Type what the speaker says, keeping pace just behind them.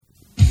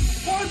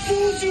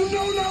fools, you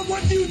know not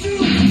what you do.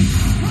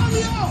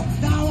 Romeo,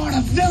 thou art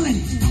a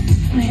villain.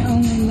 My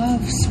only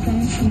love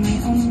sprung from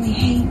my only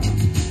hate.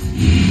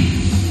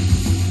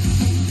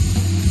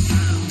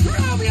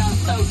 Romeo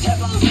so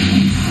tipples.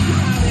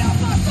 Romeo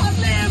must not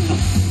live.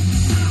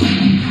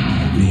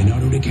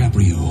 Leonardo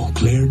DiCaprio,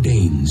 Claire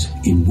Danes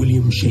in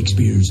William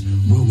Shakespeare's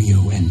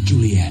Romeo and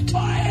Juliet.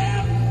 I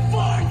am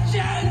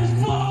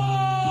fortune's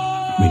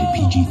fall. Rated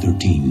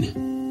PG-13.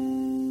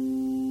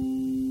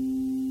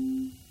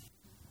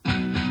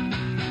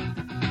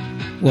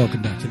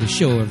 Welcome back to the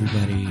show,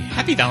 everybody.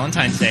 Happy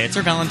Valentine's Day. It's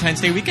our Valentine's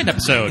Day weekend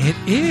episode. It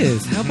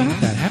is. How about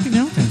that? Happy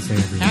Valentine's Day,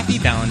 everybody. Happy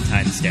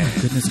Valentine's Day.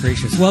 Goodness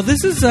gracious. Well, this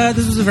was a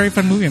very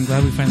fun movie. I'm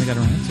glad we finally got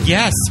around to it.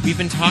 Yes, we've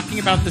been talking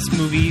about this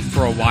movie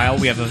for a while.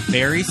 We have a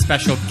very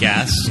special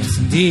guest. Yes,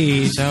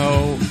 indeed.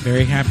 So,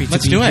 very happy to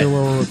let's be do here it.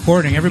 where we're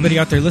recording. Everybody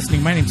out there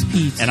listening, my name's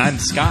Pete. And I'm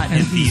Scott,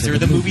 and these are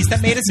the movies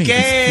that made us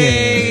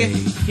gay.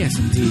 Yes,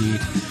 indeed.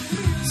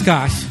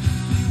 Scott,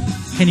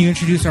 can you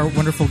introduce our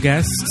wonderful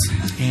guest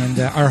and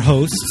our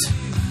host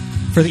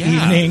for the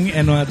evening,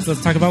 and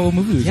let's talk about what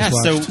movie we just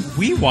watched. So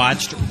we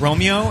watched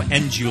Romeo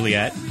and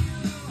Juliet,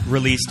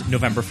 released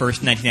November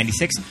 1st,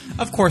 1996,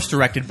 of course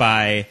directed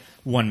by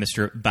one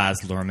Mr.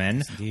 Baz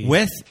Luhrmann,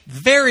 with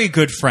very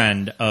good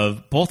friend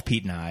of both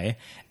Pete and I,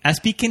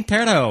 Espie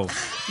Quintero.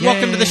 Yay.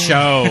 Welcome to the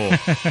show.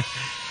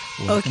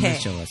 Welcome Okay.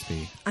 to the show,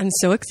 Espie. I'm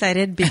so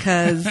excited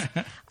because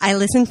I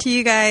listen to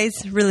you guys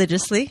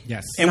religiously.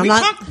 Yes. And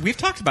I'm we've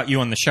talked about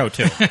you on the show,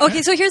 too.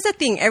 Okay, so here's the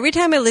thing. Every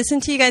time I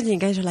listen to you guys and you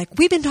guys are like,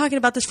 we've been talking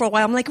about this for a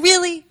while. I'm like,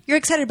 really? You're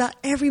excited about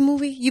every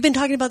movie? You've been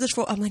talking about this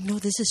for... I'm like, no,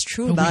 this is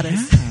true about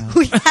us. have.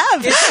 We have.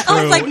 It's I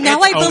was true. like, now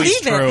It's I always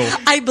believe true. it.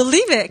 I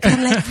believe it. 'Cause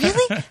I'm like,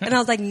 really? And I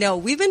was like, no,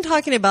 we've been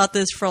talking about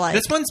this for like...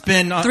 This one's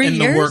been 3 in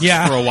years? the works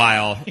Yeah. for a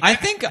while. I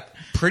think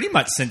pretty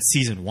much since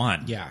season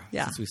 1. Yeah.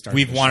 Yeah. Since we started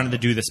We've the wanted show. to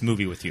do this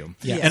movie with you.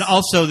 Yes. And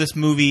also this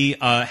movie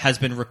has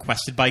been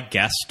requested by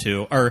guests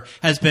too,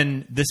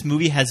 this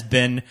movie has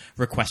been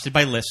requested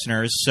by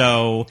listeners.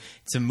 So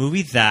it's a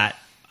movie that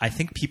I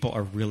think people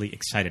are really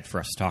excited for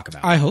us to talk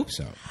about. I hope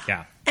so.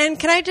 Yeah. And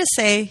can I just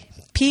say,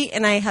 Pete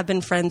and I have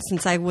been friends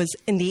since I was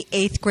in the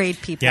 8th grade,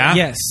 people. Yeah?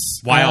 Yes.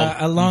 Wild.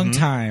 A long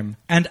time.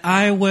 And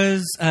I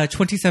was a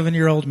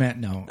 27-year-old man.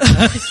 No.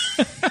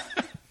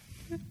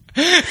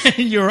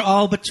 You were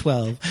all but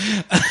 12.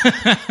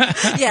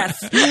 Yes.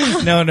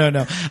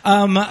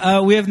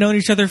 No. We have known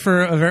each other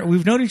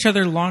we've known each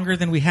other longer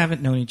than we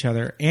haven't known each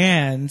other.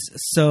 And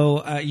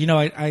so,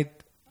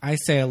 I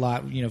say a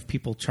lot, if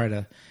people try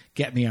to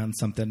get me on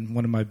something,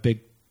 one of my big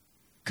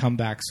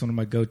comebacks, one of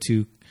my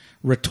go-to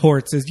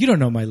retorts is, you don't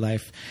know my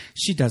life.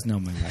 She does know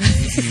my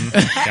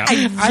life.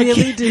 I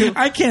really do.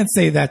 I can't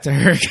say that to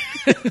her.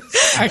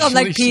 I'm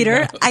like,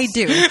 Peter, I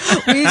do.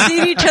 We've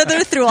seen each other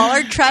through all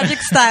our tragic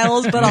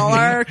styles, but all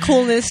our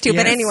coolness too.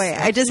 But Yes, anyway,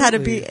 I just had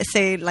to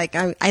say, like,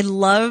 I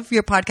love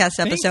your podcast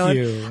episode.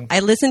 you.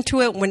 I listen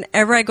to it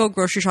whenever I go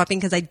grocery shopping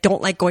because I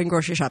don't like going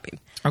grocery shopping.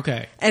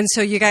 Okay. And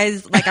so you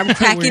guys, like, I'm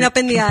cracking We're up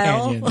in the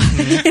aisle,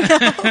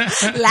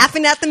 companions.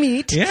 laughing at the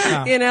meat,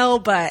 Yeah.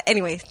 But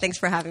anyway, thanks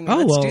for having me. Oh,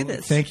 Let's well, do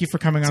this. thank you for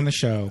coming on the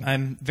show.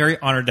 I'm very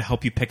honored to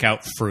help you pick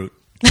out fruit.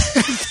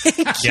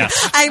 Yes.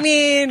 I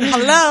mean,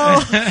 hello.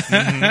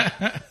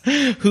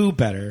 Who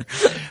better?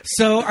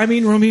 So,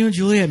 Romeo and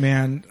Juliet,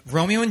 man.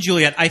 Romeo and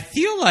Juliet, I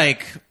feel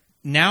like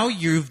now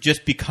you've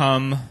just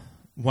become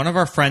one of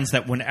our friends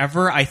that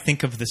whenever I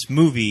think of this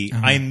movie,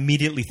 I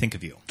immediately think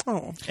of you.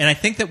 Oh, And I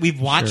think that we've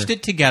watched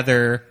it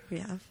together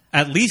yeah.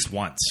 at least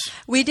once.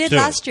 We did Two.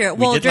 last year. We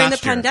Well, did during the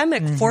last year.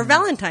 pandemic for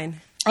Valentine.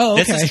 Oh,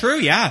 okay. This is true,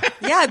 yeah.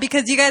 Yeah,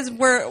 because you guys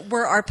were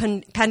our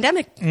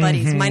pandemic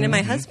buddies, mine and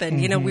my husband.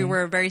 We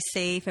were very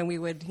safe and we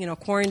would,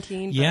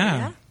 quarantine. But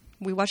Yeah.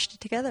 we watched it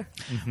together.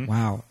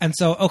 Wow. And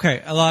so,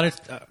 okay, a lot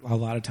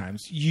of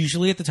times,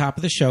 usually at the top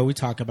of the show, we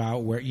talk about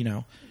where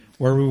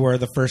we were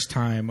the first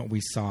time we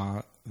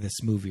saw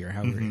this movie or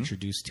how we were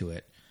introduced to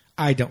it.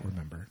 I don't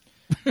remember.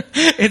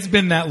 It's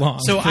been that long.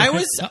 So I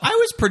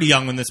was pretty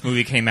young when this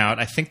movie came out.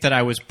 I think that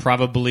I was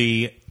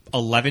probably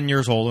 11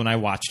 years old when I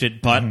watched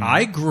it, but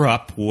I grew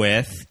up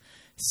with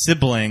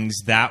siblings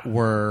that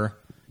were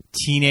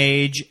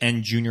teenage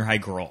and junior high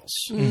girls.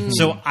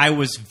 So I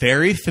was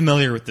very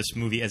familiar with this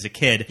movie as a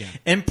kid,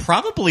 and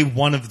probably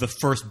one of the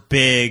first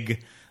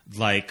big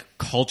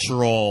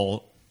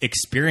cultural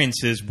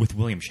experiences with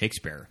William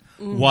Shakespeare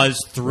was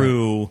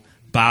through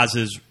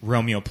Baz's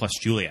Romeo plus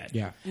Juliet.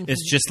 Yeah.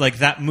 It's just like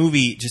that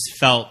movie just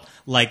felt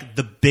like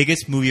the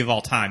biggest movie of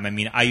all time.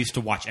 I used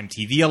to watch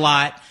MTV a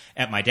lot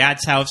at my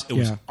dad's house. It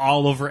was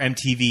all over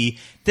MTV.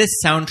 This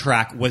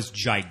soundtrack was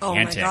gigantic. Oh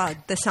my God.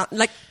 The sound,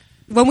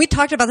 when we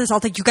talked about this, I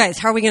was like, you guys,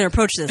 how are we going to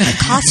approach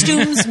this?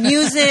 Costumes,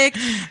 music,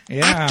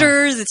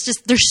 actors. It's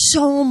just, there's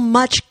so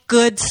much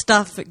good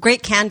stuff.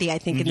 Great candy, I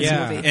think, in this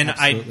movie. And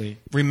absolutely.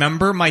 I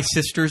remember my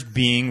sisters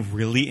being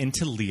really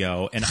into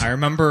Leo, and I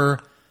remember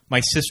my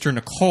sister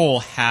Nicole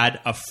had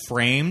a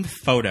framed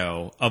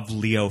photo of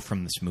Leo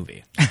from this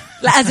movie.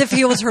 As if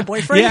he was her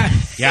boyfriend? Yeah.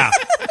 Yeah.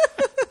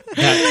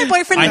 My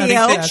boyfriend I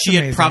Leo. think that she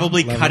had amazing.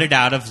 probably Love cut it. it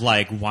out of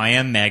like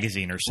YM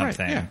magazine or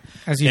something. yeah.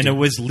 As you and do. it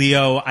was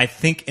Leo, I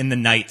think, in the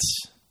night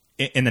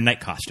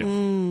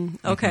costume.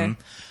 Okay.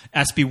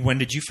 Espie, when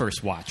did you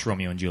first watch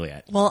Romeo and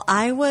Juliet? Well,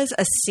 I was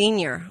a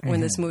senior when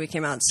this movie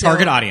came out. So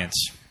Target audience.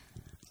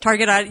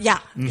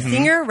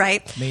 Senior,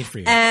 right? Made for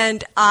you.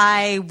 And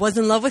I was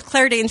in love with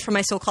Claire Danes for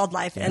My So-Called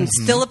Life, and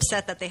still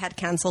upset that they had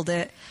canceled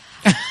it.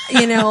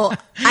 You know,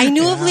 I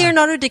knew of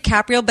Leonardo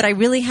DiCaprio, but I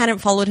really hadn't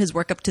followed his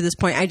work up to this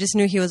point. I just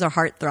knew he was a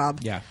heartthrob.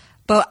 Yeah.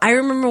 But I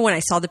remember when I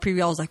saw the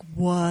preview, I was like,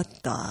 what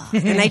the?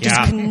 And I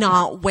just could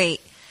not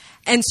wait.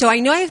 And so I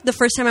know the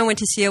first time I went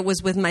to see it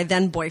was with my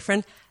then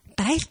boyfriend,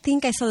 but I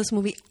think I saw this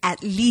movie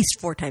at least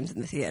 4 times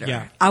in the theater.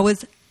 Yeah. I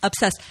was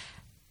obsessed.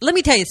 Let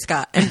me tell you,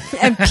 Scott,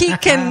 and Pete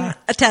can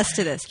attest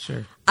to this.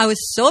 Sure. I was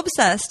so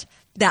obsessed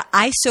that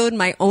I sewed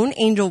my own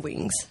angel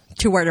wings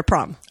to wear to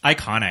prom.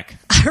 Iconic.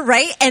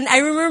 Right? And I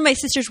remember my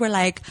sisters were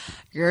like,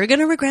 you're going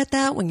to regret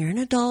that when you're an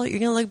adult. You're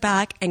going to look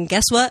back. And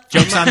guess what?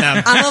 Joke's on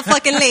them. I'm a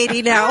fucking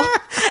lady now.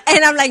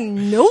 And I'm like,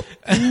 nope,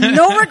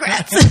 no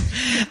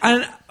regrets.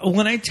 And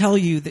when I tell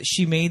you that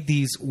she made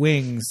these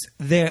wings,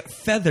 their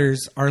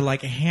feathers are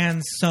like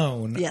hand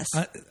sewn. Yes.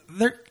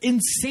 They're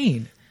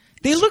insane.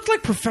 They look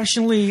like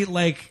professionally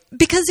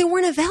Because they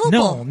weren't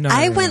available. No,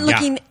 I no. went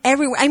looking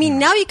everywhere. I mean,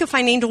 now you can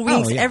find angel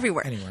wings yeah,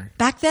 everywhere. anywhere.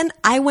 Back then,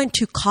 I went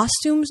to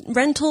costumes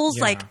rentals.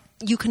 Yeah. Like,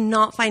 you could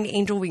not find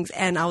angel wings.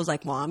 And I was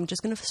like, well, I'm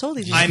just going to sew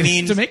these. I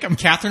mean, to make 'em.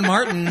 Catherine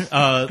Martin,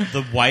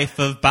 the wife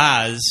of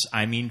Baz,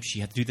 I mean,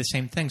 she had to do the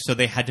same thing. So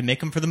they had to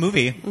make them for the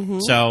movie.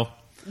 So,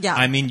 Yeah.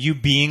 I mean, you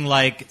being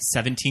like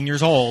 17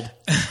 years old,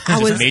 I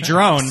just made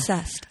your own.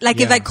 obsessed.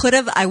 Like, if Yeah. I could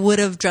have, I would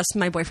have dressed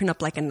my boyfriend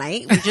up like a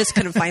knight. We just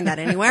couldn't find that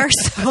anywhere.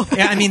 So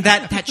Yeah, I mean,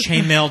 that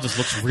chainmail just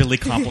looks really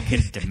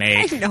complicated to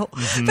make. I know.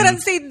 But I'm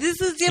saying this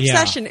is the Yeah.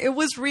 obsession. It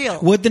was real.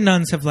 Would the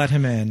nuns have let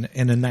him in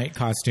a night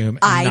costume?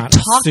 And I not a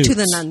talked to suit?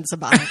 the nuns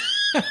about it.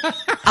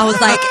 I was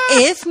like,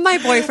 if my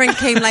boyfriend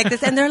came like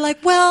this, and they're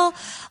like, well,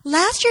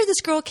 last year this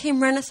girl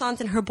came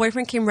Renaissance and her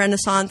boyfriend came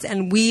Renaissance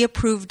and we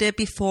approved it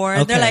before.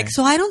 And they're Okay. like,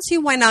 so I don't see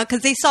why not,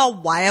 because they saw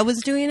why I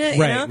was doing it.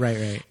 Right, you know?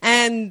 right.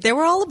 And they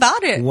were all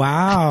about it.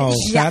 Wow,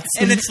 Yeah. that's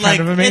And it's kind like,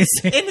 of amazing.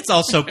 it's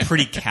also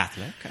pretty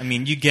Catholic. I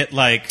mean, you get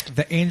like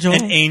The angel,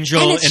 an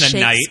angel And it's in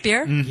a night.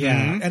 Shakespeare.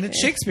 yeah, and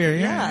it's Shakespeare.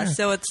 Yeah,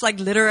 so it's like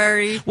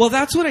literary. Well,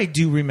 that's what I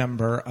do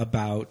remember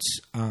about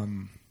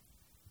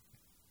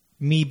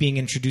me being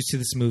introduced to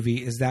this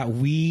movie is that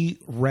we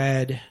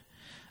read.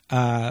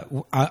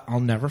 I'll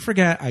never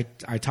forget.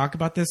 I talk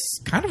about this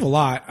kind of a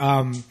lot.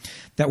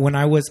 That when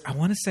I want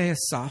to say a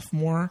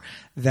sophomore,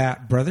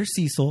 that Brother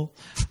Cecil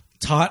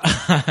taught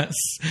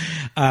us.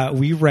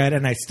 We read,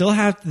 and I still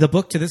have the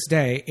book to this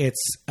day.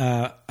 It's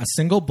a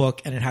single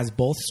book, and it has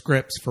both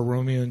scripts for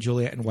Romeo and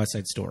Juliet and West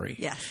Side Story.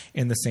 Yes.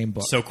 In the same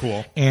book. So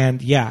cool. And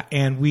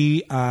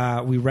we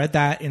read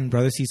that in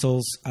Brother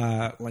Cecil's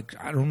I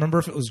don't remember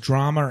if it was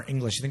drama or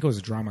English. I think it was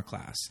a drama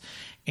class.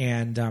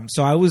 And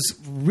so I was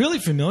really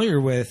familiar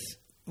with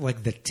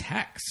like the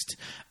text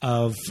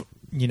of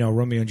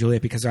Romeo and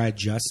Juliet because I had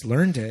just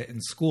learned it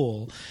in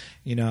school,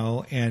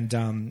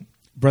 and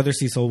Brother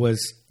Cecil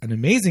was an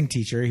amazing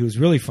teacher. He was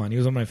really fun. He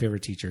was one of my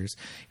favorite teachers.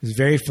 He was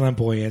very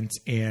flamboyant.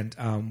 And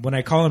when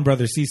I call him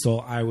Brother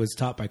Cecil, I was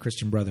taught by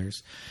Christian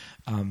Brothers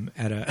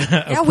at a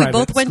Yeah, we private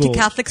both went to school.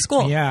 Catholic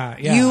school. Yeah.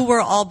 You were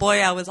all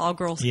boy, I was all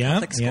girls Yeah,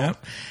 Catholic school. yeah.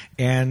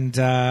 And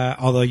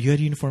although you had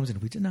uniforms and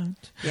we did not.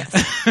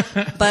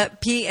 Yes.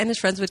 But Pete and his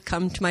friends would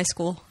come to my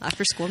school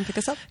after school and pick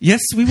us up.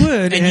 Yes, we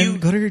would. And And you-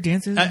 go to your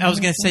dances. I was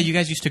going to say, you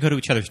guys used to go to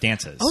each other's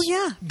dances. Oh,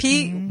 yeah.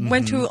 Pete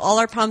went to all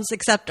our proms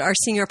except our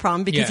senior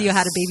prom because Yes. you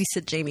had to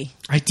babysit Jamie.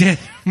 I did.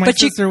 My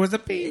But you- sister was a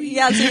baby.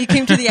 Yeah, so you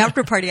came to the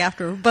after party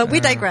after. But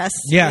we digress.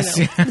 Yes.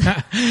 you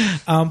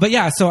know. But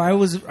yeah, so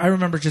I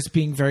remember just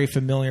being very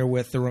familiar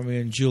with the Romeo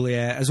and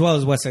Juliet as well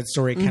as West Side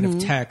Story kind of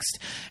text.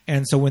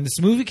 And so when this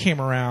movie came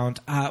around,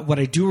 what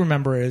I do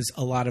remember is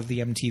a lot of the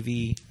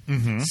MTV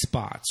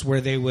spots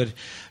where they would,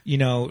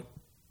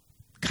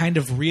 kind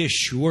of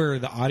reassure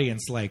the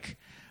audience, like,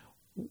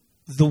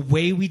 the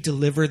way we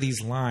deliver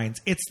these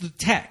lines, it's the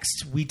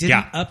text. We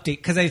didn't update,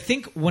 because I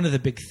think one of the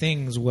big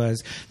things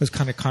was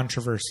kind of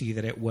controversy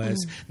that it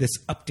was this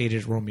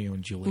updated Romeo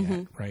and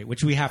Juliet, right?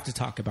 Which we have to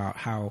talk about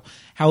how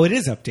it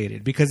is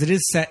updated, because it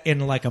is set in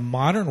like a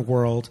modern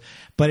world,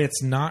 but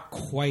it's not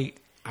quite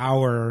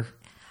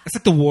it's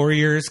like the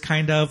Warriors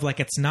kind of, like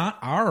it's not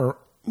our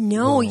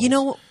No,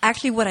 world.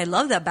 actually what I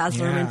love that Baz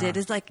Luhrmann Yeah. did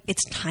is like,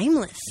 it's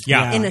timeless.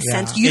 Yeah. In a Yeah.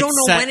 sense. You don't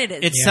know set, when it is.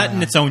 It's set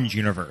in its own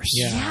universe.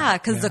 Yeah. Yeah,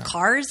 because the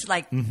cars,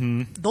 like,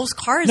 those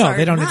cars No, are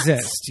they don't nuts.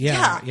 exist.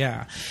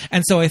 Yeah.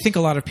 And so I think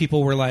a lot of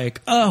people were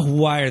like, oh,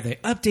 why are they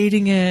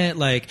updating it?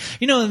 Like,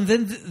 and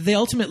then they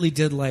ultimately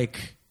did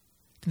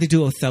they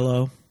do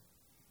Othello.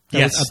 That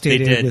Yes, was they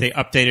updated did. with- They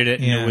updated it,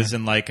 and Yeah. it was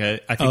in I think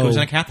it was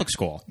in a Catholic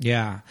school.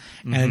 Yeah.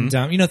 And,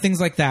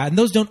 things like that. And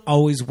those don't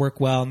always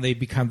work well, and they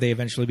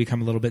eventually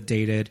become a little bit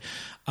dated.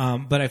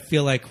 But I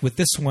feel like with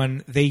this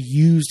one, they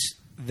used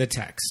the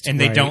text. And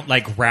they right?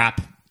 don't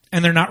wrap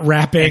and they're not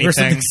rapping or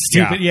something Anything.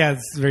 stupid. Yeah,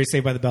 it's very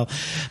Saved by the Bell.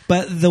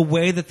 But the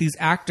way that these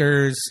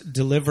actors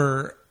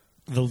deliver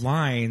the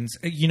lines,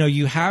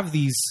 you have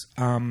these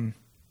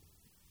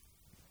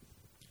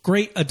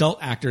great adult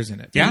actors in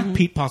it. Yeah.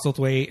 Pete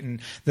Postlethwaite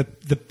and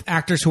the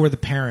actors who are the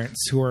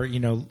parents, who are,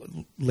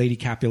 Lady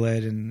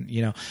Capulet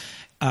and,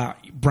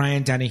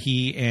 Brian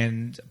Dennehy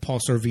and Paul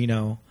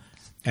Sorvino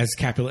as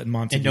Capulet and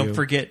Montague. And don't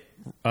forget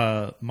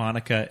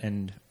Monica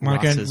and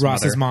Ross's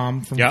mother.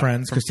 mom from Yep,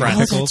 Friends, from Christina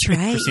Friends. Pickles. That's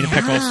right. Christina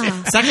Yeah.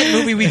 Pickles. Second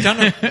movie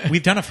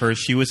we've done of hers.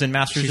 She was in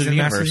Masters She's of in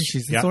the Masters, Universe.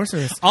 she's the Yep.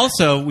 Sorceress.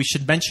 Also, we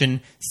should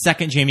mention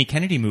second Jamie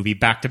Kennedy movie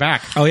back to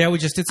back. Oh yeah, we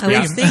just did I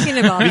Scream. was thinking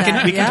about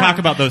that. We can talk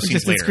about those We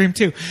scenes just did later. Scream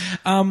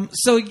too.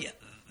 So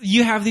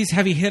you have these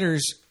heavy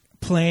hitters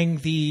playing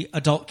the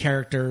adult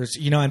characters,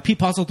 and Pete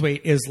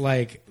Postlethwaite is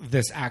like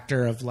this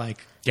actor of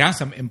like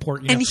some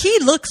important. And he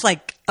looks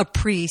like a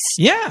priest.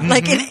 Yeah.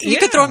 Like you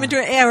could throw him into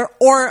an air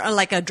or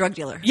like a drug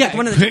dealer. Yeah, Like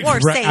one of the or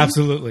right, same,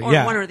 absolutely. or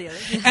Yeah, one or the other.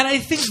 And I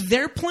think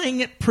they're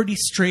playing it pretty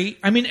straight.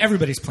 I mean,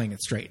 everybody's playing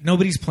it straight.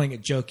 Nobody's playing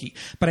it jokey.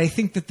 But I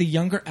think that the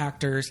younger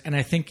actors, and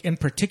I think in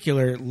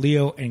particular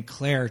Leo and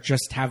Claire,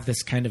 just have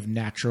this kind of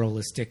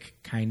naturalistic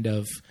kind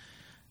of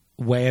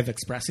way of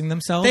expressing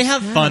themselves. They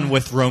have fun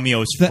with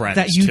Romeo's friends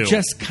that you too.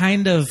 just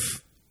kind of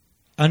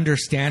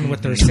understand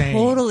what they're saying.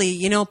 Totally.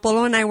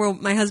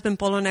 My husband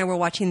Polo and I were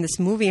watching this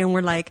movie and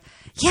we're like,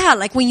 yeah,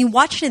 like when you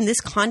watch it in this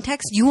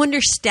context, you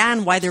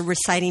understand why they're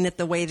reciting it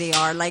the way they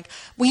are. Like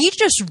when you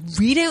just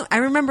read it, I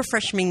remember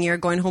freshman year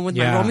going home with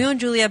my Romeo and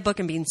Juliet book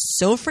and being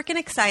so freaking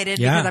excited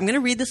because I'm going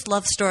to read this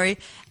love story,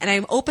 and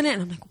I open it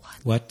and I'm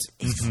like, what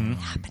is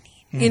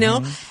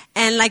happening?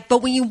 And like,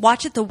 but when you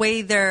watch it the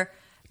way they're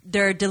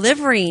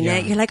delivering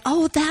it, you're like,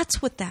 oh, that's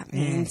what that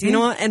means,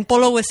 And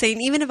Polo was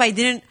saying, even if I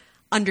didn't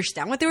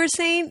understand what they were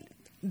saying,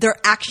 their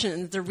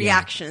actions, their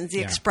reactions,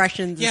 the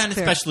expressions. Yeah, is and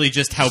clear. especially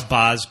just how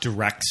Boz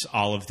directs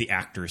all of the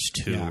actors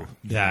too. Yeah.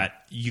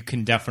 That you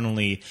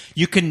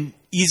can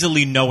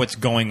easily know what's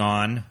going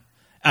on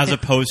as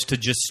opposed to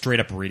just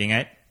straight up reading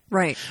it.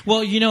 Right.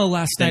 Well,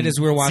 last night as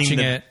we were watching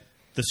Seeing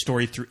the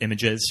story through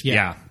images.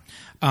 Yeah.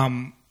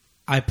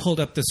 I pulled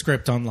up the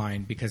script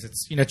online because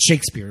it's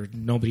Shakespeare.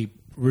 Nobody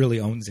really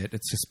owns it.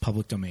 It's just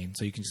public domain,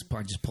 so I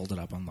just pulled it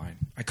up online.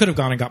 I could have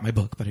gone and got my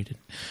book, but I didn't.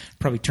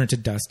 Probably turned to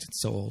dust.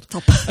 It's so old.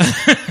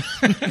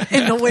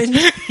 In the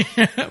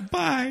wind.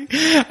 Bye.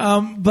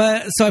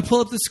 But so I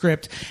pull up the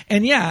script,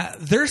 and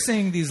they're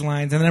saying these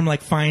lines, and then I'm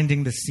like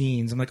finding the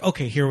scenes. I'm like,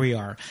 okay, here we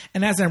are.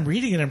 And as I'm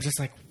reading it, I'm just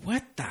like,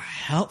 what the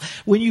hell?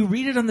 When you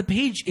read it on the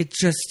page, it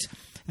just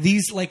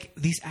these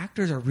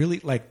actors are really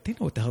like they know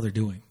what the hell they're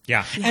doing.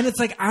 Yeah. And it's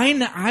like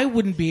I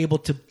wouldn't be able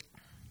to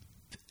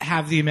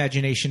have the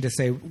imagination to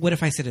say, what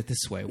if I said it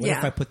this way? What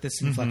if I put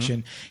this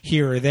inflection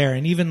here or there?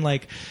 And even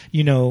like,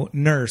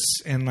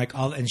 Nurse and like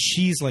all, and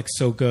she's like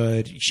so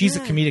good. She's a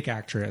comedic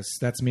actress.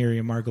 That's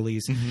Miriam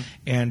Margolyes.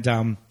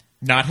 And,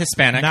 Not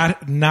Hispanic.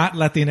 Not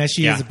Latina.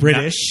 She is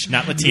British.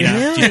 Not Latina.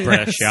 Really? She's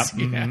British. Yep.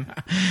 Mm-hmm.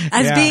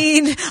 As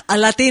being a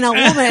Latina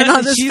woman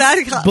on this She's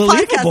podcast,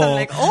 believable. I'm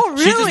like, oh,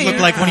 really? She just looked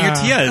like one of your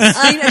tias.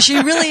 I know,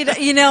 she really,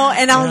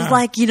 and I was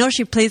like,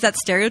 she plays that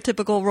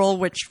stereotypical role,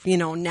 which,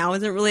 now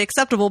isn't really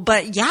acceptable.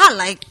 But that's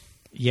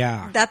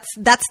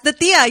the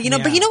tia,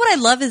 But what I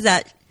love is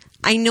that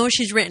I know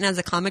she's written as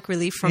a comic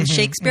relief from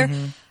Shakespeare,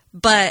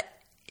 but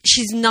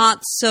she's not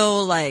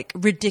so like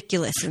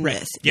ridiculous in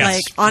this. Yes.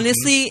 Like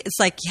honestly, it's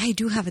like, I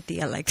do have a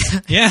tia like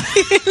that. Yeah.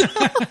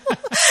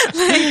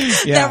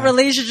 That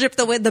relationship,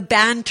 the way the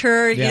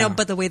banter, Yeah.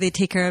 but the way they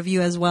take care of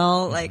you as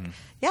well. Like,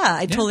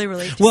 I totally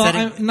relate to Well,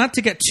 that. not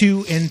to get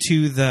too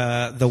into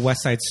the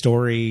West Side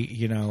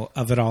Story,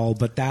 of it all,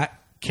 but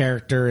that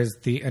character is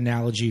the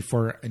analogy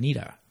for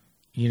Anita,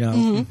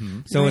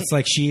 So it's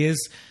like she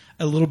is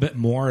a little bit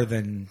more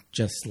than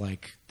just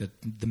like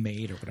the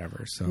maid or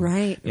whatever. So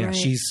Right.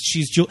 she's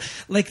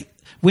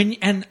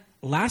and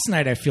last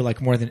night I feel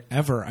like more than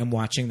ever I'm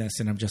watching this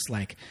and I'm just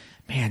like,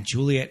 man,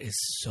 Juliet is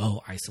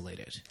so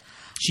isolated.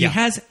 She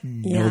has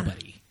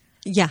nobody.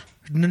 Yeah.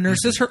 The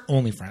Nurse is her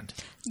only friend.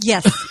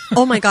 Yes.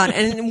 Oh my God.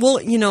 And we'll,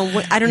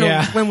 I don't know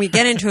Yeah. when we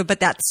get into it, but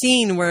that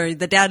scene where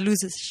the dad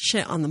loses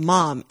shit on the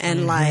mom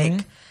and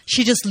like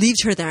she just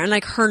leaves her there and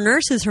like her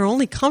nurse is her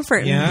only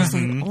comfort. And I'm just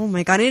like, oh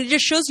my God. And it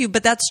just shows you,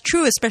 but that's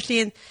true,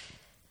 especially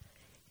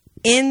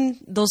in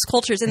those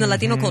cultures, in the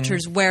Latino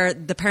cultures where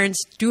the parents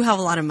do have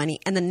a lot of money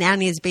and the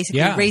nanny is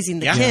basically raising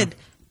the kid.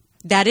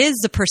 That is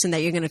the person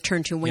that you're going to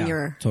turn to when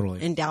you're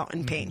in doubt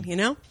and pain,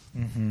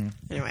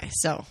 Anyway,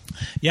 so.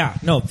 Yeah,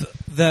 no,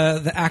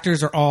 the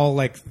actors are all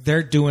like,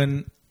 they're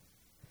doing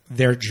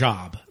their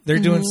job. They're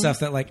doing stuff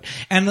that like,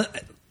 and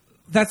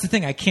that's the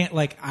thing.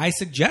 I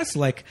suggest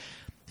like,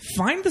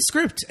 find the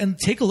script and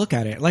take a look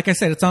at it. Like I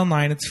said, it's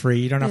online, it's free.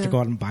 You don't have to go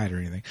out and buy it or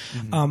anything.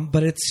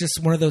 But it's just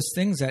one of those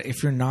things that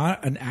if you're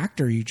not an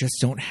actor, you just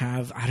don't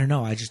have, I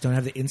just don't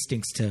have the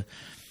instincts to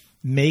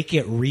make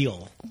it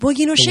real. Well,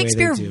 the way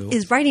Shakespeare they do.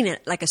 is writing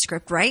it like a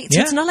script, right?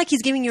 So it's not like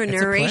he's giving you a It's a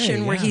play,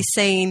 narration where he's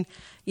saying,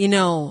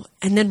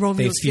 and then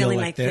Romeo's feel feeling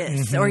like like that.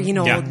 this, Mhm. or you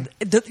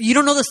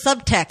don't know the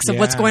subtext of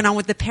what's Yeah. going on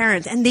with the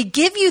parents, and they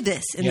give you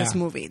this in this Yeah.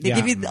 movie. They Yeah.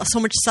 give you so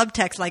much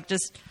subtext, like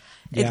just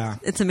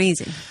it's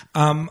amazing.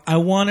 I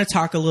want to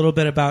talk a little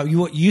bit about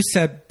what you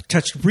said.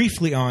 Touched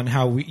briefly on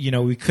how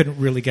we couldn't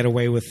really get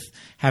away with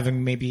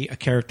having maybe a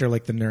character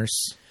like the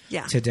nurse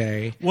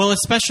today. Well,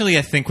 especially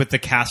I think with the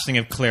casting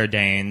of Claire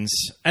Danes.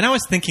 And I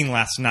was thinking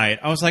last night,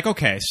 I was like,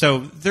 okay, so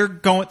they're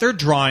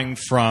drawing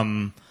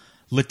from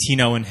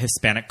Latino and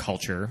Hispanic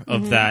culture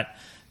of that,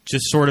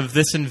 just sort of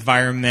this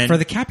environment For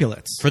the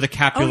Capulets.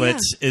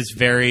 is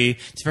very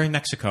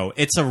Mexico.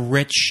 It's a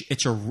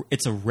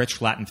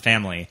rich Latin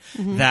family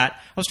that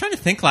I was trying to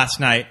think last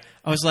night.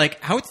 I was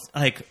like,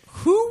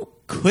 who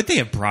could they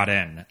have brought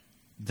in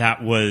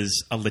that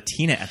was a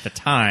Latina at the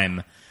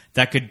time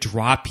that could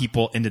draw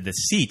people into the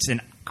seats?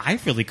 And I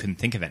really couldn't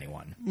think of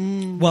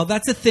anyone. Well,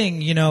 that's the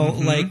thing,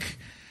 like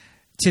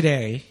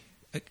today,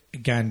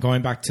 again,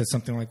 going back to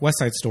something like West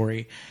Side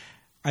Story,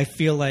 I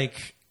feel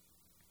like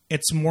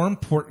it's more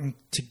important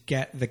to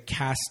get the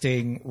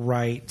casting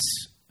right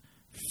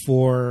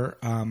for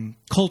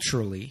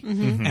culturally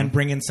and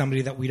bring in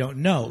somebody that we don't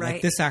know. Right.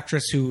 Like this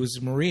actress who was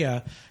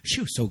Maria,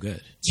 she was so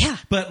good. Yeah.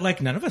 But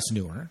like none of us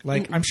knew her.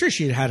 Like I'm sure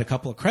she had a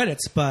couple of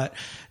credits, but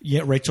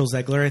Rachel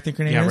Zegler, I think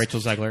her name is. Yeah, Rachel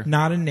Zegler.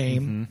 Not a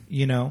name,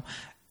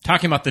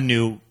 Talking about the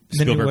new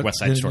Spielberg West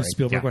Side Story.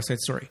 Spielberg West Side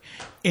Story.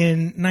 In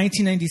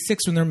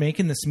 1996, when they're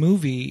making this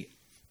movie,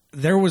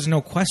 there was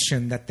no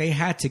question that they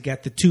had to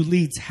get the two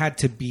leads had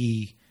to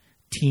be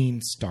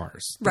teen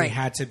stars. They Right.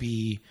 had to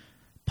be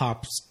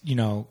pop,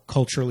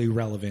 culturally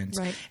relevant.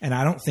 Right. And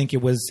I don't think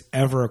it was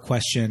ever a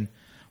question,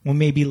 well,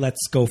 maybe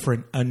let's go for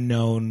an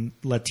unknown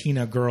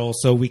Latina girl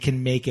so we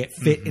can make it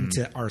fit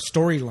into our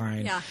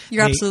storyline. Yeah,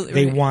 you're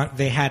absolutely right.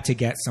 They had to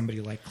get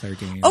somebody like Claire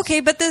Danes. Okay,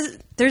 but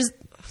there's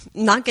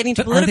not getting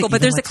too But are they political,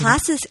 but there's even a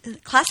Latino?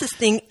 classist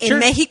thing in Sure.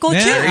 Mexico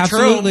Yeah, too.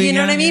 absolutely. You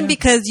know Yeah, what I mean? yeah.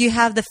 Because you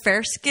have the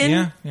fair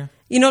skin, Yeah.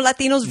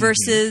 Latinos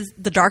versus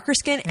the darker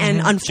skin, and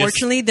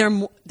unfortunately,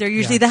 they're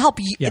usually the help.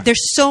 Yeah.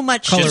 There's so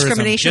much Colorism.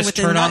 discrimination Just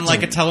within turn on that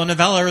like too. a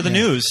telenovela or the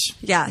news.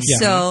 Yeah. Yeah.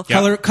 So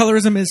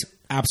Colorism is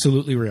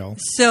absolutely real.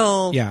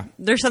 yeah,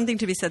 there's something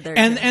to be said there.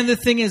 too. And the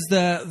thing is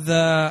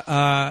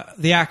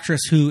the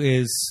actress who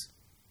is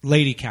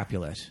Lady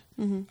Capulet,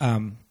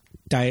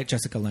 Diet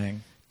Jessica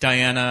Lange.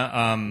 Diana,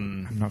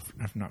 I'm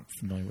not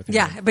familiar with her.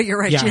 Yeah, but you're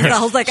right. Yeah,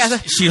 I was like,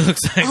 she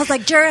looks like I was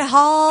like Jerry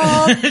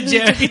Hall,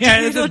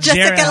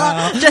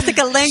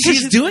 Jessica Lange.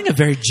 She's doing a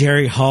very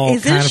Jerry Hall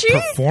Isn't kind she?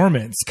 of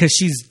performance because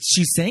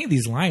she's saying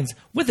these lines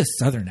with a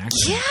Southern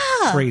accent.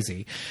 Yeah.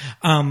 Crazy.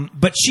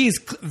 But she's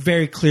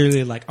very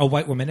clearly like a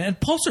white woman, and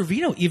Paul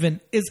Sorvino even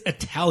is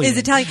Italian.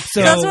 So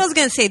that's what I was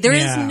gonna say. There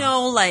is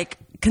no like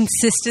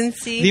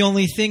consistency. The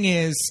only thing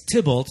is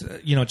Tybalt,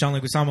 John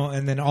Leguizamo,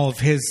 and then all of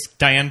his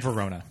Diane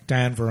Verona.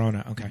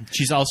 Okay,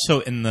 She's also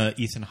in the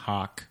Ethan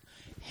Hawke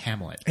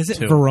Hamlet. is it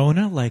too.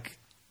 Verona like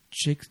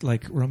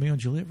Romeo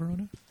and Juliet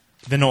Verona?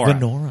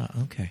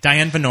 Venora. Okay.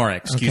 Diane Venora,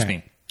 excuse Okay.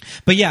 me.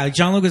 But yeah,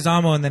 John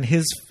Leguizamo and then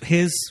his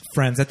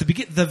friends at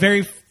the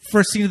very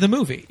first scene of the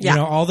movie. Yeah.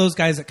 All those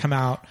guys that come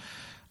out,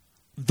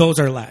 those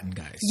are Latin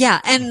guys. Yeah,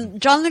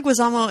 and John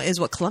Leguizamo is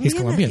what, Colombian?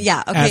 He's Colombian.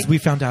 Yeah, okay. As we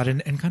found out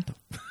in Encanto.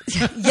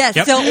 Yes,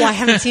 Yep. so I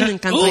haven't seen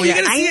Encanto Oh, you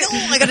yet. gotta see I it.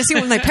 know, I got to see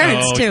it with my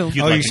parents too. You'd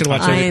Oh, like you should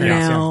watch Encanto. it. I with your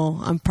parents,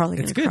 know. I'm probably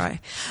going It's to good. cry.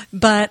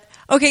 But,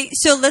 okay,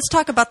 so let's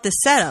talk about the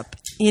setup.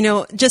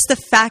 Just the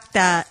fact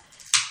that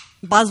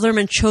Baz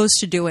Luhrmann chose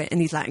to do it in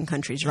these Latin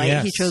countries, right?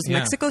 Yes, He chose yeah.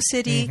 Mexico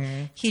City.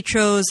 He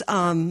chose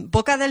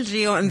Boca del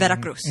Rio and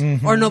Veracruz.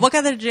 Or no,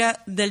 Boca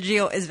del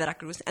Rio is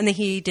Veracruz. And then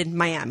he did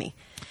Miami.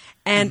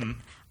 And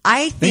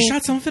I think... They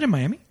shot some of it in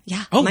Miami?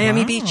 Yeah, Oh,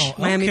 Miami wow. Beach.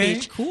 Miami Okay,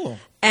 Beach. cool.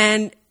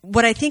 And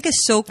what I think is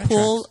so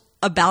cool tracks.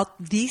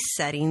 about these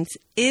settings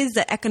is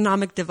the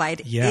economic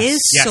divide Yes. is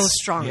Yes. so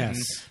strong. Yes.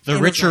 The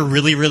in rich are Islam.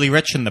 really, really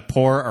rich, and the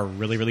poor are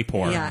really, really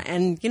poor. Yeah,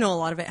 and a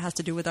lot of it has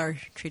to do with our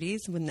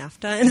treaties with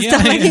NAFTA and Yeah,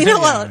 stuff. Like,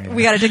 yeah.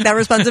 we got to take that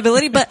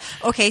responsibility. But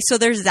okay, so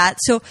there's that.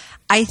 So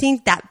I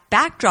think that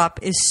backdrop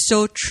is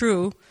so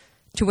true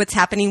to what's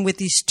happening with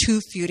these two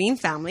feuding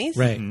families.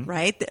 Right.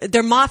 Right?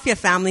 They're mafia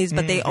families,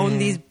 but they own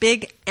these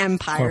big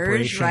empires,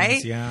 Corporations,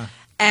 right? yeah.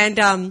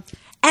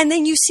 And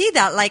then you see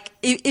that, like,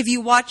 if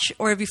you watch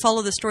or if you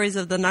follow the stories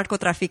of the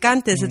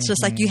narcotraficantes, it's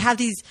just like you have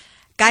these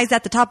guys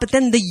at the top, but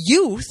then the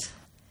youth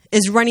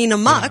is running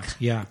amok.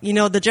 Yeah.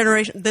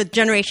 The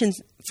generations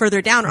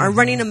further down are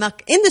running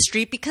amok in the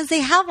street because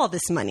they have all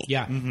this money.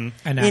 Yeah. And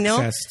You know?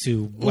 access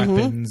to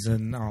weapons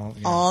and all.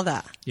 Yeah. All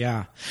that.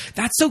 Yeah.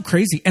 That's so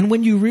crazy. And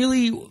when you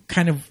really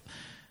kind of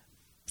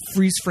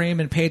freeze frame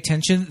and pay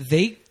attention,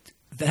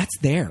 that's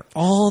there.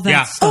 All that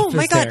Yeah. stuff Oh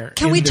my is God! there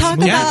Can in we this talk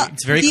movie. about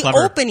it's very the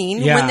clever. opening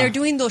Yeah. when they're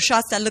doing those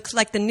shots that looks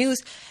like the news,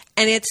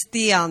 and it's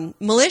the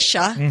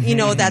militia,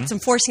 that's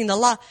enforcing the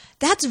law.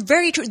 That's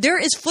very true. There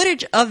is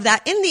footage of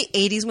that in the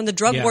 80s when the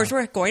drug Yeah. wars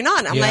were going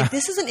on. I'm Yeah. like,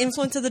 this is an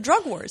influence of the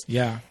drug wars.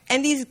 Yeah.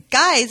 And these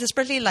guys,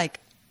 especially like,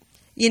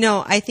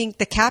 I think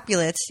the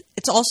Capulets,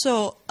 it's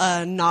also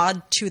a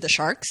nod to the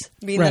Sharks,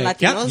 being Right.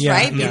 the Latinos, Yeah.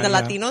 right? Yeah, Being the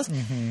yeah.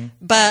 Latinos.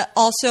 But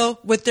also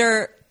with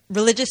their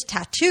religious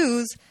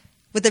tattoos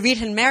with the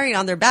Virgin Mary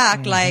on their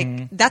back,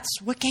 like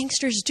that's what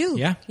gangsters do.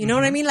 Yeah. You know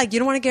what I mean? Like you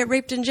don't want to get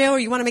raped in jail or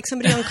you want to make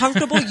somebody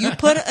uncomfortable, you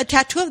put a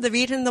tattoo of the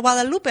Virgin de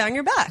Guadalupe on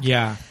your back.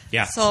 Yeah.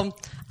 Yeah. So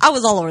I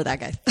was all over that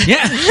guy. Yeah.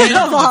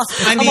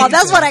 I'm all,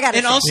 that's what I got to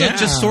And say. also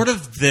just sort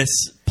of this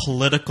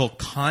political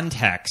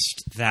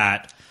context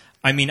that,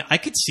 I mean, I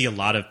could see a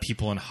lot of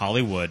people in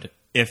Hollywood,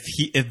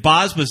 if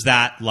Boz was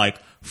that, like,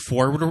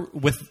 forward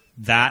with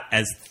that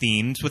as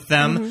themes with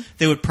them,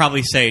 they would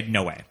probably say,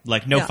 no way.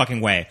 Like, no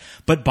fucking way.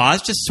 But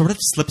Boz just sort of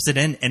slips it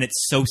in, and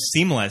it's so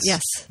seamless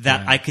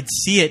that I could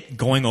see it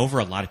going over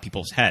a lot of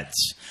people's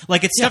heads.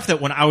 Like, it's stuff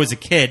that when I was a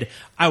kid,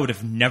 I would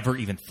have never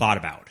even thought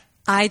about.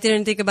 I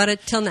didn't think about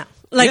it till now.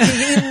 Like,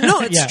 no,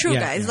 it's true,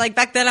 guys. Like,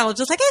 back then I was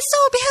just like, it's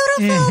so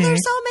beautiful.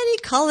 There's so many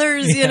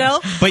colors, you know?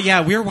 But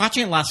yeah, we were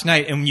watching it last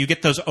night, and you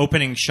get those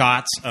opening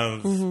shots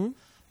of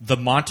the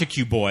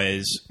Montague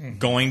boys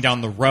going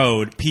down the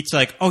road. Pete's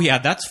like, oh yeah,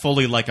 that's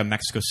fully like a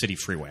Mexico City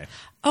freeway.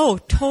 Oh,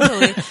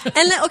 totally.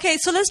 And okay,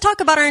 so let's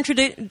talk about our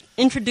introduction.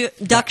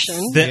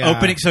 The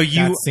opening. So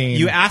that scene.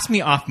 you asked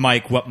me off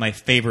mic what my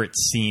favorite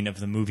scene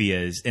of the movie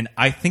is, and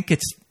I think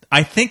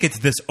it's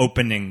this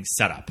opening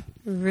setup.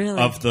 Really?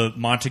 Of the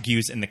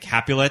Montagues and the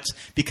Capulets,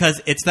 because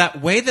it's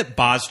that way that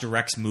Boz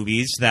directs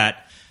movies,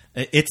 that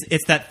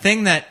it's that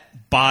thing that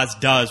Boz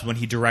does when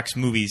he directs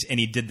movies, and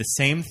he did the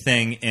same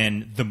thing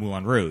in the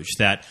Moulin Rouge,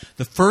 that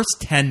the first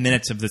 10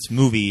 minutes of this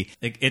movie,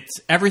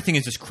 everything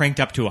is just cranked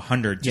up to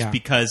 100 just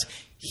because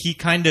he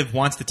kind of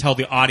wants to tell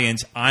the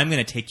audience, I'm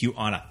going to take you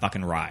on a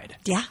fucking ride.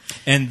 Yeah.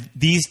 And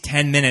these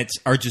 10 minutes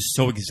are just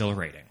so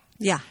exhilarating.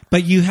 Yeah.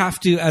 But you have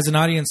to, as an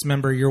audience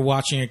member, you're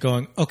watching it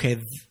going, okay,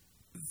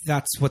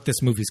 that's what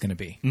this movie's going to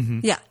be.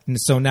 Yeah. And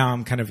so now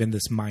I'm kind of in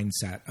this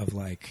mindset of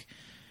like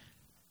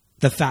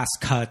the fast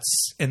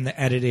cuts and the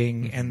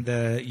editing and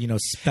the,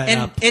 sped and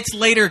up. It's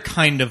later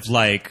kind of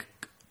like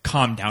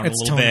calmed down a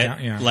little bit.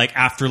 Down, like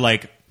after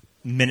like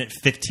minute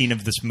 15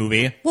 of this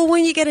movie. Well,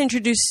 when you get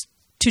introduced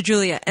to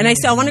Juliet, and I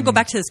want to go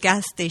back to this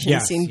gas station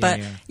scene, but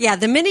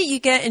the minute you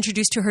get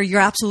introduced to her,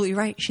 you're absolutely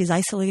right. She's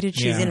isolated.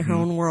 She's in her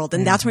own world.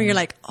 And that's when you're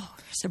like, oh,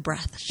 there's a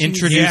breath.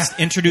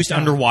 Introduced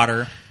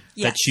underwater,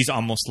 that she's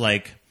almost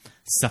like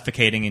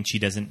suffocating and she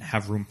doesn't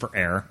have room for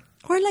air.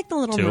 Or like the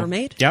Little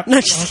Mermaid. Yep.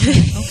 No, just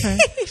kidding. Okay.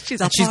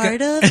 She's a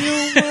part of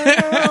your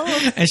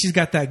world. And she's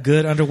got that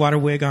good underwater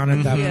wig on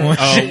at that point.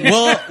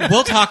 Oh,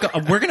 we'll talk.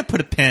 We're going to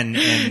put a pin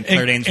in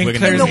Claire Danes' wig.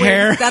 Claire's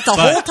hair. That's a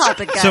whole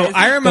topic, guys. So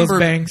I remember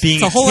being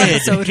it's a whole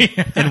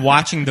kid and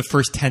watching the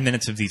first 10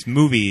 minutes of these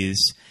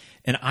movies,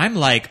 and I'm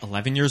like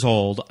 11 years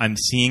old. I'm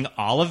seeing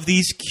all of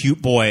these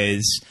cute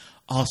boys,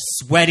 all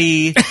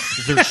sweaty,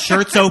 their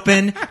shirts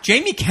open.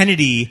 Jamie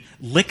Kennedy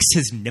licks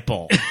his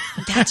nipple.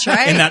 That's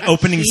right. In that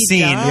opening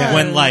scene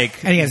when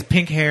like... And he has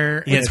pink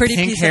hair. He has pretty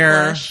pink piece of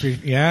hair. flesh.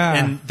 Yeah.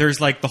 And there's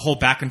like the whole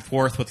back and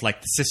forth with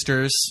like the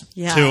sisters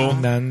too. The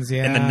nuns,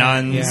 And the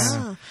nuns.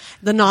 Yeah.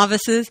 The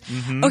novices.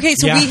 Okay,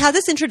 so we had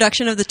this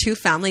introduction of the two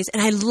families,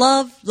 and I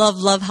love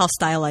how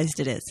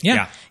stylized it is.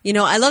 Yeah.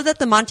 I love that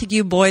the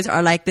Montague boys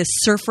are like this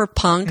surfer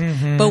punk,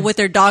 but with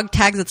their dog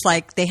tags, it's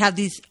like they have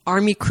these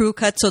army crew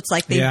cuts, so it's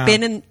like they've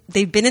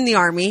been in the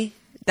army.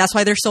 That's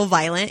why they're so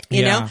violent,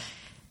 you know?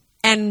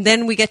 And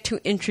then we get to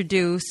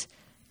introduce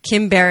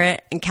Kim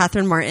Barrett and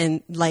Catherine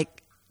Martin,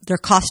 like their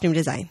costume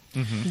design.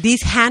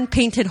 These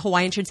hand-painted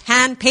Hawaiian shirts.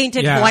 Hawaiian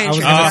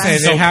shirts. I was gonna say,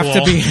 so they have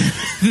cool.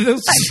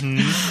 to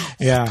be.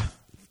 Yeah.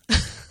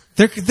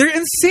 They're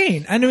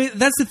insane. I mean,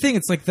 that's the thing.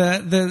 It's like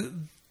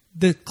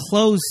the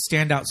clothes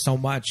stand out so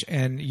much,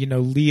 and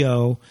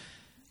Leo,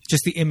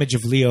 just the image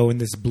of Leo in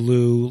this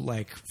blue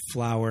like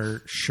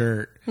flower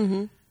shirt.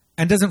 And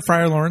doesn't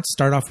Friar Lawrence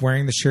start off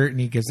wearing the shirt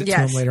and he gives it to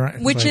him later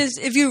on? Which is,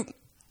 if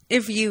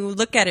you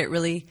look at it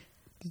really,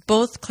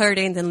 both Claire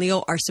Danes and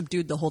Leo are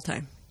subdued the whole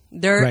time.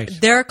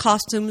 Their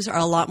costumes are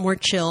a lot more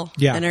chill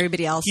than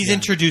everybody else. He's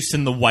introduced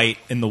in the white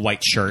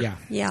shirt.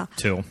 Yeah.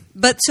 Too.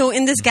 But so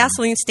in this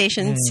gasoline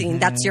station scene,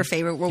 that's your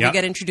favorite, where we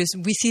get introduced.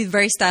 We see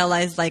very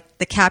stylized, like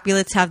the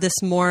Capulets have this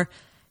more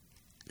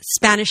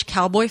Spanish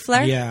cowboy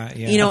flair.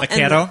 The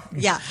vaquero?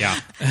 Yeah.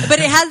 But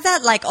it has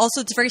that, like,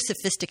 also it's very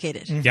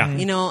sophisticated. Yeah.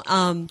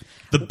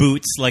 The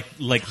boots, like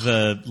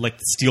the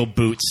steel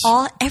boots.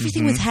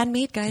 Everything was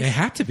handmade, guys. It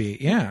had to be,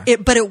 yeah.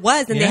 But it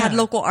was, and they had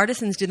local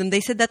artisans do them.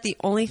 They said that the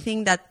only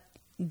thing that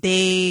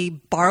they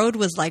borrowed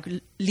was like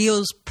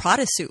Leo's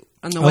Prada suit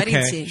on the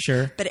wedding scene.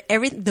 Sure. But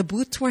the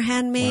boots were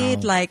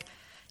handmade, like.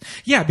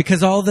 Yeah,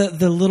 because all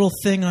the little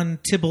thing on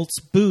Tybalt's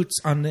boots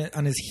on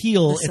his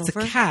heel, it's a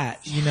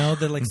cat,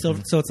 the like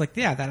silver. So it's like,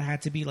 that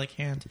had to be like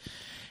hand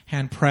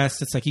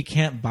pressed. It's like you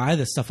can't buy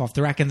this stuff off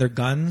the rack, and their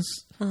guns,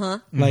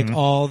 like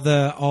all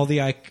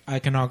the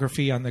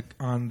iconography on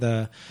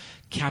the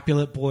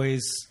Capulet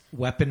boys'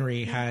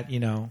 weaponry had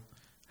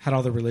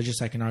all the religious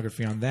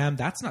iconography on them.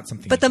 That's not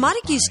something. But the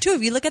Montagues too.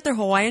 If you look at their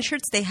Hawaiian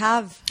shirts, they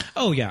have.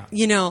 Oh yeah.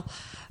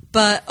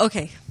 But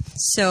okay,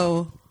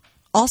 so.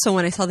 Also,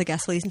 when I saw the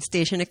gasoline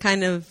station, it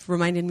kind of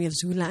reminded me of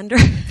Zoolander.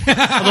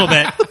 A little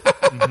bit.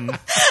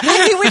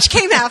 I mean, which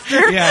came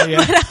after. Yeah.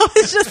 But I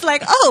was just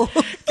like, oh.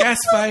 Gas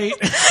fight.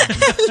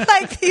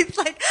 like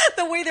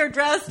the way they're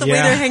dressed, the way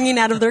they're hanging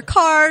out of their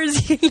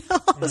cars, you know.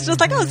 It's just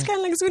like, oh, it's kind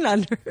of like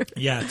Zoolander.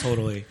 Yeah,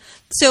 totally.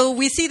 So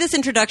we see this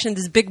introduction,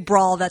 this big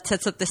brawl that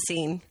sets up the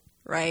scene,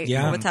 right?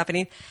 Yeah. What's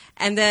happening.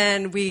 And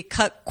then we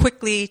cut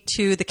quickly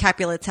to the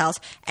Capulets' house.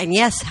 And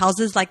yes,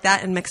 houses like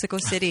that in Mexico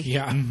City.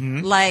 Yeah. Mm-hmm.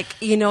 Like,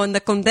 you know, in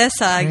the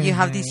Condesa, you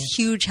have these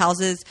huge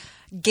houses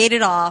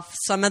gated off.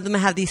 Some of them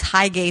have these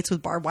high gates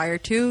with barbed wire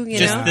too, you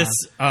know? This,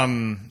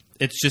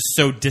 it's just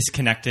so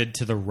disconnected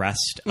to the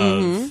rest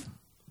of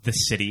the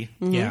city.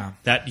 Yeah.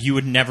 That you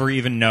would never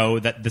even know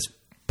that this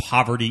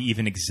poverty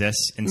even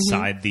exists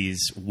inside these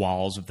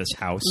walls of this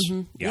house.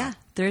 Yeah,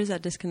 there is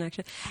that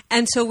disconnection.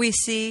 And so we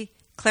see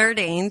Claire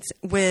Danes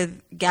with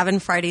Gavin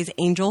Friday's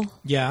Angel.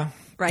 Yeah.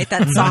 Right?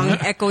 That song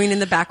echoing in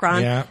the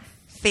background,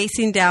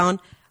 facing down,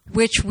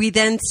 which we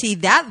then see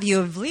that view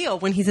of Leo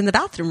when he's in the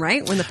bathroom,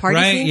 right? When the party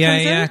scene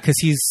comes in. Because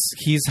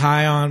he's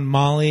high on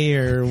Molly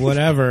or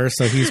whatever,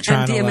 so he's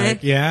trying to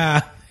like,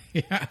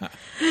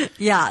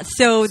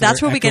 So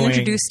that's where we get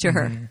introduced to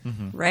her,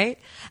 right?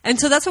 And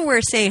so that's what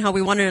we're saying, how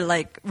we want to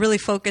like really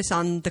focus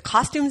on the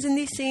costumes in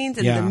these scenes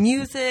and the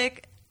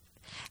music.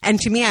 And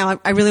to me,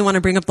 I really want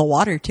to bring up the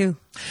water too.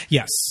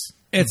 Yes.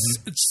 It's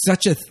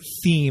such a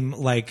theme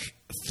like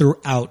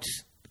throughout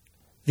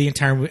the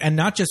entire movie, and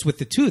not just with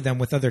the two of them,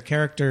 with other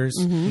characters,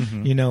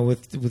 you know,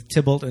 with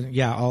Tybalt and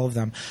all of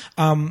them.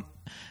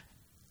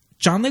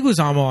 John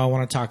Leguizamo, I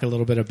want to talk a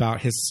little bit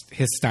about his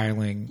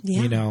styling,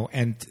 you know,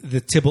 and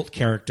the Tybalt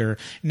character.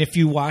 And if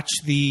you watch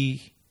the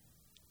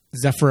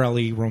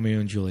Zeffirelli Romeo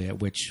and Juliet,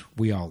 which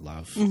we all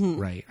love,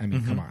 right? I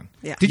mean, come on.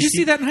 Yeah. Did you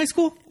see that in high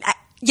school?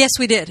 Yes,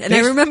 we did. And I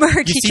remember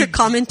her teacher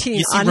commenting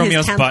you see on Romeo's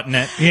his tan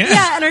button-net.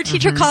 Yeah, and our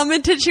teacher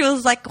commented, she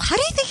was like, how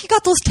do you think he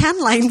got those tan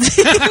lines?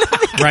 You know,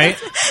 right?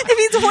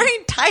 If he's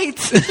wearing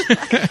tights,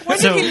 why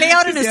did he lay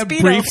out in a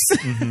Speedo?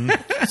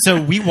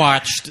 So we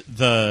watched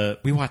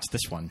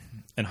this one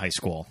in high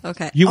school.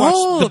 Okay. You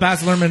watched the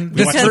Baz Luhrmann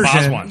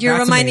version. one. You're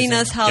That's reminding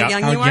amazing. us how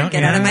young you are.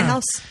 Get out of my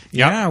house.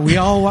 Yeah,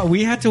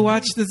 we had to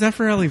watch the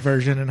Zeffirelli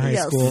version in high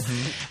school.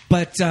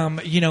 But,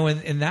 you know,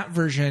 in that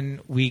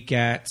version, we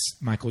get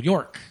Michael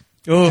York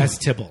as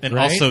Tybalt. And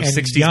right? also and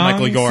 60s young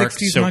Michael York.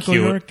 60s So Michael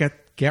cute. York,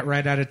 get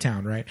right out of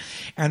town, right?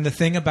 And the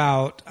thing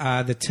about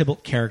the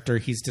Tybalt character,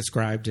 he's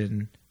described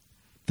in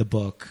the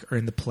book or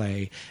in the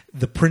play,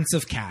 the Prince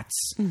of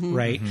Cats,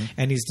 right?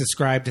 And he's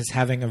described as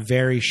having a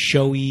very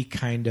showy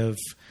kind of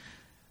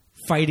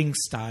fighting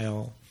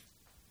style.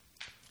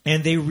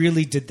 And they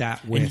really did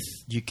that with... And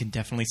you can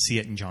definitely see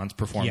it in John's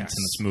performance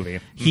in this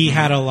movie. He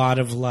had a lot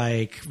of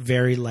like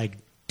very like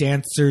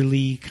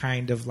dancerly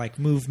kind of like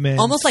movement.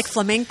 Almost like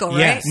flamenco,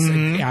 right?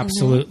 Yes,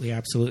 absolutely,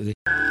 absolutely.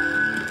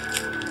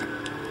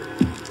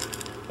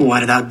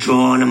 What thou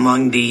drawn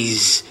among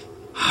these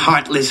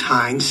heartless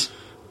hinds?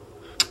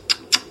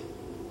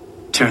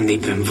 Turn thee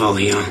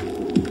Benvolio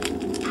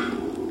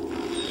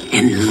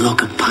and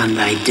look upon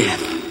thy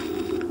death.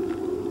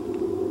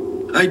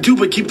 I do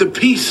but keep the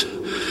peace.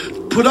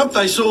 Put up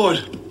thy sword,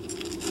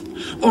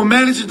 or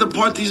manage to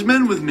depart these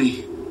men with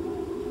me.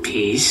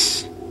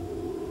 Peace?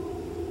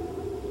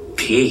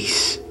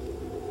 Peace?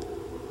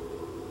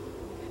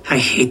 I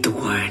hate the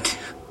word,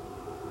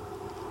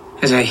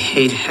 as I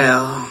hate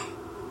hell,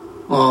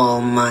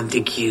 all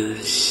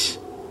Montagues,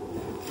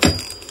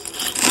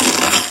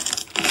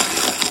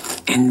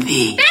 and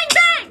thee. Bang,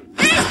 bang!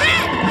 Bang,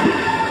 bang!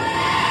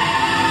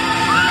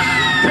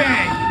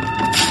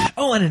 Bang!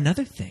 Oh, and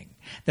another thing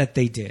that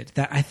they did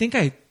that I think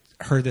I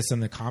heard this in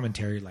the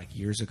commentary like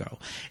years ago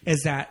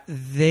is that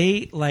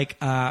they like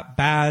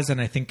Baz and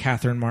I think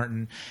Catherine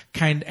Martin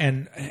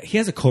and he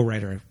has a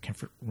co-writer, I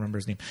can't remember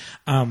his name,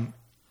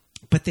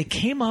 but they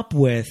came up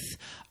with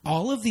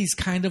all of these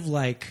kind of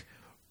like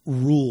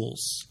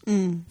rules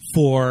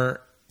for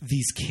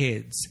these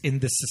kids in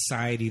the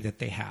society that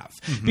they have,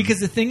 because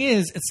the thing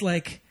is, it's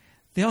like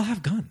they all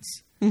have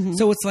guns,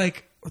 so it's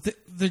like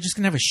they're just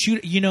gonna have a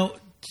shoot. You know,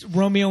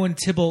 Romeo and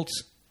Tybalt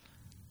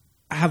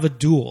have a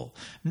duel.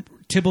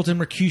 Tybalt and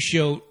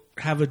Mercutio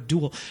have a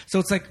duel. So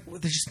it's like they're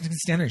just going to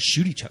stand there and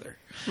shoot each other.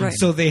 Right.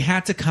 So they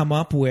had to come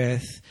up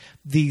with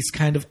these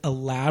kind of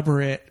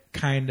elaborate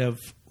kind of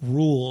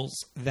rules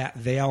that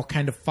they all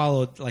kind of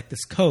followed, like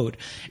this code.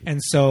 And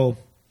so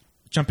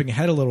jumping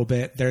ahead a little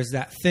bit, there's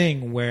that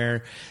thing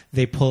where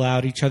they pull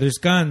out each other's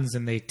guns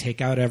and they take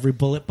out every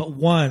bullet but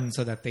one,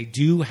 so that they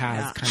do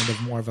have kind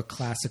of more of a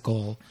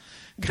classical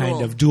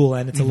kind of duel,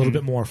 and it's a little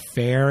bit more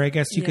fair, I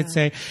guess you could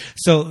say.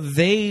 So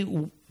they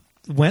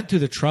went through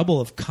the trouble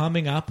of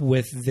coming up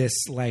with this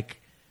like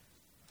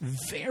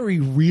very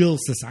real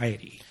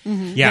society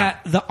that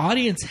the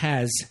audience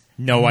has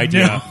no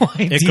idea.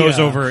 It goes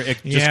over.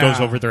 It just goes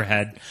over their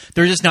head.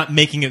 They're just not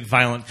making it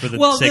violent for the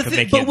sake of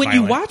making it violent. But when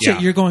you watch it,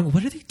 you're going,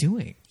 "What are they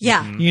doing?"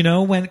 Yeah, you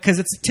know, because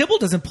it's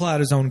Tybalt doesn't pull out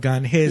his own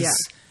gun. His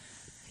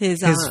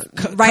his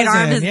cousin, right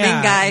arm, his main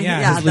guy.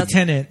 Yeah, his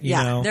lieutenant, you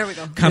know, there we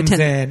go. comes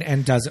Lieutenant. in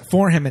and does it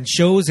for him and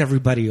shows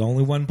everybody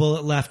only one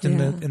bullet left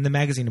in the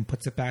magazine and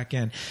puts it back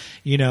in,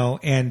 you know,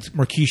 and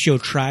Mercutio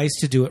tries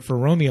to do it for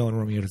Romeo and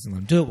Romeo doesn't let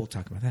him do it. We'll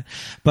talk about that.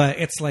 But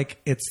it's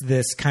like, it's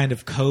this kind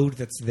of code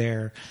that's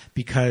there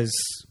because,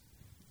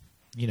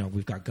 you know,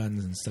 we've got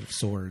guns instead of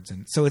swords.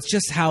 And so it's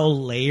just how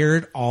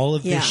layered all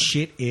of this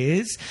shit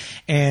is.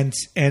 And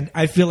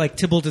I feel like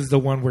Tybalt is the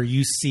one where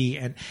you see,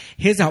 and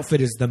his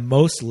outfit is the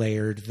most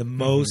layered, the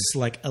most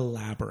like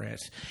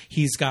elaborate.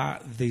 He's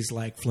got these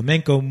like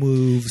flamenco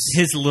moves.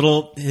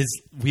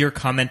 We are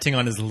commenting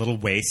on his little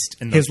waist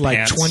and those his like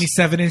pants.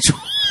 27-inch.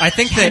 I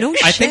think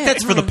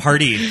that's for the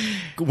party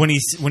when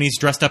he's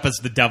dressed up as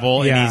the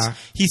devil and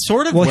he's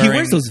sort of wearing, he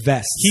wears those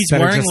vests. He's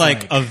wearing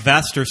like a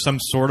vest or some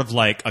sort of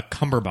like a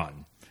cummerbund.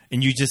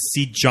 And you just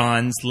see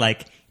John's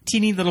like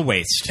teeny little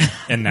waist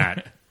in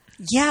that.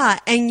 Yeah,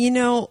 and you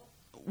know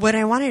what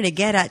I wanted to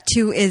get at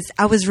too is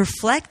I was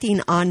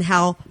reflecting on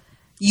how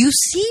you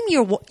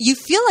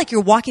feel like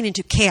you're walking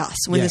into chaos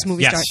when this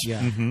movie starts.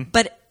 Yeah. Mm-hmm.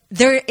 But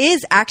there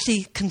is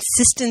actually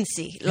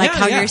consistency, like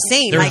how you're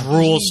saying. There's like,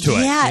 rules to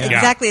it. Yeah,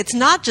 exactly. It's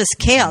not just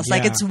chaos. Yeah.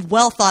 Like it's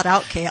well thought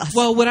out chaos.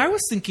 Well, what I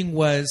was thinking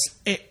was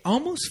it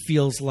almost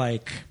feels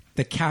like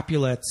the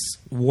Capulets'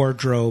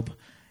 wardrobe.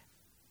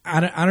 I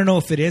don't know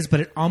if it is, but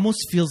it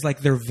almost feels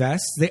like their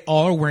vests. They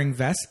all are wearing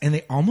vests, and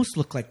they almost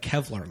look like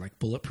Kevlar, like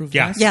bulletproof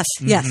vests. Yes,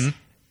 yes.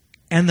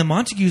 And the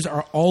Montagues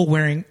are all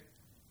wearing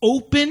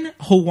open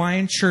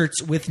Hawaiian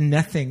shirts with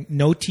nothing,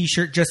 no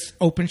T-shirt, just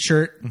open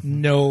shirt,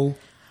 no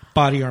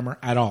body armor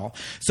at all.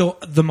 So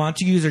the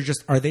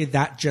Montagues are they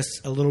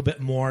just a little bit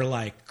more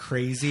like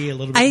crazy, a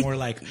little bit more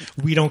like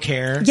we don't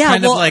care? Yeah,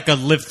 kind of like a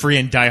live free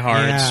and die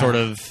hard sort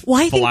of Well,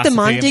 I think the philosophy.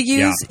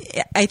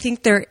 Montagues, I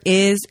think there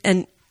is,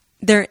 and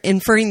they're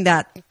inferring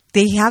that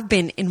they have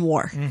been in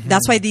war.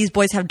 That's why these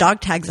boys have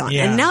dog tags on.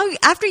 Yeah. And now,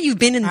 after you've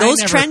been in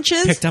those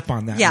trenches, picked up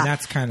on that. Yeah, and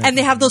that's kind of, and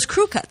they have those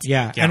crew cuts.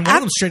 Yeah, and one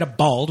of them straight up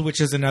bald, which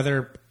is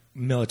another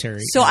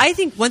military. So I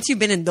think once you've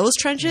been in those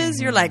trenches,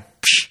 you're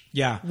like, psh,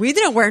 yeah, we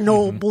didn't wear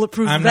no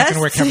bulletproof I'm vests. not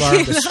going to wear Kevlar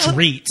on the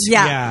street.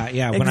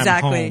 Yeah, when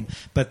exactly. I'm home.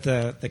 But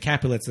the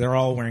Capulets, they're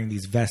all wearing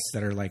these vests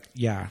that are like,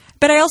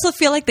 But I also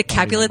feel like the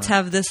Capulets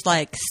have this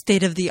like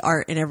state of the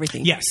art in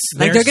everything. Yes,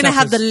 like they're going to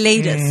have the is,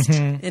 latest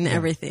in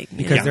everything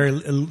because they're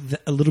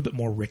a little bit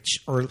more rich,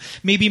 or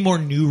maybe more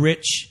new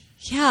rich.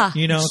 Yeah,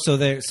 you know, so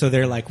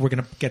they're like, we're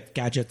gonna get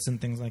gadgets and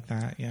things like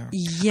that. Yeah.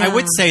 I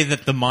would say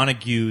that the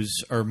Montagues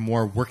are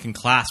more working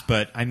class,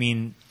 but I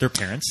mean, their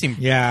parents seem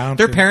their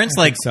parents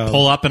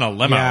pull up in a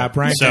limo. Yeah,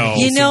 Brian. So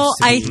you know,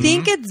 I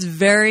think it's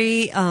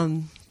very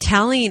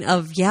telling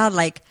of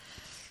like,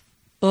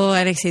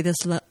 and I say this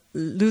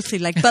loosely,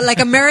 but like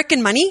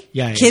American money,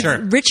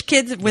 kids, rich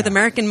kids with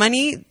American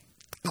money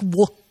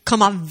will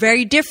come off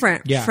very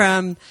different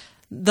from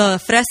the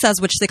fresas,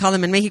 which they call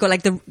them in Mexico,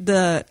 like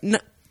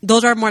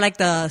those are more like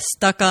the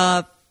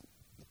stuck-up,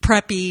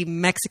 preppy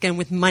Mexican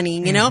with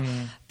money, you know?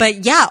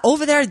 But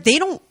over there, they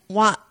don't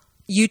want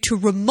you to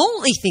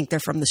remotely think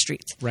they're from the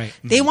streets. Right.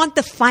 They want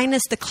the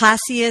finest, the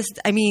classiest.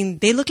 I mean,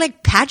 they look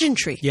like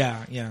pageantry.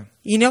 Yeah, yeah.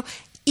 You know?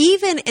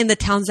 Even in the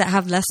towns that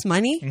have less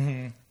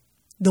money,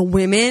 the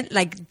women,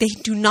 like, they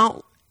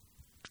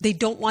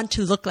don't want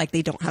to look like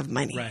they don't have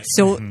money. Right.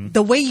 So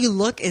the way you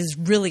look is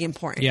really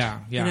important. Yeah,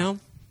 yeah. You know?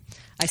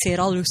 I say it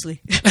all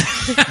loosely.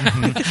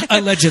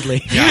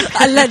 Allegedly.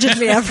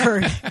 Allegedly, I've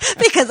heard.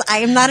 Because I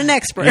am not an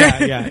expert.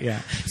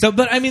 Yeah. So,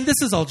 but I mean,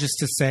 this is all just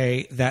to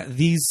say that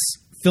these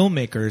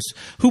filmmakers,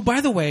 who, by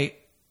the way,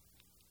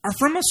 are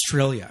from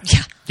Australia.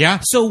 Yeah.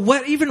 So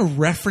what even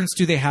reference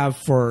do they have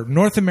for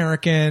North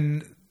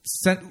American,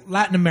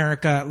 Latin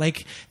America?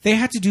 Like, they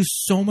had to do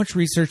so much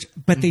research,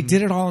 but they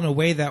did it all in a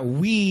way that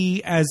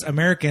we as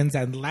Americans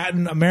and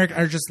Latin America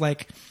are just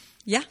like,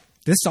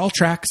 this all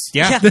tracks.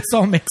 Yeah. This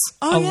all makes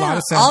a lot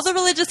of sense. All the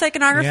religious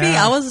iconography,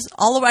 I was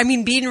all over. I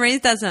mean, being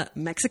raised as a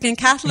Mexican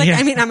Catholic,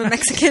 I mean, I'm a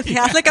Mexican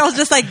Catholic. I was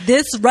just like,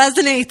 this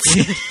resonates.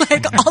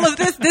 Like, all of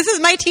this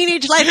is my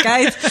teenage life,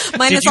 guys.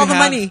 Minus all the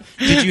money.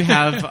 Did you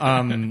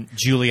have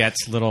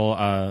Juliet's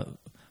little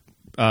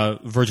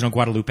Virgin of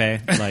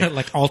Guadalupe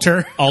like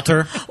altar?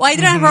 Well, I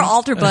didn't have her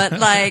altar, but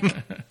like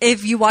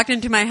if you walked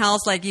into my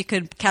house, like you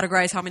could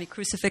categorize how many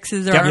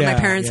crucifixes there are in my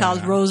parents' house,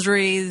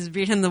 rosaries,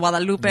 Virgen de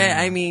Guadalupe.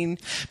 I mean,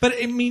 but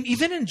I mean,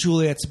 even in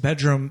Juliet's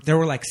bedroom, there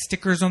were like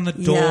stickers on the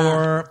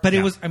door. But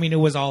it was, I mean, it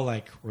was all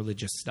like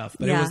religious stuff.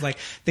 But it was like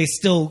they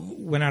still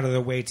went out of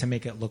their way to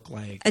make it look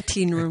like a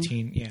teen room.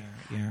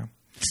 Yeah.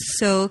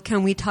 So,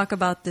 can we talk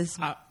about this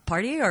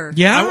party or?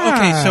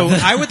 Okay, so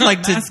I would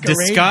like to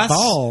discuss.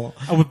 Ball.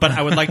 But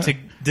I would like to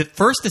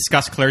first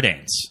discuss Claire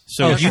Danes.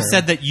 So you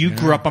said that you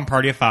grew up on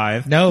Party of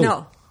Five.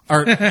 No.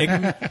 Or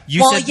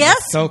you said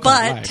yes,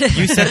 but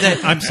you said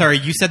that. I'm sorry.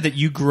 You said that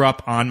you grew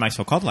up on My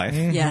So-Called Life.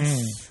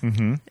 Yes.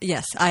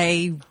 Yes,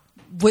 I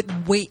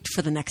would wait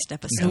for the next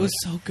episode. It was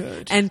so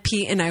good. And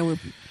Pete and I would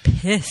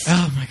pissed.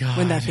 Oh my God.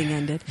 When that thing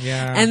ended.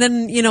 Yeah. And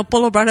then,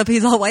 Polo brought up,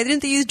 he's all, why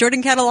didn't they use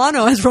Jordan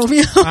Catalano as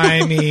Romeo?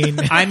 I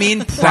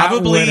mean,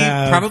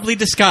 probably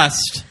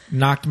discussed.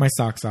 Knocked my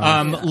socks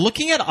off.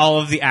 Looking at all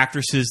of the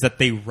actresses that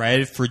they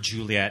read for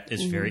Juliet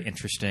is very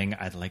interesting.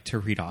 I'd like to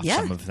read off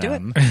some of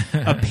them.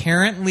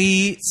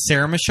 Apparently,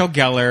 Sarah Michelle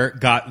Gellar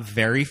got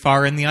very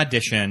far in the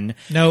audition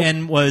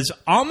and was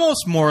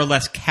almost more or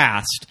less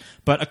cast,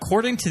 but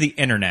according to the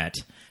internet,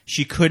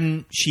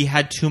 she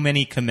had too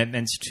many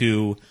commitments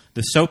to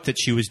the soap that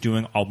she was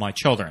doing, All My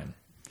Children.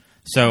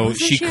 So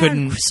Wasn't she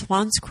couldn't.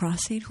 Swan's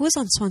Crossing? Who was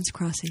on Swan's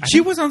Crossing?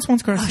 She was on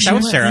Swan's Crossing. That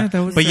was Sarah.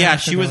 Yeah,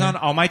 she was on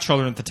All My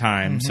Children at the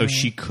time, so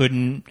she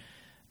couldn't.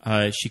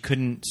 She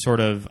couldn't sort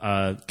of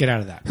get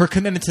out of that. Her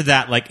commitment to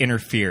that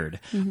interfered.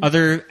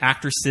 Other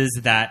actresses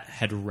that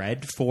had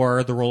read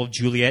for the role of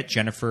Juliet: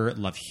 Jennifer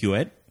Love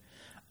Hewitt,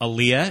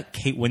 Aaliyah,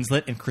 Kate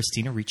Winslet, and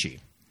Christina Ricci.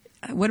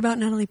 What about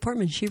Natalie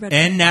Portman? She read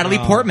and Natalie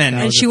Portman,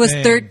 and she was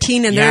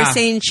 13, and they're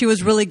saying she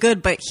was really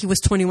good, but he was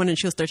 21 and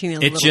she was 13.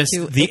 And it's just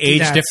the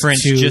age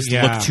difference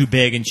looked too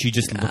big, and she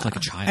just looked like a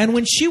child. And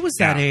when she was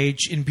that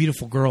age in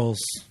Beautiful Girls,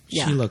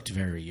 she looked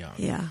very young.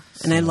 Yeah,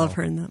 and I love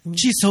her in that movie.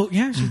 She's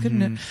she's good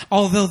in it.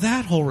 Although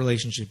that whole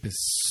relationship is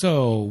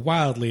so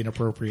wildly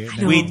inappropriate.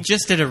 We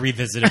just did a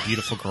revisit of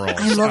Beautiful Girls.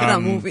 I love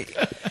that movie.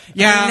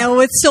 Yeah, I know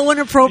it's so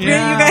inappropriate, you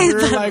guys.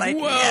 We're like,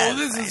 whoa,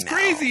 this is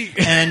crazy.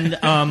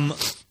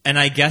 And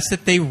I guess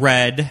that they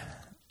read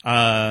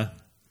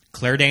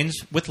Claire Danes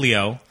with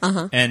Leo,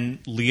 and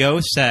Leo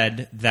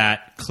said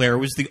that Claire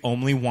was the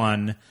only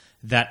one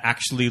that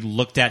actually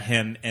looked at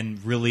him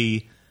and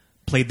really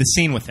played the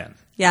scene with him.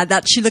 Yeah,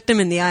 that she looked him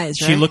in the eyes,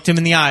 right? She looked him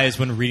in the eyes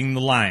when reading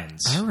the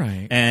lines. All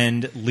right.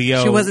 And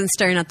Leo... She wasn't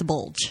staring at the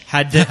bulge.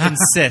 Had to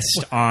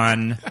insist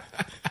on...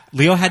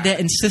 Leo had to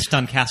insist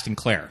on casting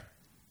Claire.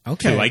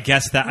 Okay. Too. I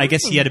guess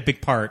he had a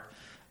big part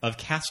of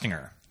casting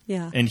her.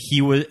 Yeah. And she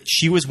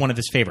was one of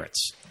his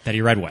favorites that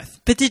he read with.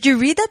 But did you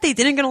read that they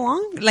didn't get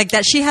along? Like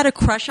that she had a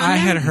crush on him? I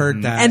had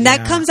heard that. And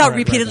that comes out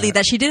repeatedly,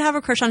 that she did have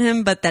a crush on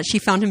him, but that she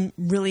found him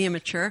really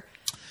immature.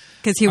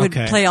 Because he would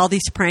play all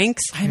these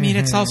pranks. I mean,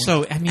 it's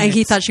also... and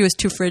he thought she was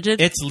too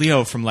frigid. It's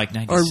Leo from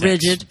 96. Or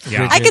rigid.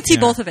 Yeah. I could see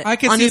both of it. I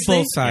could see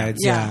both sides.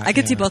 Yeah, I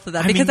could see both of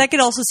that. Because I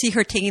could also see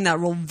her taking that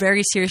role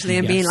very seriously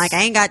and being like,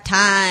 I ain't got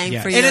time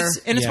for your...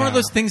 And it's one of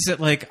those things that,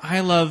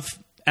 I love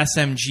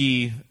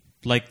SMG,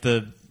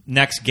 the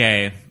next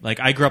gay.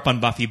 I grew up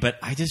on Buffy, but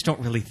I just don't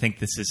really think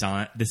this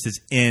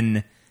is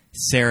in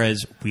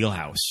Sarah's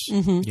wheelhouse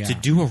to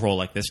do a role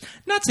like this.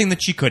 Not saying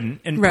that she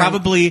couldn't, and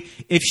probably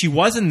if she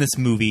was in this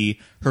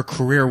movie, her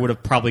career would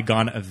have probably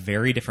gone a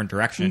very different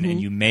direction,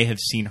 and you may have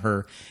seen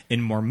her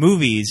in more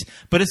movies.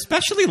 But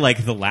especially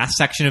the last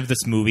section of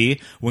this movie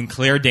when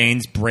Claire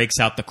Danes breaks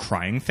out the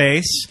crying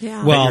face.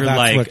 Yeah. Well,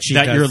 that's what she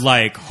does. You're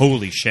like,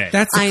 holy shit.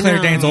 That's the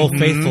Claire Danes Old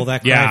Faithful,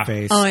 that cry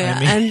face. Oh yeah,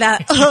 and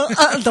that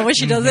the way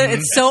she does it,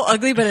 it's so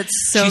ugly, but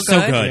it's She's good. so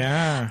good.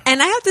 Yeah.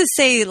 And I have to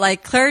say,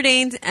 Claire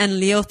Danes and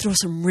Leo throw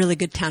some really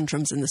good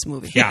tantrums in this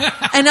movie.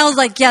 Yeah. And I was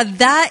like,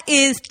 that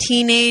is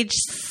teenage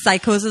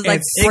psychosis,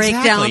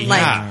 breakdown.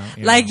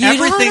 You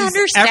don't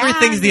understand.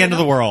 Everything's the end of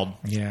the world.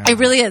 Yeah. It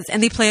really is.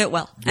 And they play it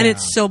well. And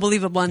it's so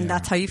believable, and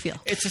that's how you feel.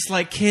 It's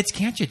just kids,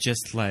 can't you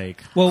just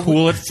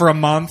cool it for a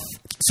month?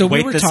 So wait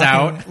we were this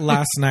talking out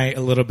last night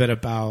a little bit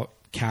about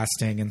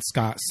casting, and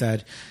Scott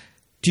said,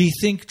 do you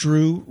think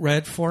Drew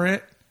read for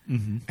it?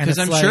 Because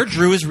I'm sure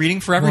Drew was reading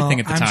for everything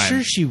at the time. I'm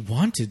sure she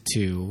wanted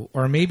to,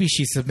 or maybe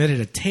she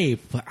submitted a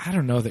tape, but I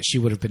don't know that she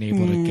would have been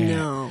able to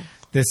get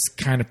this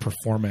kind of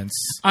performance.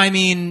 I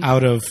mean,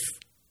 out of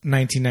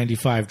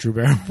 1995 Drew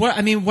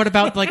Barrymore. What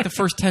about the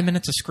first 10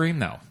 minutes of Scream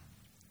though,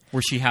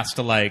 where she has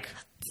to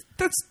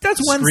that's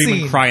one scream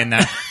scene and cry in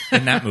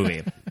that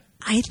movie?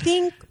 I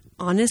think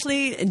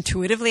honestly,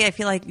 intuitively, I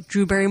feel like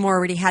Drew Barrymore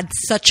already had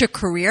such a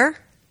career.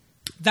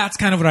 That's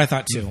kind of what I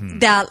thought too.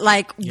 That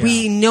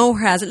we know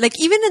her as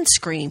even in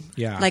Scream.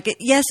 Yeah.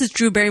 Yes, it's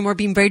Drew Barrymore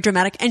being very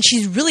dramatic, and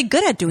she's really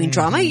good at doing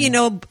drama.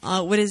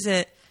 What is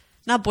it?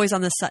 Not Boys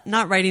on the Side.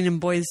 Not Writing in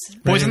Boys.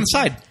 Boys on the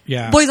Side.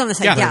 Yeah. Boys on the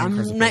Side. Yeah.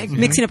 I'm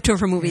mixing up two of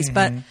her movies,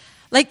 but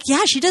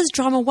she does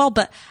drama well.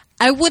 But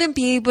I wouldn't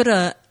be able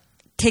to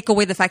take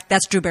away the fact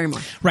that's Drew Barrymore.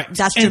 Right.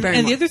 That's Drew Barrymore.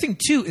 And the other thing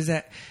too is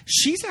that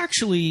she's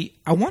actually,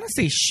 I want to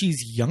say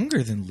she's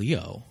younger than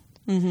Leo.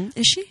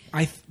 Is she?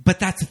 But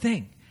that's the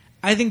thing.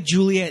 I think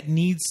Juliet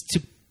needs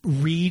to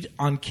read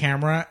on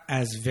camera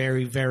as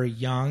very, very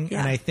young,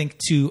 and I think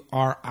to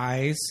our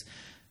eyes,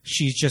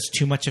 she's just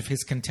too much of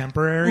his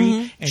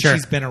contemporary, and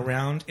she's been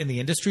around in the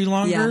industry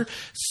longer,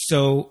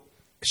 so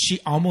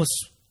she almost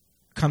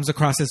comes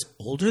across as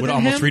older than him. Would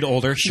almost read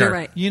older, sure. You're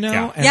right.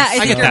 Yeah, I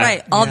think you're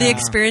right. All the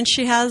experience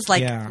she has,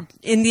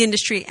 in the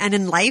industry and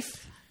in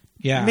life,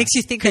 makes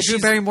you think that Drew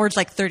Barrymore's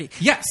 30.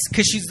 Yes,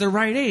 because she's the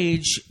right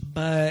age,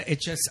 but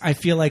I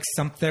feel like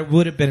there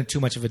would have been too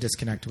much of a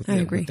disconnect with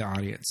the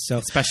audience. So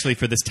especially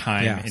for this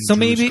time. Yeah. In So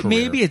Drew's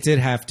maybe it did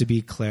have to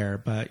be Claire,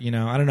 but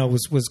I don't know.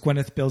 Was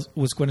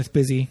Gwyneth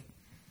busy?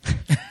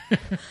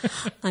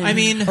 I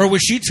mean, Or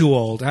was she too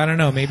old? I don't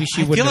know. Maybe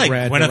she I wouldn't feel like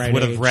have read. Gwyneth the right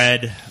would have age.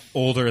 read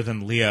older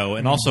than Leo,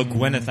 and also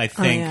Gwyneth, I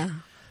think,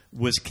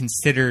 was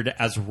considered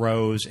as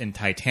Rose in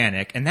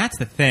Titanic. And that's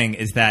the thing,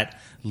 is that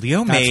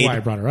Leo That's made why I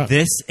brought her up.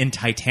 this and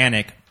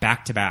Titanic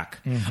back to back.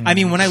 I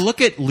mean, when I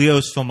look at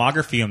Leo's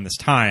filmography on this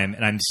time,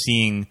 and I'm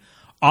seeing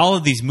all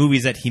of these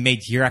movies that he made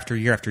year after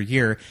year after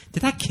year,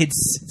 did that kid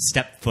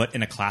step foot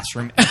in a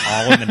classroom at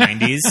all in the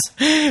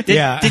 90s?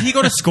 Did he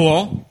go to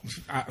school?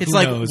 It's who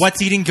like knows?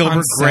 What's Eating Gilbert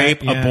On set,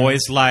 Grape, yeah. A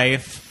Boy's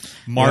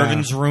Life,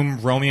 Marvin's Room,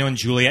 Romeo and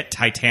Juliet,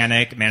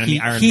 Titanic, Man in the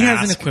Iron He Mask.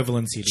 has an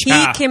equivalency.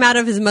 He came out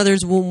of his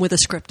mother's womb with a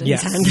script in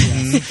Yes. his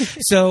hand. Yes.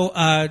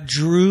 So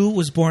Drew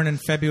was born in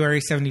February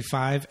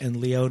 75 and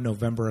Leo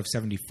November of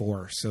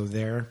 74. So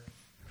they're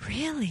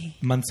Really?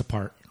 months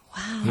apart.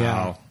 Wow. Yeah.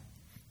 Wow.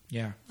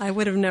 Yeah. I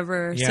would have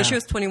never. Yeah. So she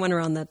was 21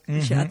 around that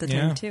at the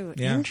time yeah, too.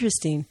 yeah.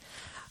 Interesting.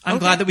 I'm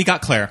glad that we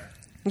got Claire.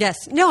 Yes.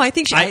 No, I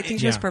think she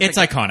was yeah. perfect. It's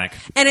iconic.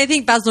 And I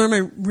think Baz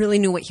Luhrmann really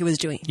knew what he was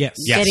doing. Yes.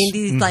 Yes. Getting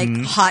these like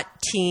hot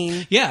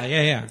teen,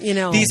 Yeah. you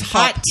know, These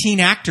pop- hot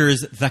teen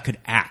actors that could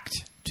act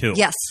too.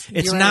 Yes,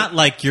 it's you're not right.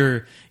 like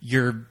you're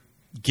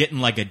getting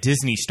like a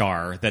Disney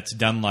star that's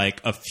done like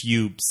a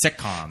few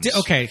sitcoms.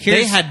 Okay,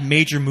 they had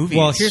major movies.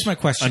 Well, here's my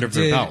question: under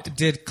their belt.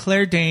 Did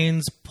Claire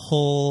Danes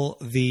pull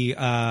the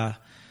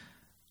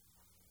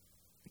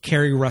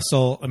Kerry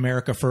Russell,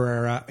 America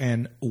Ferrera,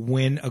 and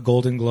win a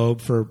Golden Globe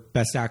for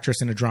Best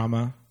Actress in a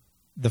Drama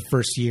the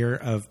first year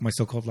of My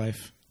So-Called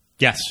Life?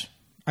 Yes,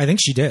 I think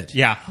she did.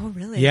 yeah, Oh,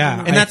 really? Yeah,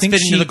 and that's I think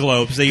fitting to the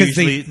Globes. They 'cause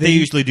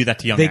usually do that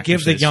to young. They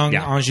give the actresses. young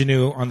Yeah.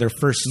 ingenue on their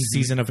first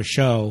season of a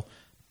show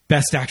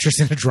Best Actress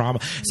in a Drama.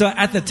 So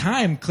at the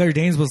time, Claire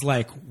Danes was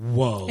like,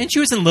 "Whoa!" and she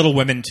was in Little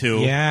Women too.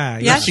 Yeah,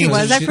 Yeah, she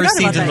was. I Her forgot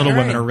scenes about in that. Little You're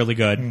Women right. are really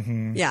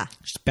good. Yeah.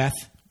 Beth.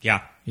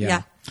 Yeah.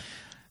 Yeah.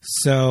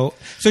 So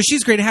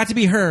she's great. It had to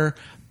be her,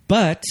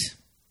 but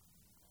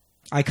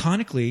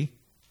iconically,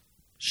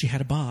 she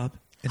had a bob.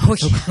 Oh,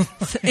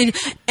 yes. And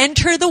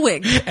enter the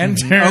wig.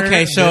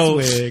 Okay, so-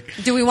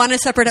 Do we want a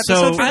separate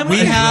So episode?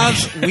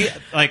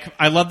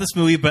 I love this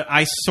movie, but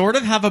I sort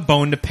of have a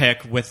bone to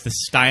pick with the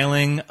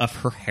styling of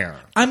her hair.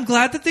 I'm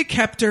glad that they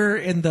kept her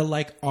in the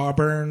like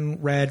auburn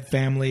red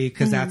family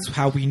because that's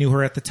how we knew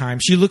her at the time.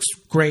 She looks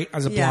great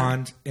as a Yeah.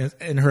 blonde.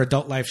 In her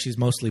adult life, she's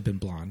mostly been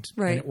blonde,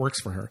 Right. And it works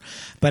for her.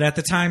 But at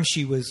the time,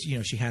 she was,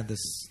 she had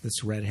this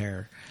red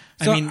hair.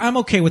 So I'm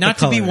okay with not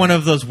the to be color. one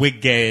of those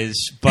wig gays,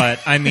 but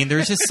I mean,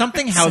 there's just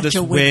something how Such this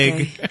a wig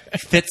wig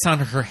fits on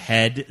her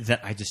head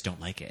that I just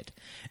don't like it.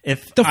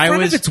 If The I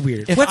front was, of it's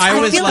weird. If I I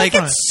was feel like,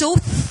 like it's so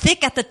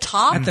thick at the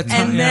top, At the top,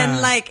 and yeah.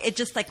 then like it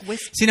just like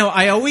wisps.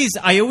 I always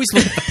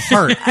look at the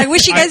part. I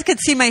wish you guys could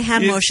see my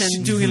hand It's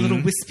motion. doing a little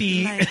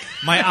wispy. Like,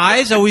 My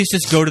eyes always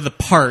just go to the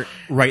part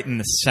right in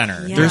the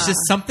center. Yeah. There's just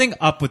something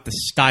up with the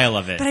style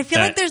of it. but I feel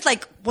that- like there's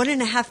like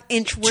 1.5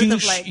 inch worth Too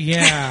of like.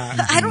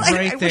 yeah, I don't.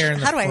 right I there. wish, in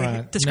the how do I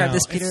front. describe No,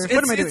 this, Peter? It's,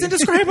 What am I doing? It's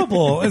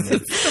indescribable. It's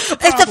It's a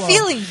problem.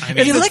 feeling.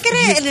 mean, you look at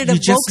it and it you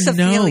evokes just a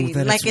know feeling.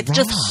 that Like it's it's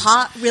just wrong.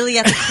 hot, really,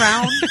 at the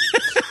crown.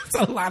 It's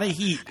a lot of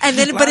heat. And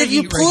then, A lot but of if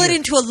you heat pull right it here.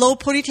 into a low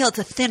ponytail, it's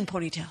a thin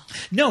ponytail.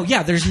 No,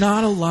 yeah, there's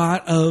not a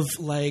lot of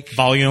like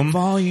Volume.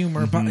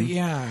 or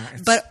yeah.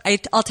 It's- But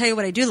I'll tell you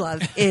what I do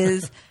love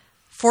is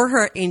for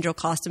her angel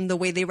costume, the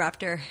way they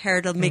wrapped her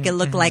hair to make it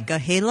look like a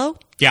halo.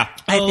 yeah.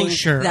 I Oh, think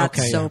sure. that's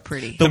Okay, so yeah.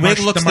 pretty. The wig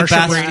Marsha- looks the the, Marsha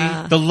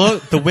best.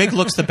 Brady. The wig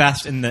looks the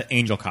best in the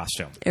angel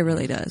costume. It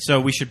really does. So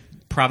we should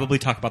probably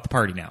talk about the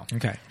party now.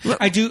 okay.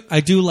 I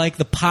do like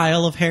the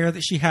pile of hair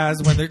that she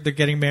has when they're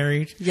getting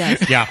married.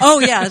 Yes. Yeah. Oh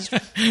yeah.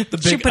 The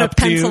She big put a updo,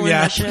 pencil in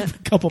yeah, that shit. a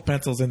couple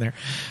pencils in there.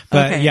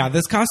 But Okay. yeah,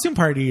 this costume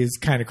party is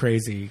kind of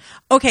crazy.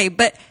 Okay,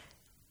 but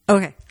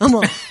okay,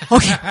 hold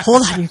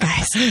on, you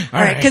guys. All right,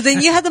 right. because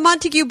then you have the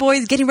Montague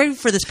boys getting ready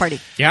for this party.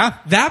 Yeah.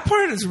 That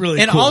part is really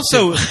And cool,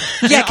 also,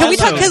 too. Yeah, can we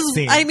talk? also- Because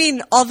Scene. I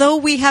mean, although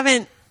we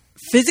haven't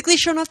physically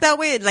shown up that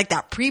way, like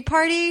that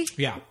pre-party,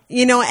 Yeah.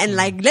 and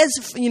like let's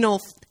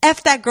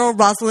F that girl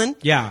Rosalind,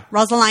 Yeah.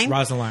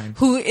 Rosaline,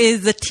 who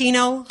is the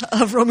Tino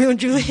of Romeo and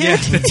Juliet. Yeah,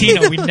 the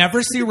Tina. We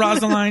never see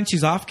Rosaline.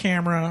 She's off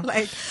camera.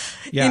 Like,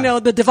 Yeah.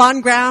 the Devon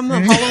Graham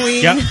of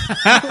Halloween. Yep.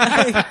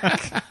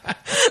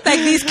 Like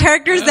these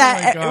characters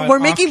that God, we're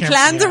making off-camera,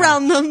 plans yeah.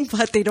 around them,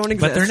 but they don't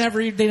exist.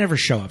 But they never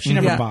show up. She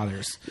never Yeah.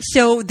 bothers.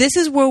 So this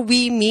is where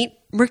we meet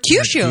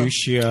Mercutio.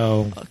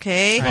 Mercutio.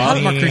 Okay. A lot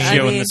of I mean-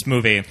 Mercutio in this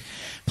movie.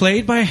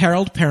 Played by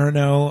Harold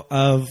Perrineau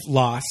of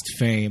Lost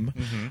fame.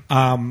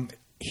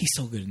 He's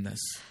so good in this.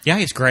 Yeah,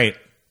 he's great.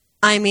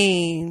 I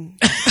mean,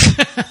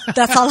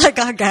 that's all I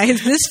got,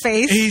 guys. This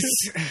face.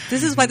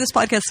 This is why this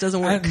podcast doesn't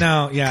work.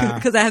 No, yeah.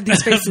 Because I have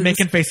these faces.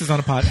 Making faces on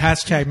a pod.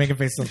 Hashtag making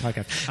faces on a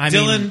podcast.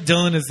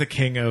 Dylan is the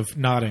king of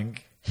nodding.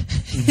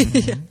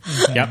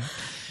 Yep.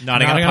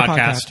 Nodding on a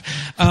podcast.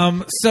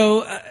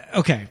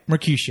 Okay,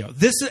 Mercutio.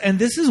 This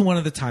is one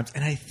of the times,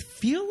 and I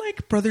feel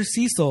like Brother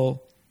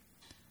Cecil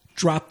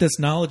dropped this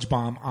knowledge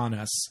bomb on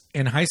us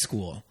in high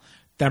school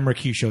that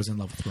Mercutio's in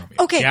love with Romeo.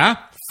 Okay. Yeah?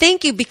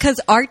 Thank you, because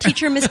our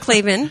teacher, Miss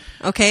Clavin,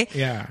 okay,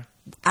 Yeah.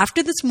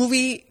 after this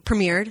movie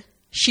premiered,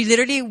 she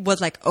literally was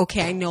like,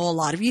 okay, I know a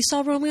lot of you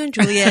saw Romeo and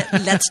Juliet.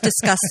 Let's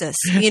discuss this,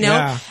 you know?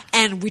 Yeah.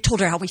 And we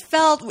told her how we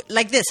felt,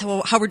 like this,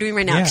 how we're doing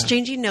right now, Yeah.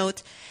 exchanging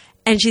notes.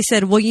 And she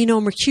said, well, you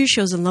know,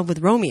 Mercutio's in love with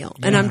Romeo.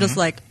 And I'm just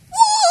like,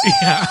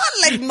 Yeah.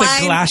 like The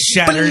mind glass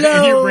shattered in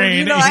blown. your brain.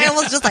 You know, I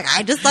was just like,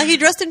 I just thought he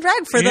dressed in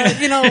drag for the,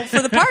 you know,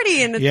 for the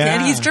party, and,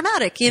 and he's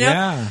dramatic, you know.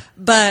 Yeah.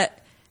 But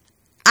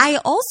I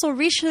also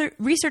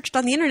researched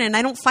on the internet, and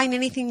I don't find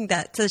anything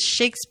that says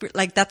Shakespeare,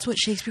 like that's what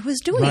Shakespeare was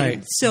doing.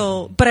 Right.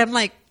 So, but I'm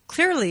like,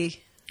 clearly.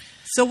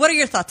 So, what are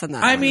your thoughts on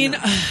that? I mean,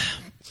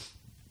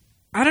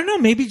 I don't know.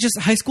 Maybe just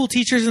high school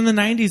teachers in the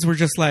 90s were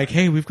just like,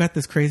 hey, we've got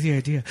this crazy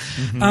idea.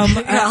 I'll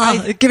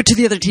give it to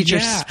the other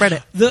teachers. Yeah. Spread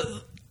it.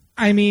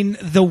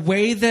 The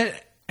way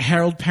that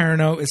Harold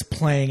Perrineau is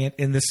playing it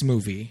in this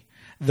movie,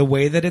 the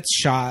way that it's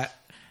shot,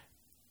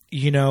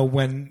 you know,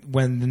 when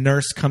the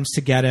nurse comes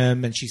to get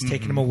him and she's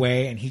taking him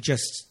away and he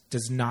just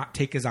does not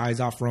take his eyes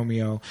off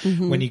Romeo.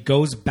 When he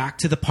goes back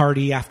to the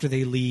party after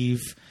they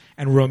leave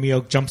and Romeo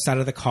jumps out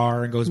of the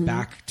car and goes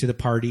back to the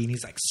party and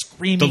he's like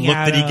screaming The look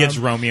at that he him. gives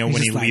Romeo He's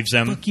when just he like, leaves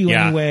him. Fuck you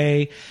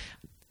anyway.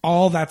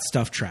 All that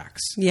stuff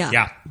tracks.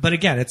 Yeah. But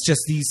again, it's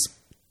just these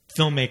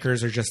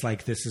filmmakers are just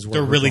like, this is what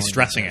They're we're really going with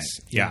stressing this.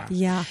 it. Yeah.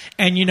 Yeah.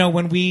 And you know,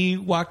 when we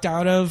walked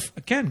out of,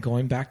 again,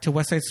 going back to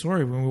West Side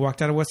Story, when we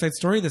walked out of West Side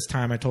Story this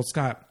time, I told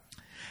Scott,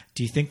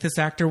 do you think this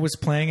actor was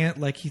playing it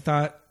like he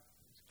thought,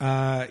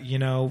 you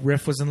know,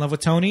 Riff was in love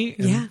with Tony?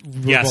 And Yeah. we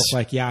were Yes. both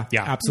like, yeah,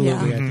 Yeah.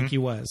 absolutely. Yeah. I think he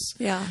was.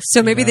 Yeah.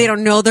 So maybe they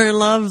don't know they're in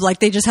love. Like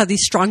they just have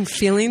these strong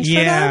feelings for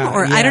them,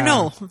 or I don't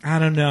know. I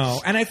don't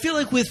know. And I feel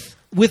like with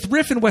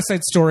Riff and West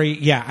Side Story,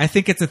 yeah, I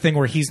think it's a thing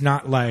where he's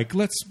not like,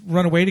 let's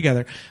run away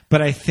together.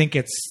 But I think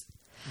it's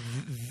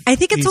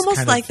he's almost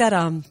kind like of-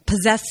 that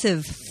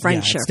possessive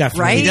friendship, it's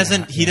definitely-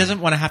 right? He doesn't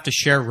want to have to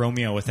share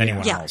Romeo with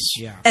anyone Yeah. else.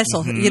 Yeah.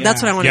 Eso. Yeah,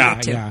 that's what I want to Yeah.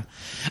 get to. Yeah.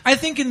 I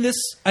think in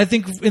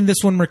this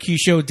one,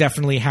 Mercutio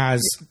definitely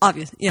has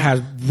Obvious. Yeah.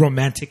 has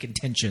romantic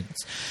intentions.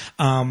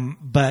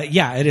 But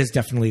yeah, it is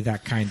definitely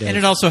that kind of. And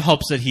it also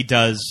helps that he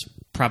does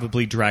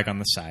probably drag on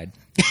the side.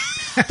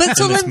 But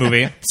so in this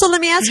movie. So let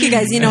me ask you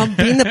guys, you know,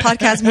 being the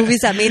podcast movies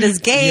that made us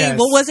gay, Yes.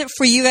 what was it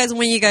for you guys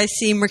when you guys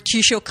see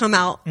Mercutio come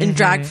out in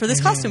drag for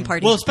this costume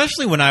party? Well,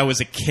 especially when I was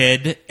a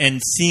kid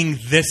and seeing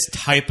this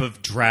type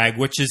of drag,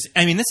 which is,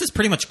 I mean, this is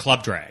pretty much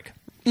club drag.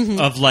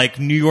 Of like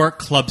New York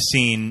club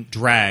scene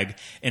drag.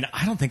 And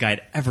I don't think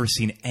I'd ever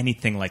seen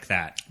anything like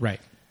that right.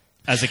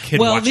 as a kid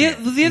Well, watching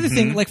the it. other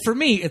thing, like for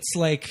me, it's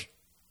like,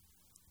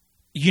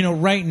 you know,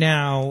 right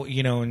now,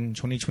 you know, in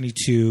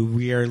 2022,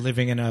 we are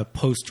living in a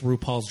post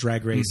RuPaul's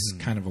Drag Race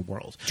kind of a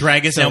world.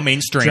 Drag is now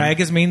mainstream. Drag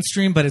is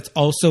mainstream, but it's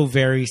also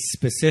very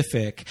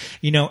specific.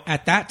 You know,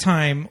 at that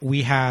time,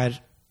 we had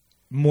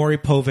Maury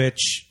Povich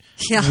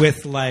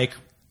with like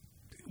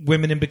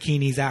women in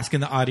bikinis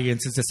asking the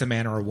audience, is this a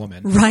man or a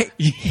woman? Right.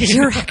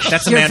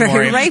 That's a you're man, very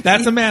Maury. right.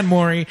 That's a man,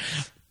 Maury.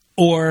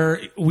 Or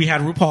we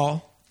had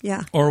RuPaul.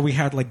 Yeah. Or we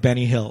had like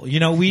Benny Hill. You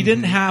know, we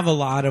didn't have a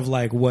lot of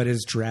like what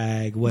is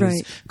drag, what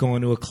is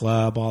going to a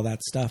club, all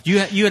that stuff.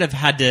 You would have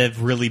had to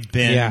have really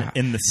been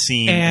in the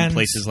scene And- in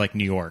places like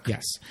New York.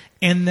 Yes.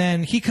 And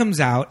then he comes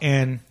out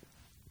and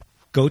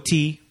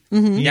goatee, you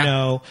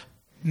know,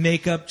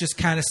 makeup just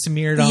kind of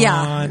smeared on.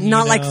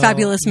 Not you like know.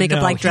 fabulous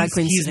makeup like drag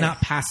queens He's today. not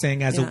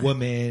passing as a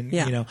woman,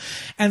 Yeah. you know.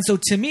 And so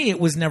to me, it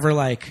was never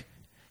like,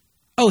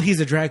 oh, he's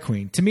a drag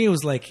queen. To me, it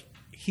was like,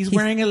 he's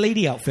wearing a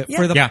lady outfit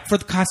for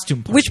the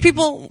costume party. Which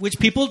people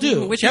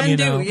do. Which you men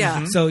do, know?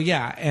 yeah. So,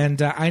 yeah.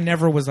 And I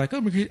never was like,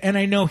 oh, and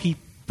I know he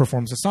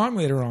performs a song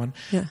later on,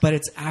 but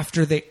it's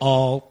after they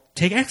all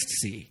take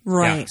ecstasy.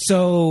 Right. Yeah.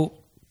 So,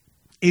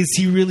 is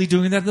he really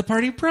doing that at the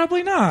party?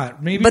 Probably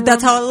not. Maybe, But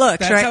that's how it looks,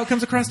 That's right? how it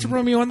comes across to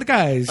Romeo and the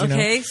guys. You know?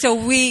 Okay, so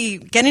we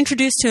get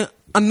introduced to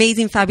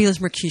amazing,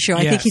 fabulous Mercutio. I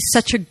think Yes. he's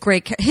such a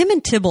great him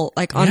and Tybalt,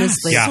 like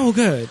honestly. Yeah, so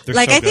good. They're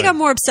Like so I think good. I'm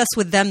more obsessed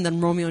with them than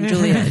Romeo and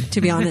Juliet,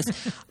 to be honest.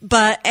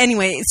 But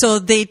anyway, so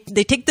they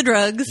take the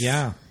drugs.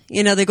 Yeah.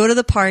 You know, they go to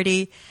the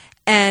party,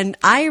 and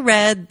I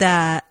read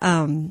that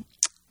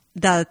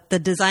that the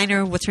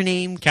designer, what's her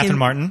name, Catherine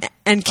Martin.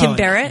 and Kim Oh,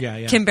 Barrett,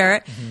 yeah. Kim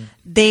Barrett,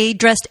 they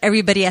dressed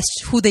everybody as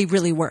who they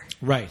really were.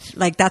 Right.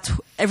 Like that's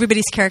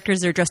everybody's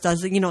characters they're dressed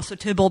as, you know, so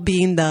Tybalt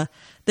being the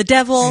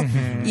devil,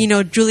 you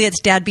know,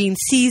 Juliet's dad being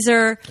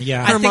Caesar,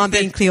 Yeah. her I think mom that-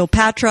 being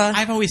Cleopatra.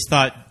 I've always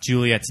thought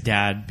Juliet's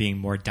dad being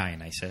more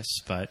Dionysus,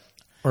 but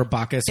Or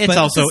Bacchus. It's but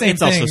also- the same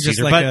it's also thing, just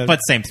Caesar, like but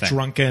a same thing.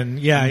 Drunken.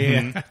 Yeah,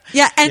 yeah.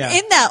 yeah, and Yeah.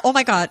 in that, oh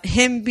my God,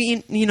 him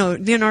being, you know,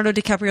 Leonardo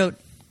DiCaprio,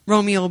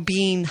 Romeo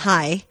being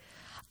high.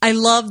 I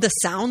love the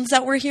sounds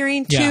that we're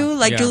hearing too, Yeah,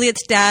 like yeah.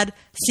 Juliet's dad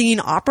singing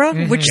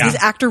opera, which Yeah.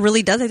 this actor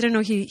really does. I didn't know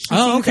he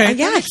Oh, sings. okay.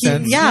 Yeah, That makes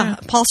sense. Yeah.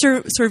 Paul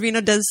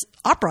Sorvino does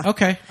opera.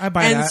 Okay, I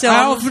buy And that. so-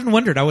 I often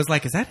wondered. I was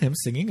like, is that him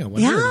singing? I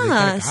wonder if they got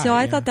Yeah, a guy, so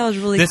I yeah. thought that was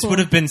really this cool. would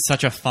have been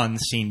such a fun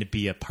scene to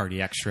be a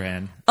party extra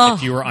in Oh,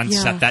 if you were on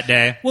yeah. set that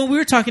day. Well, we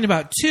were talking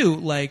about too,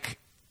 like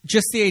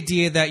just the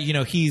idea that you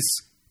know he's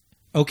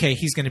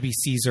going to be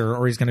Caesar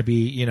or he's going to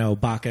be you know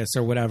Bacchus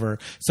or whatever.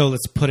 So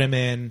let's put him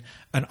in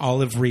an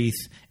olive wreath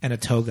and a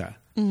toga.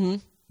 Mm-hmm.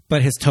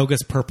 but his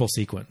toga's purple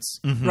sequins.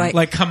 Right.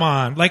 Like, come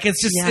on. Like,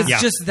 it's just Yeah.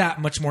 just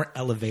that much more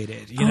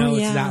elevated. You know,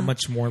 yeah. it's that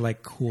much more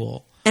like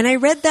cool. And I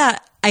read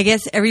that I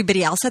guess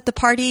everybody else at the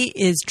party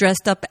is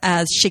dressed up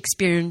as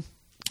Shakespearean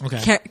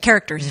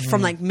characters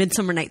from like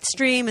Midsummer Night's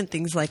Dream and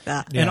things like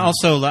that. And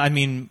also, I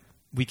mean,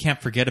 we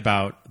can't forget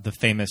about the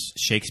famous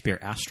Shakespeare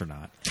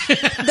astronaut,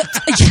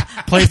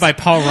 played by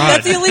Paul Rudd.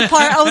 That's the only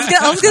part I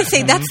was gonna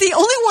say. That's the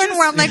only one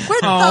where I'm like,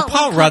 where the hell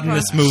Paul Rudd in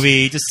this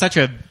movie, just such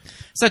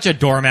a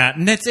doormat,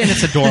 and it's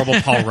adorable.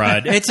 Paul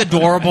Rudd, it's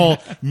adorable.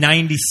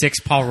 96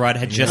 Paul Rudd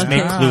had just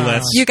made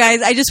Clueless. You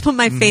guys, I just put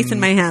my face in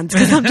my hands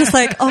because I'm just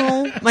like,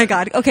 oh my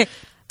god. Okay,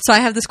 so I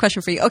have this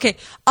question for you. Okay,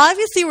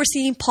 obviously we're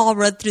seeing Paul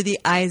Rudd through the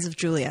eyes of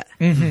Juliet.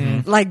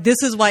 Like this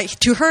is why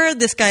to her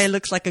this guy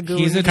looks like a goon.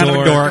 He's a kind of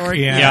a dork.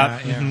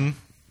 Yeah.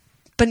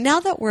 But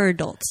now that we're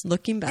adults,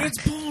 looking back,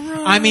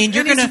 I mean,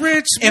 you're gonna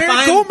rich. if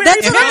I'm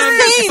That's what I'm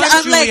saying. if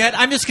I'm I'm like- Juliet,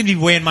 I'm just gonna be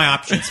weighing my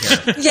options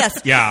here. yes,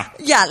 Yeah.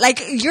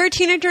 like you're a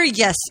teenager.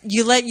 Yes,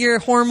 you let your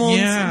hormones.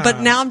 Yeah.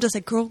 But now I'm just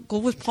like, girl, go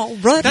with Paul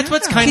Rudd. That's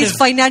what's kind he's of-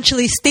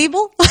 financially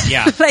stable.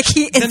 Yeah. like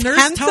he The is nurse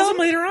handsome. tells him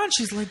later on,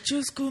 she's like,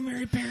 just go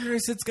marry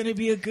Paris. It's going to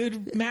be a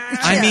good match.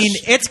 I mean,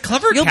 it's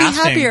clever You'll be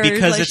casting happier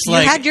because like, it's you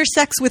like had your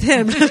sex with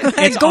him. Like,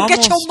 It's go get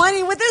your almost-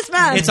 money with this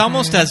man. it's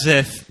almost as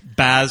if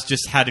Baz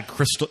just had a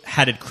crystal.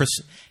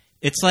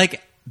 It's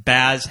like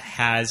Baz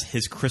has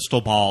his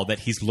crystal ball that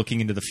he's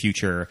looking into the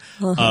future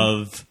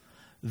of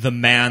the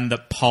man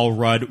that Paul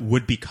Rudd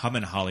would become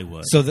in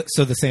Hollywood. so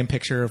the same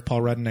picture of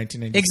Paul Rudd in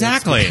 1996.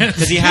 Exactly,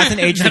 because he hasn't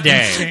aged a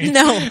day.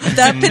 no,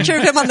 that picture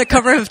of him on the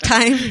cover of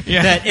Time.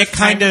 That it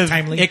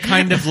Timely.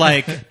 kind of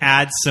like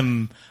adds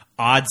some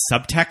odd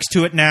subtext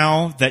to it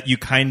now that you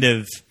kind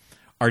of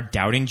are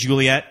doubting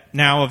Juliet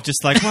now of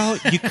just like, well,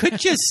 you could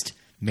just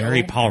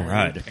marry Paul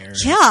Rudd.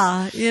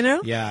 Yeah, you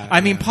know. Yeah.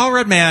 I mean, Paul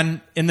Rudd,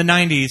 man, in the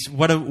 90s,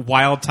 what a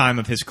wild time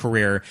of his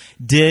career.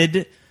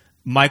 Did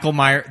Michael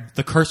Myers,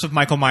 The Curse of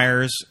Michael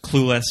Myers,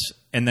 Clueless,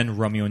 and then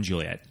Romeo and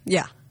Juliet.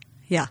 Yeah.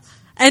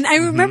 And I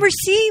remember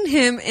seeing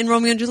him in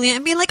Romeo and Juliet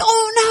and being like,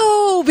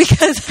 "Oh no!"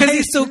 because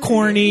he's so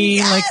corny,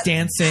 like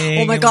dancing.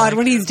 Oh my and, god, like,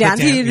 when he's the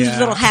dancing and his yeah.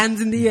 little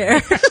hands in the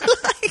air.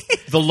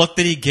 The look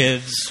that he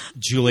gives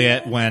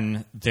Juliet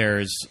when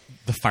there's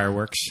the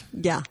fireworks.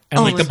 Yeah.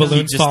 And like my the God.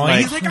 balloons He just, falling.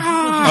 like- He's like,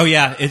 ah. Oh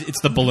yeah, it's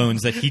the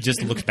balloons that he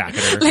just looks back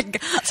at her.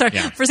 Like, sorry,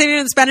 Yeah. for saying it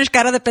in Spanish,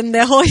 cara de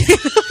pendejo.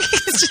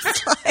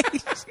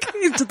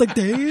 He's just like,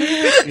 damn.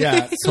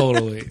 Yeah,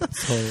 totally.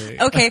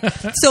 Okay,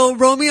 so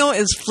Romeo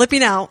is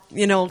flipping out,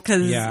 you know,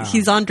 because Yeah.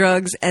 he's on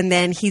drugs, and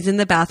then he's in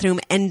the bathroom,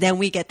 and then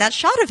we get that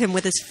shot of him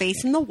with his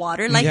face in the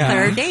water like Yeah.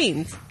 Claire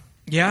Danes,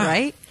 Yeah.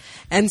 right?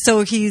 And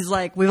so he's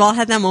like, we've all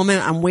had that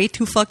moment. I'm way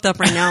too fucked up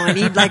right now. I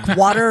need like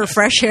water or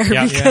fresh air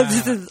Yeah. because Yeah.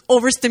 this is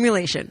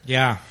overstimulation.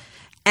 Yeah.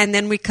 And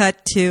then we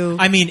cut to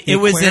I mean, The it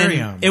was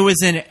aquarium.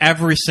 in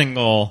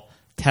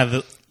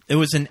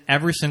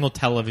every single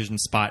television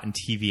spot and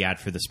TV ad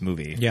for this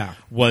movie. Yeah.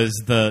 Was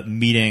the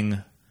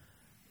meeting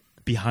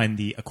behind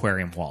the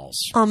aquarium walls.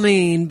 I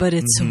mean, but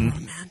it's so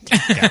romantic.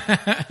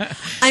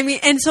 I mean,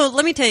 and so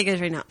let me tell you guys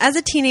right now, as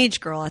a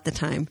teenage girl at the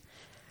time,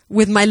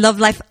 with my love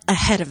life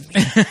ahead of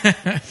me,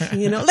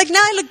 you know, like now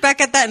I look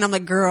back at that and I'm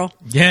like, girl,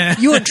 Yeah.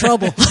 you in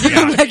trouble.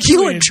 I'm like,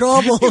 you in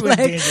trouble. you in Like,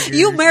 danger.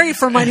 you marry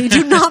for money,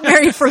 do not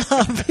marry for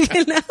love,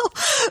 you know?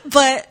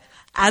 But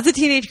as a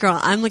teenage girl,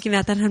 I'm looking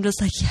at that and I'm just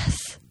like, yes,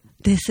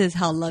 this is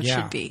how love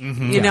Yeah. should be.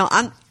 You know,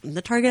 I'm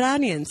the target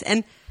audience.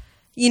 And,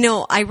 you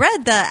know, I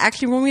read that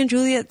actually Romeo and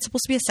Juliet is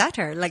supposed to be a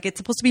satire. Like, it's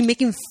supposed to be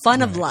making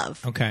fun of love.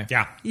 Okay.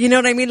 Yeah. You know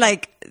what I mean?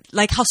 Like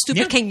how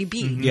stupid Yeah. can you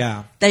be?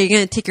 Yeah. That you're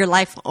going to take your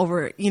life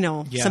over, you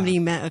know, Yeah. somebody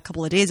you met a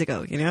couple of days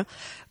ago, you know?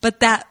 But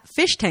that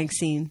fish tank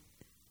scene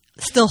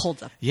still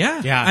holds up.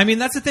 Yeah. Yeah. I mean,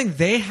 that's the thing.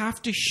 They have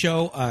to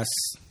show us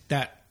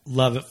that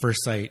love at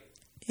first sight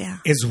Yeah.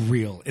 is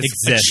real. It's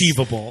Exists.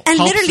 achievable. And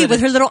Helps literally it-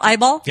 with her little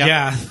eyeball. Yep.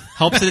 Yeah.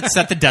 Helps it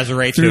set the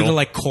Desiree Through too. the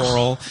like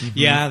choral.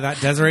 Yeah, that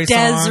Desiree song.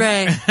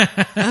 Desiree.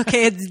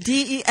 Okay, it's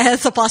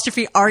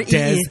DES''REE.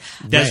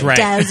 Desiree.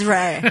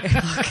 Desiree.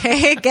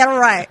 Okay, get it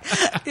right.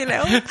 You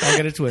know? I'll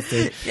get it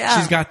twisted. Yeah.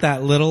 She's got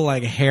that little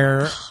like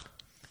hair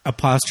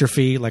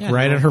apostrophe like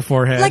right no. at her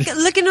forehead. Like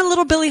looking a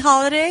little Billie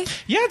Holiday.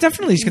 yeah,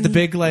 definitely. She's got the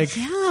big like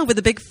Yeah, with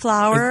a big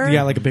flower.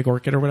 yeah, like a big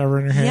orchid or whatever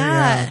in her hair.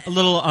 Yeah. A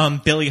little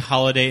Billie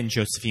Holiday and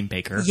Josephine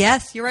Baker.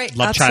 Yes, you're right.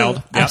 Love Absolutely.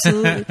 Child. Yep.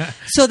 Absolutely.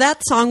 So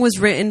that song was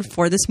written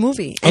for this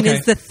movie and Okay.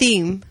 is the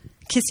theme.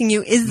 Kissing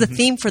You is the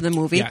theme for the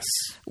movie. Yes.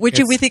 Which, if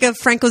It's- we think of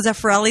Franco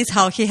Zeffirelli's,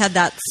 how he had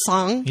that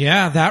song.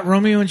 Yeah, that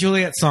Romeo and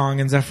Juliet song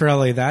in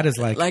Zeffirelli, that is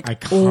like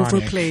iconic.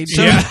 overplayed.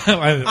 Yeah.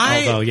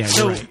 I- Although, yeah,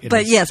 so- you're right. It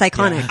But is. yes,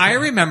 iconic. I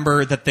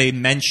remember that they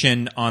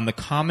mentioned on the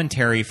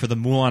commentary for the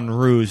Moulin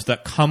Rouge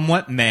that Come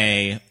What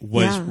May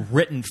was Yeah.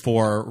 written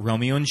for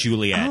Romeo and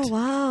Juliet Oh,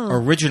 wow.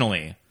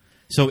 originally.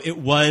 So it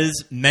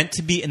was meant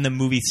to be in the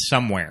movie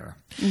somewhere.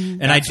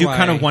 Mm-hmm. And I That's do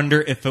kind why- of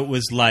wonder if it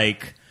was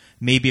like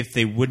maybe if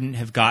they wouldn't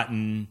have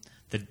gotten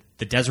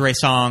the Desiree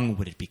song,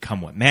 would it be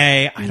Come What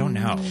May? I don't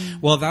know.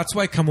 Well, that's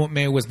why Come What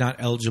May was not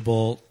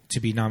eligible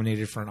to be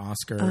nominated for an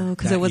Oscar. Oh,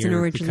 'cause that it wasn't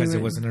year, originally because it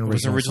written. wasn't an It was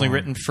original originally song.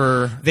 written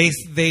for... They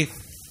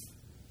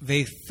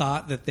they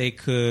thought that they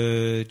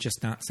could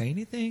just not say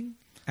anything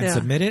and Yeah.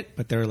 submit it,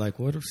 but they're like,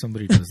 what if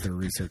somebody does their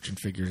research and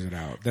figures it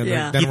out? Then,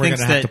 Yeah. then He we're going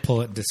thinks to have to that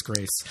pull it in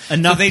disgrace.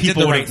 Enough So they did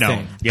people the would right have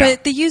known. thing. Yeah.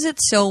 But they use it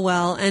so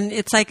well, and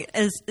it's like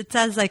it's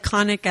as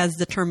iconic as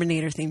the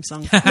Terminator theme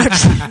song.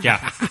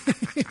 Yeah.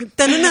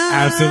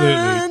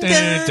 Absolutely.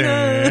 Dun,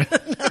 dun.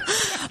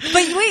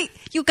 But wait,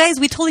 you guys,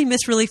 we totally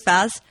missed really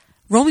fast.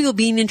 Romeo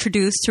being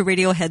introduced to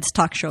Radiohead's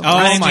talk show.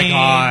 Oh my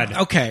God.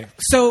 Okay,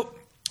 so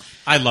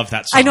I love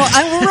that song. I know.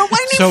 I will rewind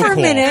it So for a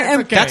cool. minute,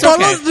 and That's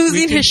Polo's okay. losing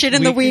We can- his shit in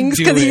we the can wings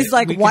do because it. he's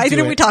like, We can "Why do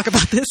didn't it." we talk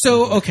about this?"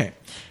 So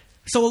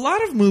a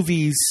lot of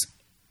movies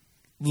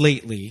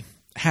lately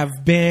have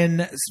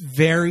been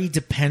very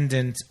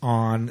dependent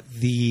on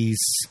these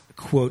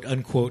quote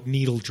unquote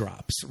needle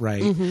drops,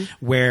 right? Mm-hmm.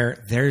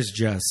 Where there's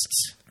just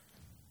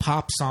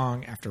pop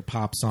song after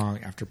pop song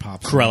after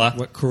pop song. Cruella.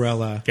 What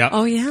Cruella? Yep.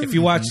 Oh yeah. If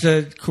you watch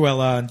the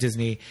Cruella on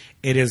Disney,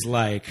 it is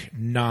like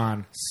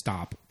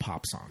non-stop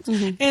pop songs.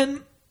 Mm-hmm.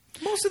 And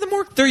most of them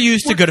work. They're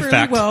used to work good fairly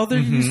effect. Well, they're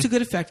used to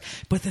good effect.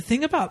 But the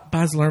thing about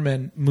Baz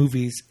Luhrmann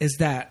movies is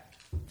that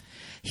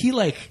he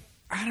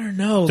I don't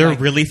know. They're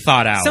really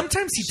thought out.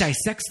 Sometimes he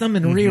dissects them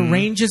and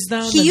rearranges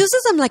them. he and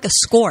uses them like a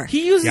score.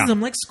 he uses Yeah.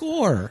 them like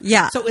score.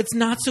 Yeah. So it's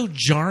not so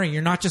jarring.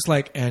 You're not just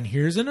like, and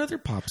here's another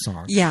pop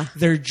song. Yeah.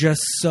 They're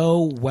just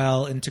so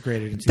well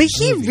integrated into But these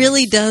he movies.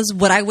 really does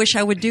what I wish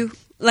I would do.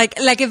 Like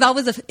if I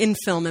was in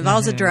film, if I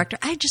was a director,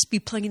 I'd just be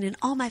plugging in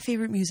all my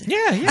favorite music.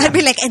 Yeah, yeah. I'd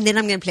be like, and then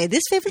I'm going to play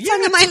this favorite song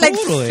Yeah, of mine,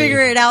 totally. like figure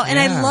it out. And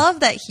I Yeah.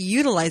 love that he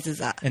utilizes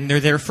that. and they're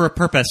there for a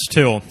purpose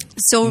too.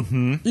 So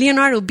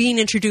Leonardo being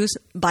introduced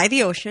by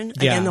the ocean,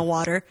 Yeah. again the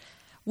water,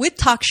 with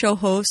talk show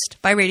host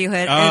by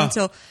Radiohead, and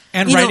so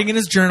And you know, writing in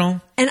his journal.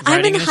 and I'm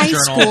writing in in his high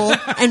journal.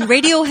 school, and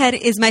Radiohead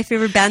is my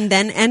favorite band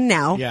then and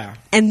now. Yeah.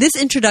 And this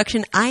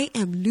introduction, I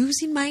am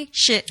losing my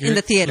shit in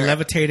the theater.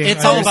 Levitating.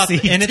 It's on all your about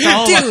seat.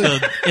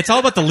 it's all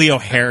about the Leo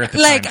hair at the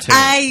Like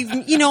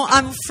time too.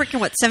 I'm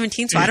freaking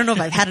 17, so I don't know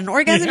if I've had an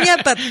orgasm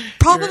yet, but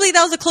probably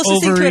that was the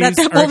closest thing to it at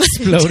that ovaries are moment.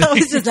 exploding. I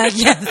was just like,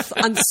 yes,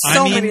 on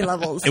so many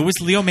levels. It was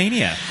Leo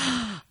Mania.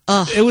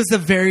 It was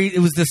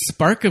the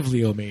spark of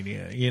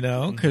Leomania, you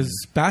know,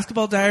 because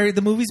Basketball Diary,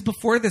 the movies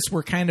before this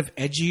were kind of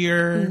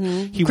edgier,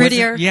 He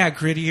Grittier. wasn't-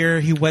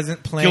 grittier. He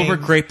wasn't playing.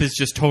 Gilbert Grape is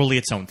just totally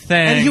its own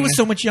thing. And he was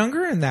so much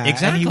younger in that.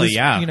 Exactly, And he was,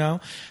 yeah. You know,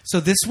 so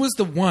this was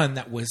the one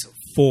that was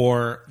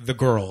for the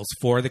girls,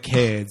 for the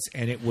kids,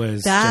 and it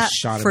was That just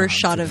shot first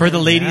shot of for the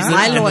ladies Yeah. and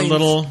My the loins.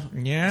 little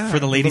Yeah, for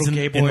the ladies little and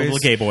gay the boys. little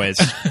gay boys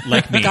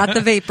like me. Got the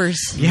vapors.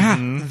 Yeah,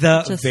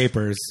 the Just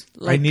vapors.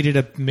 I like- needed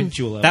a mint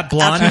julep. That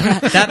blonde Mint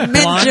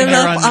hair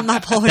julep on my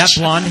porch. that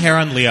blonde hair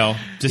on Leo,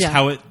 just Yeah.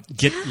 how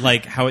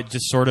it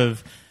just sort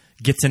of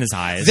gets in his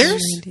eyes.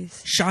 There's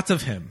 90s. shots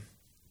of him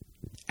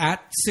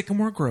at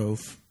Sycamore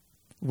Grove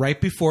right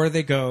before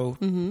they go,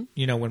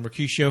 you know, when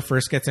Mercutio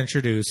first gets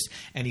introduced,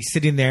 and he's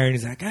sitting there and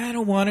he's like, I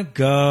don't want to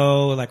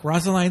go. Like,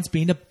 Rosaline's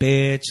being a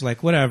bitch,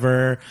 like,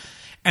 whatever.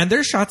 And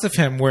there's shots of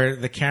him where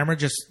the camera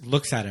just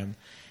looks at him.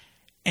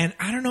 And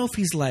I don't know if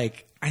he's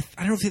like, I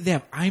don't know if they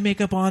have eye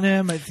makeup on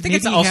him. I think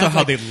it's also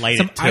how they light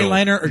some it, too.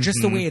 eyeliner or just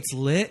the way it's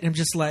lit. And I'm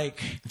just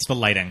like, It's the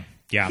lighting.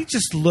 Yeah. he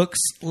just looks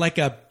like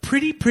a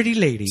pretty, pretty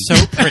lady. So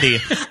pretty.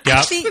 Yep.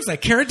 Actually, looks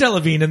like Cara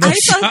Delevingne in those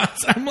I thought-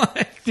 shots. I'm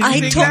like, did you I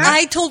think told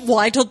that?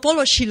 I told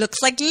Polo she looks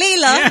like Layla,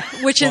 Yeah.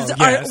 which is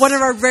Well, yes. one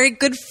of our very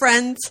good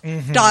friends'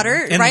 daughter.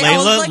 And right? I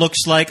was Layla like, looks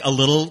like a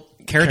little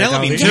Cara Cara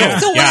Delevingne Delevingne. too. yeah.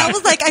 So when Yeah. I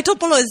was like, I told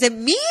Polo, is it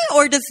me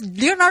or does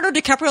Leonardo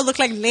DiCaprio look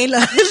like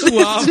Layla?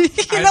 Well,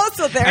 you know,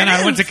 so there. and it I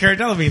is. went to Cara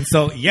Delevingne,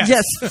 so yes.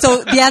 Yes.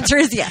 So the answer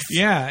is yes.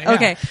 Yeah.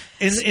 Okay.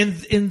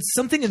 In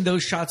something in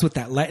those shots with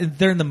that light,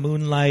 they're in the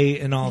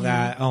moonlight and all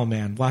that. Oh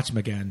man, watch them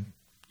again.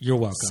 You're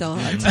welcome. So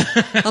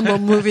I'm about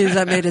movies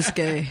that made us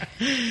gay.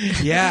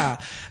 Yeah.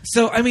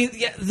 So I mean,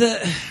 yeah,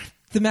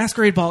 the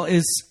Masquerade Ball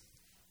is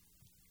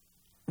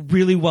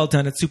really well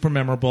done. It's super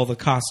memorable. The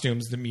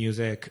costumes, the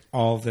music,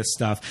 all of this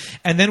stuff.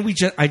 And then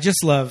I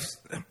just love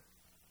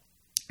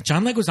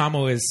John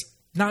Leguizamo is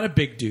not a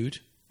big dude.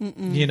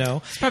 You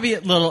know, It's probably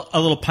a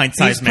little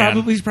pint-sized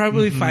man. He's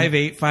probably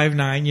 5'8",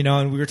 5'9", you know,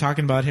 and we were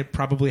talking about him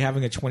probably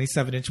having a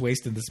 27-inch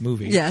waist in this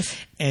movie. Yes.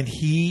 And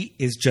he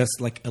is just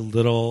like a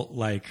little,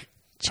 like,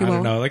 I Chihuahua.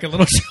 don't know, like a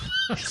little...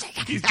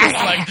 he's just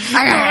like,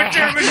 God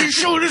damn it, he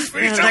showed his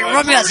face. Like,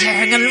 Romeo's here,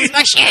 I'm gonna lose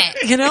my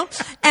shit. You know?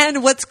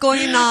 And what's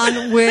going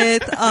on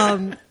with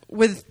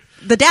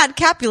the dad,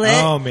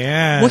 Capulet? Oh,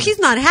 man. Well, he's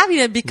not having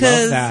it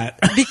because Love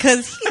that.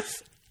 because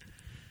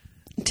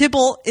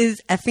Tybalt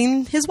is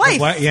effing his wife.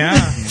 What? Yeah.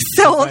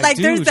 So Like, like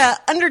there's dude.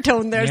 that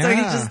undertone there. So he's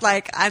Yeah. just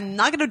like, I'm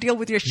not gonna deal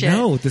with your shit.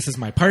 No, this is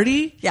my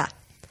party. Yeah.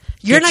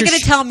 You're Get not your gonna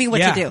sh- tell me what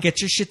yeah, to do.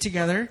 Get your shit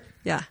together.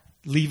 Yeah.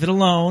 Leave it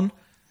alone.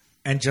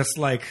 And just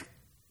like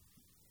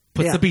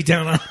puts Yeah. the beat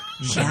down on.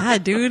 Yeah,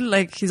 dude.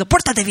 Like he's a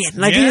pórtate bien.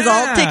 Like he's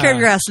all take care of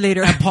your ass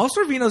later. And Paul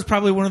Sorvino is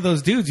probably one of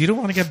those dudes. You don't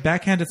want to get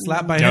backhanded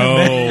slapped by him.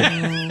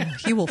 No.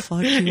 He will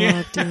fuck you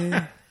up,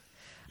 dude.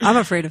 I'm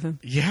afraid of him.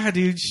 Yeah,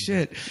 dude,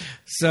 shit.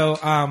 So,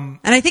 And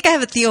I think I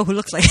have a Theo who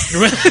looks like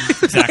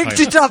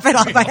Exactly. to top it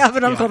off. I have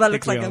an uncle that I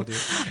looks think like we him.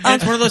 all do. And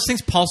it's one of those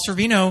things. Paul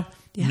Sorvino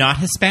not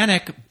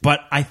Hispanic,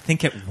 but I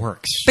think it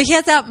works. But he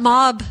has that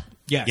mob.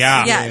 Yes.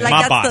 Yeah. Like Mob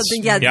that's boss.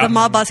 the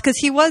mob boss, because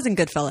he was in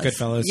Goodfellas.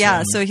 Goodfellas, yeah.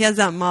 yeah. So he has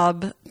that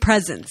mob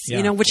presence,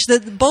 Yeah. which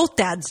both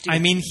dads do. I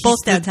mean,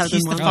 both dads have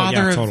he's the the mob.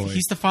 father. totally.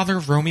 He's the father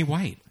of Romy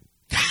White.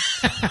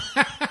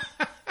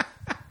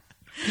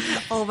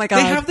 Oh my god,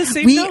 They have the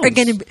same We nose. are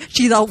gonna.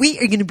 She's all. We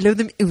are gonna blow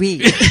them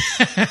away.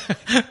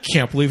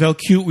 Can't believe how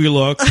cute we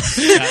look.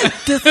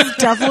 This is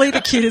definitely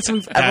the cutest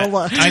we've ever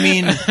looked.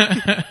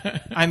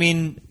 I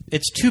mean,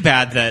 it's too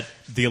bad that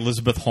the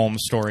Elizabeth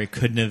Holmes story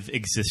couldn't have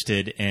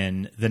existed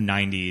in the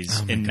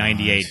 90s in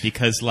 98,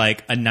 because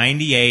like a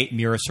 98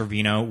 Mira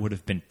Sorvino would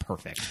have been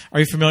perfect. Are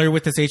you familiar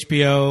with this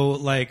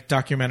HBO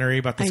documentary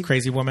about this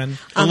crazy woman?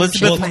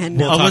 Elizabeth shake my head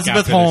no. Elizabeth We'll talk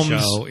after Holmes the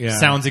show, yeah.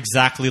 sounds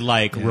exactly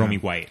like Romy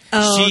White.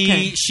 Oh,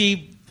 okay.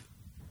 She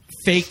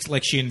faked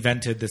like she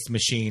invented this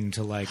machine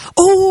to like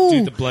Oh,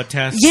 do the blood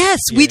test. yes,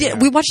 we Yeah.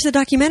 did. We watched the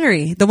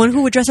documentary. The one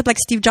who would dress up like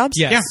Steve Jobs.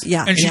 Yes.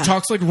 Yeah. And she yeah.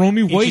 talks like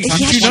Romy White. talks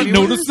Did like you not Romy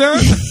notice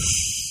that?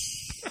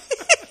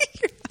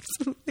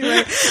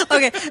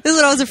 Okay, this is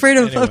what I was afraid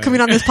of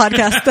coming on this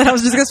podcast, that I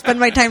was just going to spend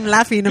my time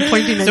laughing and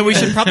pointing at So we you.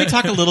 should probably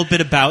talk a little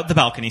bit about the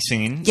balcony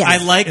scene.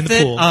 Yes. I like In the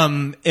that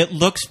pool. it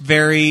looks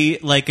very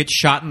like it's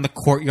shot in the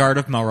courtyard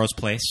of Melrose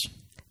Place.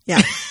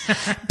 Yeah.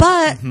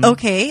 But,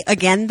 okay,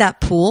 again, that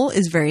pool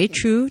is very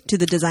true to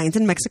the designs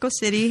in Mexico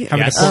City.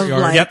 Having a of,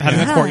 courtyard. like, Yep, having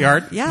a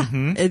courtyard. Yeah.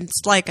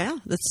 It's like,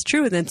 that's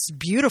true. And it's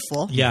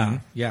beautiful. Yeah,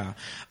 yeah.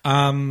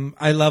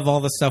 I love all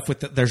the stuff with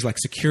there's like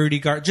security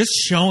guard, just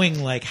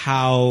showing like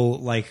how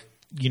like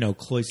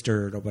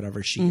cloistered or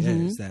whatever she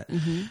is. That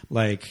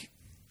like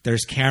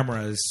there's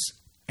cameras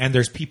and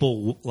there's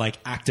people like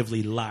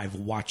actively live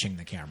watching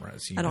the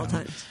cameras At all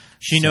times.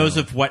 She knows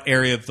of what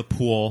area of the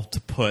pool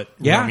to put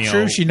Yeah, Romeo.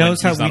 true. She when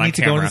knows how he's we not on need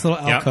to go in camera. this little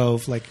Yep.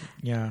 alcove. Like,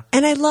 yeah.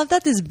 And I love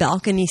that this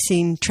balcony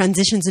scene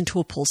transitions into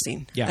a pool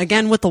scene. Yeah.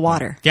 Again, with the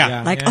water. Yeah.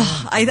 Yeah. Like,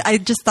 I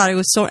just thought it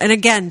was so... And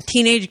again,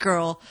 teenage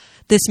girl,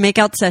 this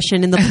makeout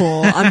session in the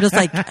pool. I'm just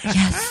like,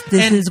 yes,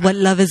 this is what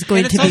love is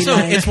going And to it's be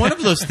also like. it's one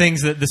of those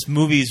things that this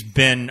movie's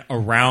been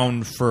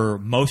around for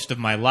most of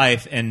my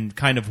life, and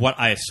kind of what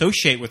I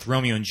associate with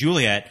Romeo and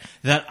Juliet,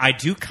 that I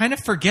do kind of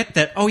forget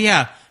that, oh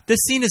yeah, this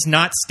scene is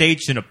not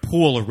staged in a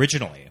pool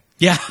originally.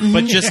 Yeah.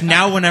 But just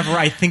now, whenever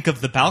I think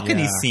of the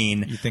balcony Yeah.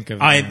 scene, You think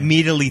of- I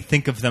immediately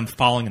think of them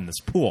falling in this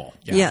pool.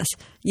 Yes,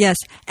 yes.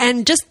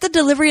 And just the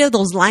delivery of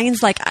those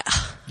lines, like...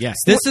 Yes.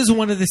 This is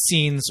one of the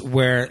scenes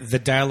where the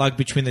dialogue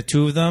between the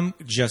two of them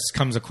just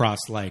comes across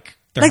like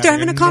they're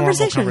having a normal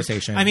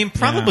conversation. I mean,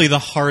 probably Yeah. the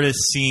hardest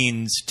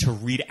scenes to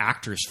read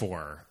actors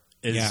for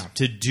is Yeah.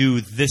 to do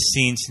this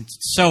scene, since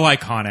it's so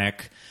iconic.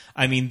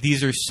 I mean,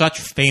 these are such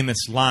famous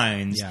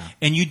lines, Yeah.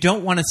 and you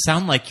don't want to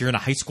sound like you're in a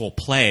high school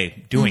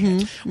play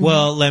doing it.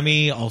 Well, let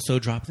me also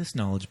drop this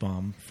knowledge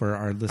bomb for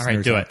our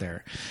listeners do out it.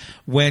 there.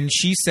 When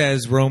she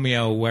says,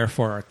 Romeo,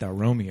 wherefore art thou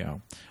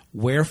Romeo?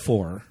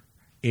 Wherefore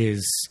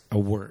is a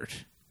word.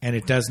 And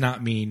it does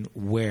not mean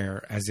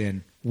where, as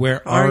in,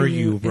 where are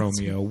you,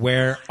 Romeo?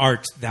 Where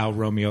art thou,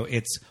 Romeo?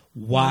 It's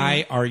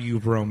why are you,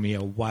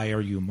 Romeo? Why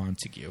are you,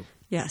 Montague?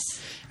 Yes.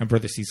 And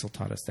Brother Cecil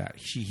taught us that.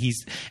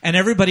 He's and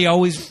everybody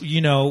always,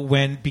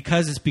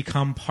 because it's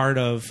become part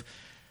of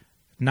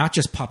not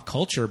just pop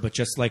culture, but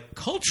just like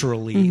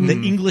culturally, the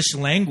English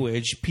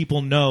language,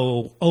 people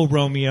know, oh,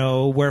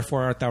 Romeo,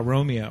 wherefore art thou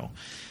Romeo?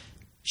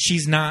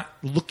 She's not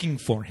looking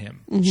for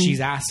him.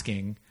 She's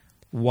asking,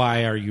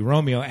 why are you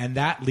Romeo? And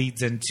that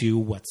leads into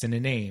what's in a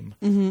name,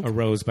 a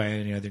rose by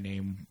any other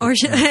name. Or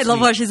I love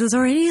how she says,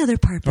 or any other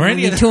part Or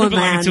any belonging other to a part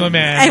belonging man. to a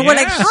man. And we're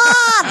like,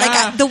 Yeah.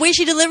 like the way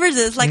she delivers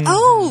it, it's like,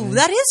 oh,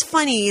 that is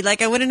funny.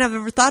 Like I wouldn't have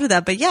ever thought of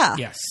that, but yeah.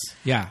 Yes.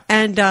 Yeah.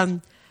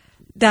 And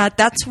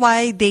that's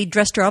why they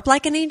dressed her up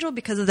like an angel,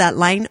 because of that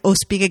line, "Oh,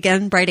 speak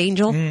again, bright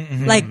angel."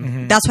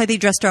 That's why they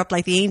dressed her up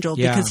like the angel,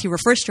 Yeah. because he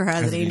refers to her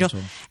as an angel.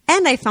 angel.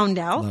 And I found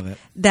Love out it.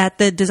 that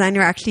the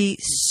designer actually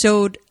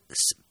sewed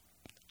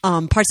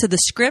parts of the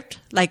script,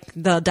 like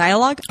the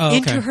dialogue, Oh, okay.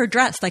 into her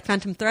dress, like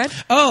phantom thread.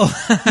 Oh,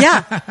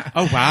 Yeah.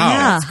 Oh, wow.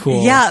 Yeah, that's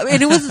cool. Yeah,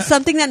 and it was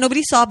something that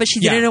nobody saw, but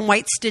she did Yeah. it in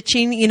white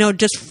stitching,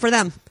 just for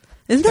them.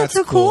 Isn't that that's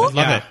so cool? I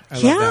love it. I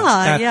love Yeah,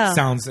 that. That yeah.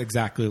 sounds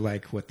exactly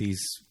like what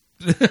these.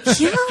 Yeah,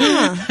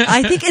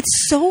 I think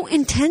it's so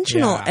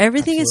intentional. Yeah,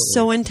 Everything is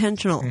so absolutely.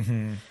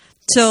 intentional.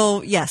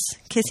 So yes,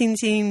 kissing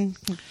scene.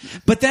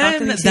 But then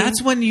balcony scene.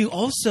 that's when you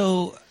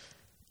also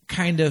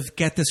kind of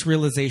get this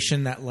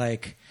realization that,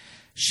 like,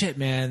 shit,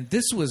 man,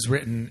 this was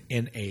written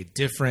in a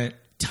different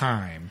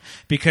time,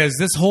 because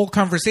this whole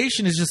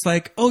conversation is just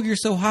like, oh, you're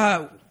so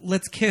hot,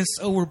 let's kiss.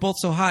 Oh, we're both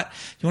so hot.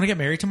 You want to get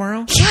married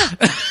tomorrow? Yeah,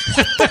 that's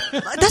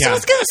what I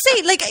was gonna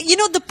say. Like,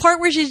 the part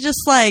where she's just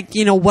like,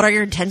 what are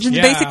your intentions?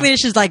 Yeah. Basically, and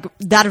she's like,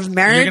 that of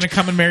marriage. You're gonna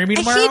come and marry me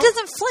And tomorrow? he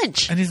doesn't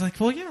flinch. And he's like,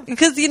 well, yeah.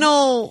 Because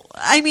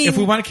I mean, If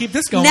we want to keep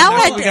this going, that's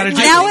what we got to do.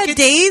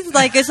 nowadays,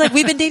 like it's like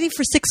we've been dating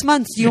for 6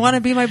 months. Do you want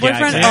to be my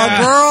boyfriend?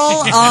 exactly.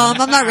 Girl,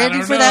 I'm not ready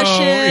don't for that know.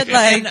 shit.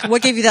 Like,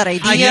 what gave you that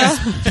idea? I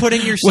guess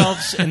putting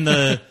yourselves in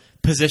the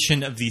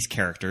position of these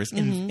characters,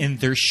 in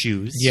their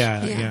shoes.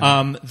 Yeah.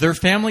 Yeah. Their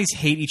families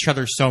hate each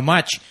other so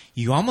much,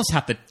 you almost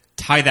have to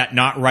tie that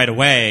knot right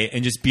away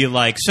and just be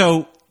like,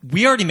 so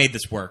we already made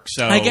this work.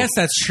 So I guess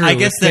that's true. I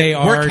guess If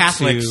that we're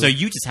Catholic, so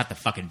you just have to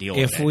fucking deal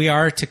with it. If we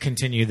are to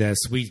continue this,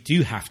 we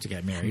do have to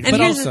get married. And but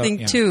here's also, the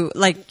thing, too.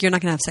 Like, you're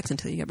not going to have sex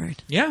until you get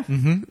married. Yeah.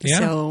 Mm-hmm. Yeah.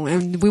 So,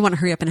 and we want to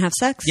hurry up and have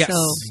sex. Yes.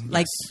 So,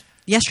 like,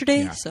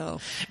 yesterday. Yeah. So,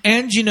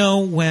 And,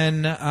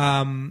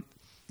 when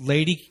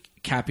Lady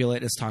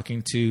Capulet is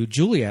talking to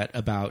Juliet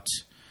about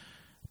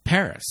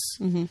Paris,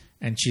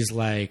 and she's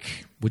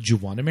like, would you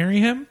want to marry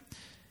him?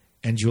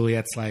 And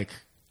Juliet's like,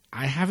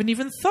 I haven't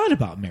even thought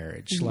about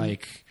marriage.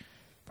 Like,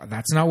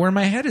 that's not where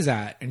my head is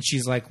at. And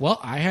she's like, well,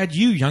 I had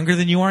you younger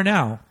than you are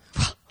now.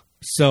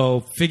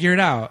 So figure it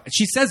out.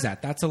 She says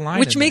that. That's a line.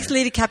 which in makes there.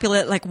 Lady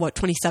Capulet, like, what,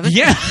 27?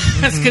 Yeah.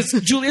 That's because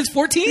Juliet's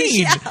 14.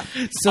 Yeah.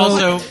 So,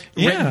 Also,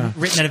 yeah.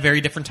 written at a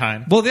very different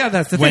time. Well, yeah,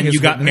 that's the when thing. you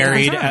It's got written at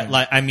married the time. at,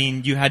 like, I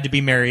mean, you had to be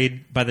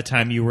married by the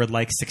time you were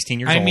like 16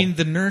 years old. I mean,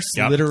 the nurse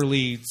Yep.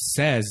 literally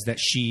says that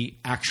she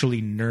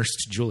actually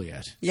nursed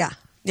Juliet. Yeah.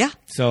 Yeah.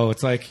 So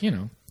it's like,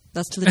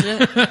 That's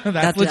legit.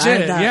 that's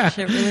legit. That Yeah,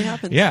 shit really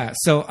happened. Yeah.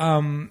 So,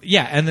 and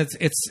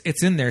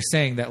it's in there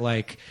saying that,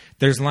 like,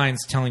 there's lines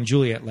telling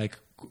Juliet, like,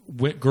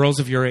 girls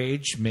of your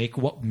age make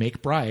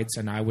brides,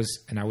 and I was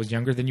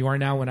younger than you are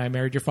now when I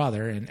married your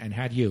father and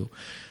had you.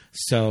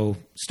 So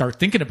start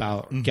thinking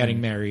about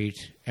getting married.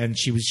 And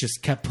she was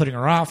just kept putting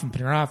her off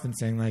and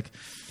saying, like,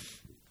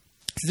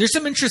 there's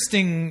some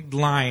interesting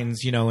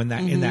lines, in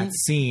that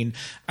scene.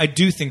 I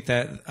do think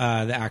that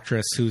the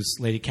actress who's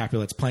Lady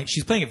Capulet's playing,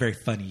 she's playing it very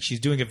funny. She's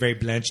doing it very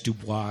Blanche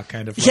Dubois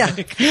kind of. Yeah.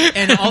 Like,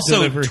 and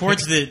also delivery.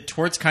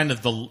 towards kind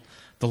of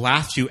the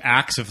last few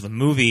acts of the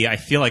movie, I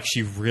feel like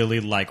she really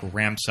like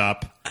ramps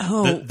up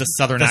the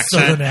southern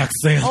accent. Southern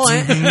accent. Oh,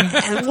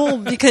 and well,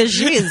 because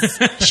she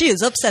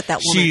is upset, that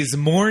woman. She's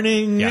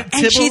mourning. Yeah.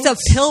 And she's a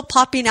pill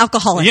popping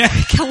alcoholic. Yeah.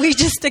 Can we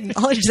just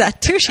acknowledge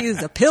that too? She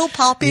is a pill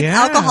popping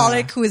Yeah.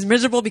 alcoholic who is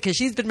miserable because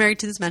she's been married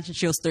to this man since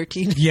she was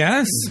 13.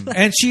 Yes,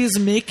 and she is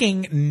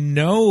making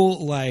no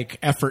like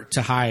effort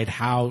to hide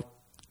how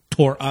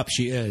tore up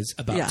she is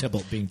about Yeah.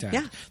 Tybalt being dead.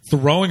 Yeah.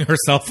 Throwing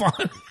herself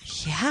on.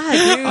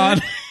 Yeah,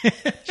 dude.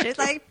 She's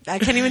like, I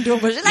can't even do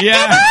it, but she's like,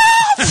 Yeah.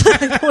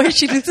 the way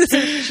she loses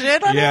her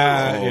shit on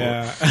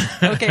Yeah.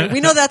 Okay, we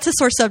know that's a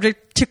sore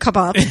subject to come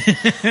up.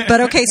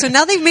 But okay, so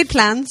now they've made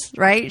plans,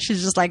 right?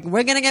 She's just like,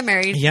 we're going to get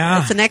married. Yeah.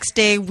 It's the next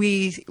day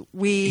we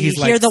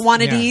He's hear like, the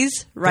wannadies,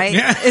 right?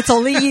 Yeah. It's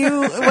only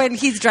you when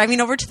he's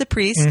driving over to the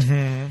priest,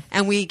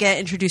 and we get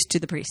introduced to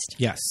the priest.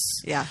 Yes.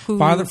 Yeah.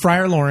 Father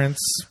Friar Lawrence.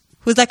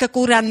 Who's like a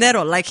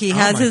curandero, like he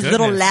has my his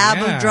little goodness, lab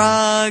yeah. of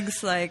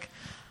drugs, like...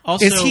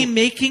 Also, Is he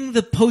making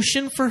the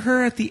potion for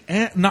her at the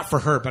end? Not for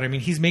her, but I mean,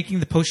 he's making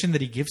the potion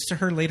that he gives to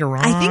her later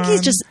on. I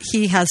think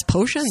he has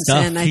potions,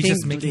 Stuff. and I He's think,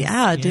 just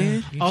making-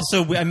 dude.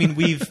 also,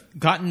 we've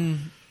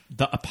gotten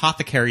the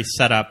apothecary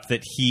set up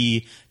that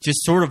he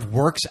just sort of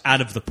works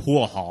out of the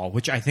pool hall,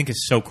 which I think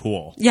is so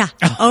cool. Yeah.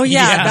 Oh,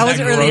 yeah. that was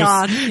early gross-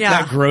 on. Yeah.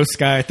 That gross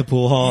guy at the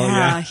pool hall.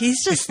 Yeah. Yeah.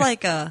 He's just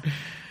like a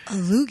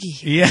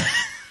loogie. Yeah.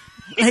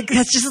 Like,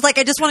 that's just like,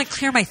 I just want to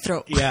clear my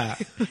throat. Yeah.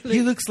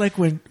 He looks like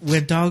when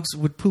dogs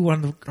would poo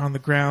on the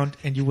ground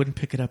and you wouldn't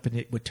pick it up and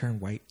it would turn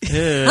white.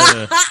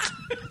 Ugh.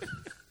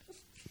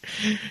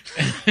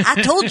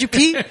 I told you,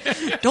 Pete.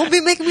 Don't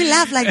be making me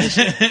laugh like this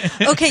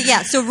shit. Okay,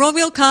 yeah. So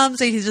Romeo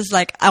comes and he's just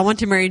like, I want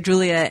to marry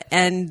Juliet.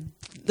 And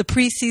the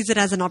priest sees it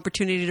as an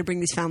opportunity to bring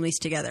these families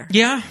together.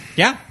 Yeah.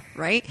 Yeah.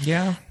 Right?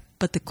 Yeah.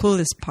 But the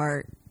coolest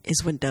part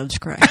is when doves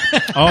cry.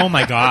 Oh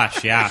my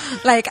gosh. Yeah.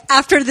 Like,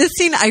 after this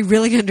scene, I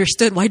really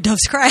understood why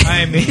doves cry.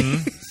 I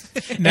mean,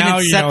 now and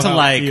it's you set know to how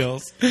like it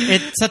feels.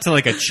 it's set to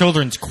like a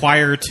children's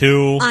choir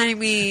too. I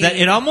mean... that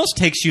it almost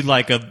takes you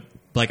like a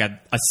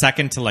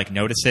second to like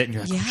notice it, and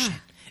you're like, Yeah. oh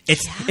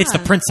shit. It's the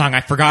Prince song.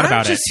 I forgot I'm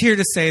about just it. here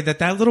to say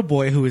that little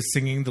boy who is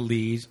singing the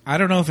lead, I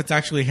don't know if it's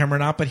actually him or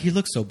not, but he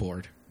looks so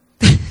bored.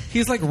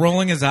 He's like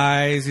rolling his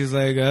eyes. He's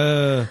like,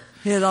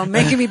 You know,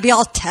 making me be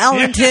all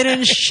talented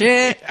and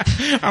shit.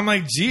 I'm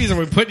like, geez, are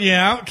we putting you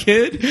out,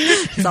 kid?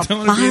 So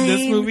Don't want to be in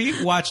this fine.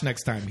 movie? Watch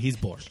next time. He's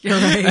bored. You're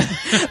right.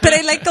 But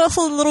I like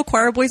also the little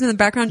choir boys in the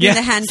background doing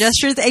Yes. the hand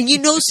gestures. And you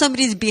know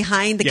somebody's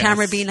behind the Yes.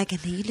 camera being like,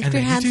 and then you lift And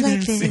your then you hands do like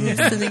this.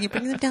 this. And then you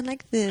bring them down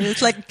like this.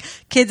 It's like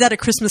kids at a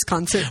Christmas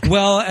concert.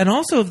 Well, and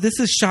also if this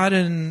is shot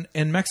in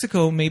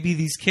Mexico, maybe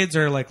these kids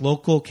are like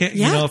local kids.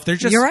 Yeah, You know, if they're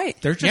just you're right.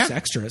 they're just Yeah.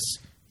 extras.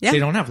 Yeah. They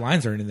don't have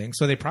lines or anything,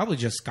 so they probably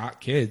just got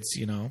kids.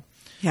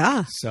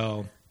 Yeah.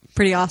 So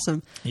Pretty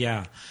awesome.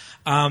 yeah,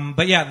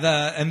 but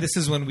yeah, and this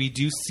is when we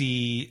do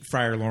see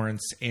Friar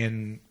Lawrence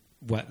in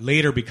what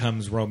later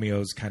becomes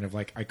Romeo's kind of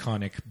like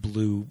iconic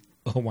blue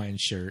Hawaiian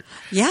shirt.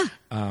 Yeah.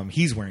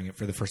 He's wearing it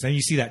for the first time.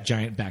 You see that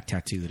giant back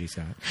tattoo that he's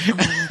got. Oh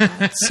my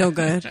God. So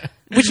good.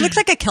 Which looks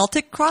like a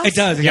Celtic cross. It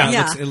does, yeah.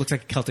 Yeah. It looks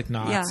like Celtic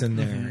knots Yeah. in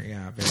there.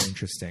 Yeah, very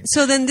interesting.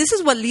 So then this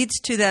is what leads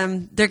to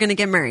them. They're going to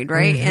get married,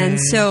 right? Mm-hmm. And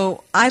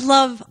so I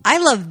love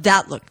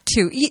that look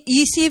too.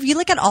 You see, if you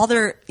look at all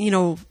their,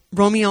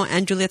 Romeo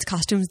and Juliet's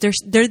costumes,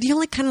 they're the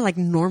only kind of like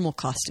normal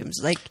costumes.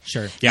 Like,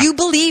 Sure. Yeah. you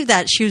believe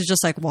that she was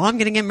just like, well, I'm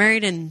going to get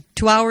married in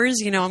 2 hours.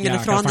 I'm going to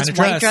throw gotta on this find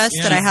a white dress.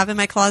 dress that Yeah. I have in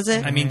my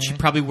closet. I mean, she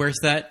probably wears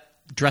that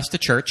dressed to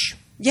church.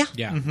 Yeah.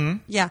 Yeah.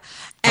 Yeah.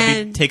 Probably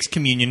And takes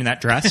communion in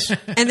that dress.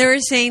 and they were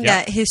saying Yeah.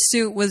 that his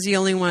suit was the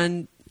only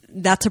one.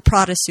 That's a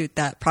Prada suit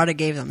that Prada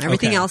gave them.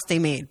 Everything Okay. else they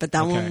made, but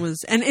that Okay. one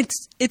was. And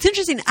it's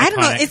interesting. I don't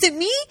know. Iconic. Is it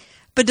me?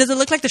 But does it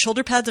look like the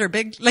shoulder pads are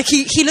big? Like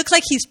he looks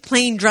like he's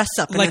playing dress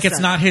up. In Like a it's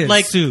sense. not his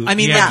Like, suit. I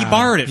mean, yeah. like he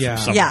borrowed it Yeah.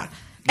 from someone. Yeah.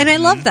 And I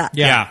love that.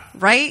 Yeah.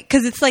 Right?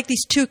 Because it's like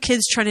these two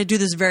kids trying to do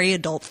this very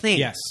adult thing.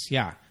 Yes,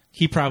 yeah.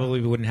 He probably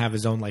wouldn't have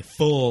his own like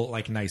full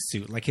like nice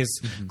suit. Like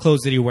his clothes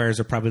that he wears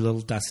are probably a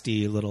little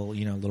dusty, a little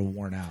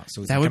worn out.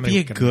 So he's That like, would I'm be gonna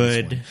a get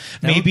good- this one.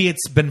 that Maybe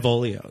it's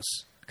Benvolio's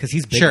because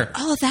he's bigger. Sure.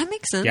 Oh, that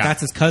makes sense. Yeah.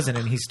 That's his cousin,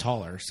 and he's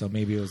taller. So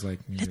maybe it was like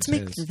Let's it's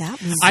make his. that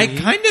one. I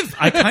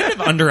kind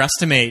of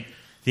underestimate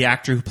the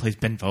actor who plays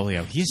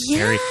Benvolio. He's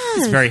Yes.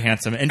 very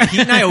handsome. And Pete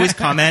and I always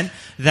comment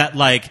that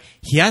like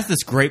he has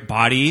this great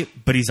body,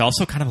 but he's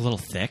also kind of a little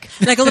thick.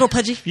 Like a little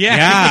pudgy.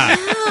 Yeah.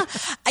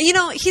 You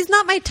know, he's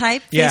not my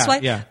type, Yeah,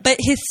 face-wise, yeah. but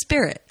his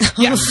spirit.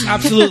 Yes,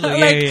 absolutely.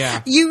 Like,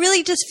 yeah. You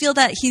really just feel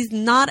that he's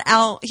not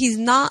out. He's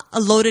not a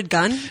loaded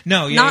gun.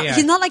 No, yeah, not, yeah.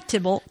 He's not like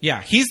Tybalt.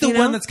 Yeah, he's the You know?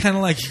 one that's kind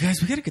of like, you guys,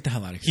 we got to get the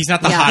hell out of here. He's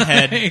not the Yeah.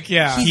 hothead.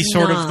 Yeah. He's He's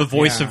sort not. of the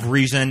voice Yeah. of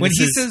reason. When This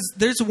he is- says,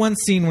 there's one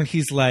scene when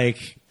he's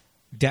like,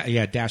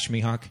 Dash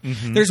Mihawk.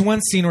 Mm-hmm. There's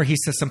one scene where he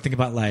says something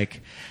about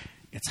like,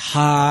 it's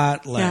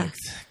hot, like Yeah.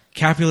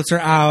 Capulets are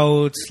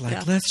out, like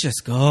Yeah. let's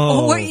just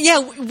go.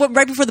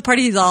 Right before the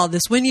party is all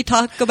this. When you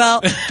talk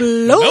about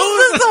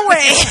blows us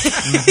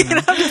away,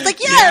 and I'm just like,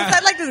 yes,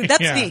 I like this.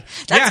 That's Yeah. me.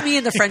 That's Yeah. me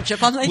in the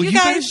friendship. I'm like, Well, you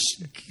guys,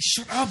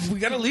 shut up. We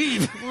gotta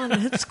leave.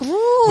 let's go.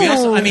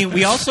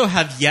 we also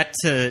have yet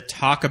to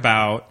talk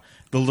about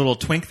the little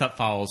twink that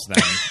follows them,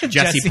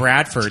 Jesse Jesse.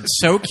 Bradford.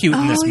 So cute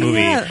in this movie.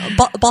 Yeah.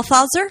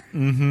 Balthazar?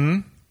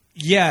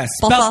 Yes,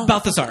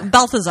 Balthazar.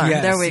 Balthazar.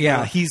 Yes, There we yeah.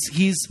 go.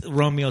 He's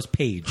Romeo's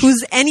page.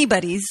 Who's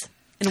anybody's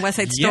in West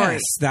Side Story.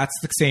 Yes, that's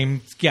the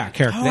same. Yeah,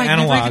 character, Oh, the I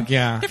analog.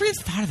 never even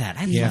thought of that.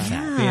 I yeah, love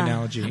that. the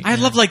analogy. I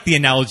love like the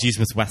analogies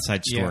with West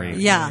Side Story.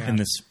 Yeah. in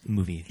this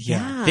movie.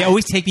 Yeah. They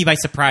always take me by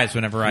surprise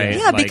whenever I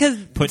Yeah, like, because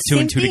put two same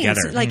and two things.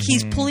 together. Like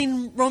he's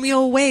pulling Romeo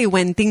away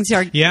when things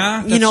are,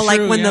 Yeah, you know, that's like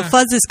true, when yeah. the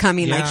fuzz is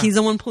coming. Yeah. Like he's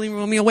the one pulling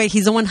Romeo away.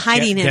 He's the one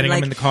hiding him. Getting him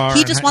Like in the car he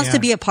and just wants yeah. to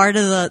be a part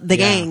of the Yeah,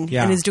 gang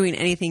yeah. and is doing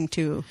anything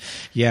to.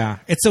 Yeah,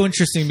 it's so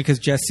interesting because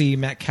Jesse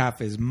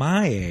Metcalf is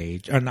my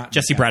age, or not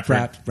Jesse Metcalf,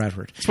 Bradford.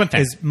 Bradford It's one thing.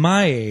 is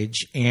my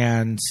age,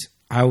 and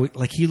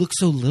like he looks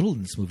so little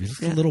in this movie. He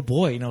looks like a little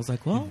boy, and I was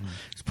like, well,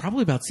 it's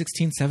probably about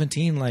 16,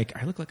 17. Like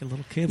I look like a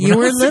little kid. when You I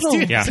were was little.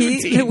 16, Yeah.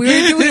 Pete. 17. We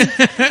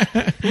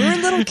were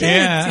little kids,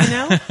 Yeah. you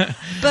know?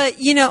 But,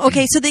 you know,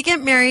 okay, so they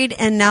get married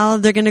and now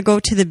they're going to go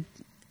to the.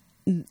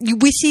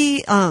 We see,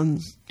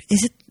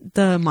 is it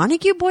the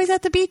Montague boys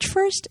at the beach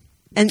first?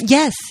 And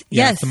yes.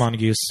 Yeah, it's the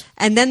Montagues.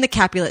 And then the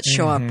Capulets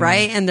show up,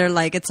 right? And they're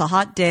like, it's a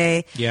hot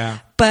day. Yeah.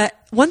 But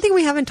one thing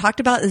we haven't talked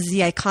about is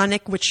the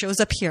iconic, which shows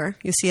up here.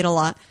 You see it a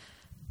lot.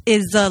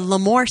 Is the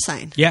L'Amour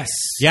sign. Yes.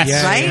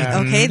 Right?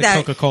 Okay, the that-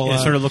 Coca-Cola. It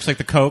sort of looks like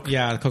the Coke.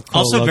 Yeah, the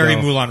Coca-Cola Also very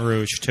logo. Moulin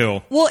Rouge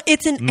too. Well,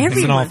 it's in everyone.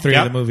 It's in all three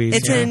Yep. of the movies.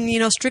 It's yeah. in, you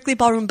know, Strictly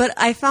Ballroom. But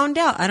I found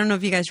out, I don't know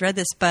if you guys read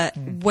this, but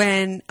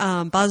when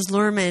Baz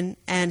Luhrmann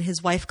and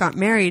his wife got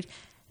married,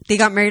 they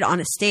got married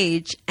on a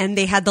stage and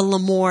they had the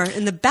L'Amour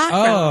in the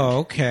background Oh,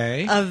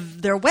 okay.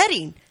 of their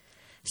wedding.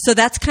 So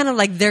that's kind of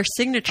like their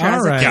signature All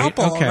as right. a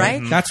couple, okay.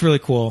 right? That's really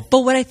cool.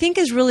 But what I think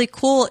is really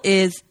cool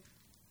is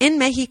in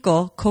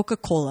Mexico,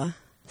 Coca-Cola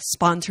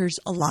sponsors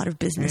a lot of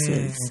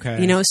businesses. okay.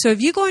 You know, so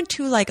if you go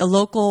into like a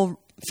local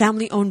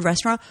family-owned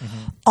restaurant,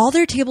 all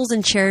their tables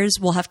and chairs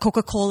will have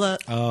Coca-Cola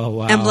Oh,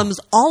 wow. emblems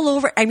all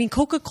over. I mean,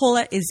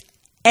 Coca-Cola is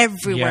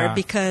everywhere Yeah.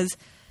 because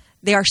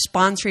they are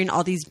sponsoring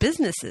all these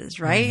businesses,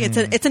 right?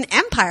 It's an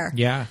empire.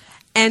 Yeah.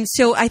 And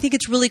so I think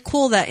it's really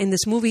cool that in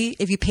this movie,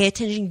 if you pay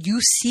attention, you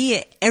see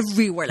it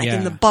everywhere, like in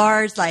Yeah. the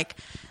bars, like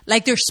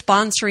they're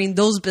sponsoring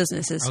those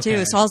businesses too.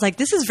 Okay. So I was like,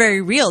 this is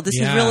very real. This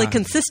is Yeah. really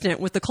consistent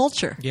with the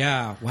culture.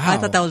 Yeah. Wow. I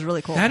thought that was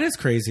really cool. That is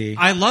crazy.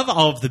 I love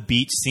all of the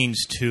beach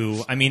scenes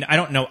too. I mean, I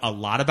don't know a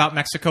lot about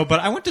Mexico, but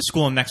I went to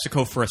school in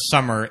Mexico for a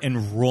summer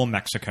in rural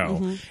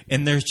Mexico.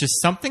 And there's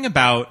just something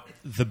about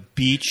the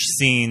beach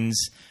scenes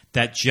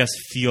that just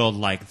feel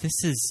like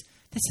this is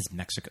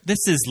Mexico. This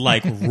is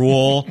like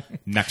rural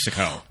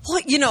Mexico. Well,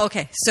 you know,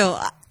 okay. So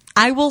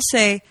I will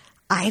say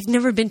I've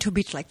never been to a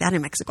beach like that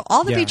in Mexico.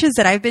 All the Yeah. beaches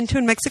that I've been to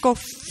in Mexico,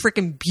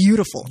 freaking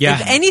beautiful. Yeah.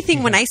 If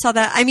anything, when I saw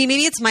that, I mean,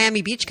 maybe it's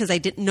Miami Beach because I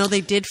didn't know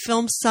they did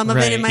film some of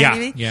it in Right.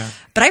 Miami. Yeah.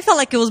 But I felt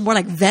like it was more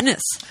like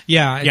Venice.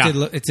 Yeah, Yeah.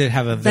 it did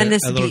have a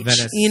Venice little Beach.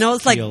 Venice. You know,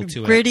 it's like feel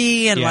to it.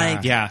 gritty and Yeah.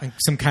 like- Yeah.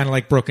 some kind of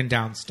like broken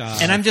down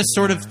stuff. And I'm just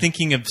sort of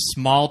thinking of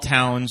small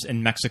towns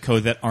in Mexico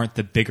that aren't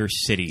the bigger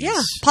cities.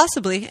 Yeah,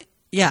 possibly.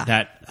 Yeah.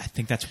 That I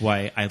think that's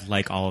why I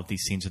like all of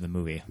these scenes in the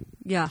movie.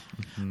 Yeah.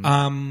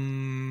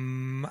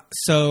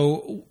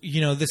 So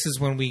you know, this is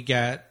when we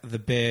get the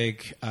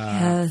big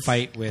Yes.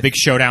 fight with Big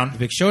showdown. the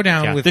big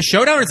showdown Yeah. with The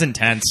showdown is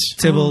intense.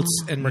 Tybalt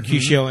and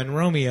Mercutio and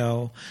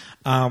Romeo.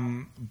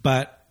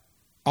 But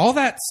all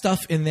that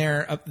stuff in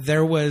there,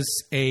 there was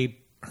a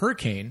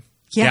hurricane.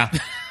 Yeah.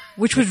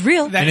 which was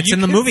real. And it's you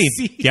in the can movie.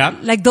 see. Yeah.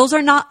 Like, those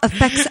are not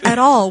effects at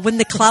all. When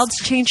the clouds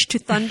change to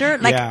thunder,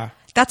 like, Yeah.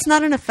 that's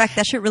not an effect.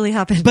 That shit really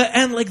happened. But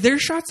and like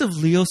there's shots of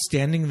Leo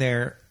standing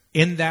there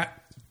in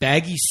that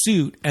baggy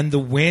suit and the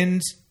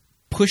wind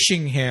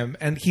pushing him,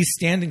 and he's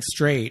standing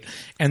straight,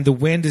 and the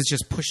wind is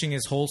just pushing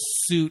his whole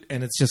suit,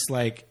 and it's just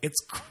like it's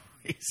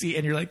crazy,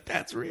 and you're like,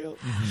 that's real.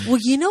 Well,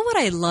 you know what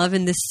I love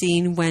in this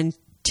scene when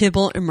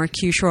Tybalt and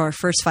Mercutio are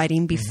first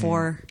fighting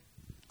before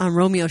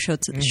Romeo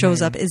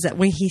shows up, is that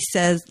when he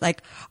says,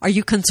 like, are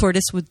you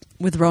consortist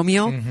with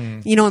Romeo?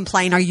 You know,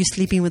 implying, are you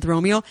sleeping with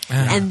Romeo?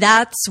 And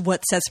that's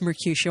what sets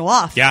Mercutio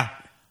off. Yeah.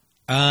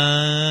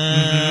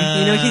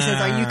 You know, he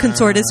says, are you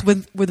consortist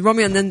with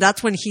Romeo? And then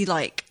that's when he,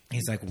 like...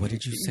 He's like, what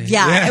did you say?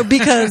 Yeah,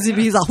 because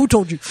he's like, who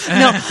told you?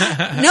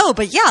 No,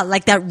 but yeah,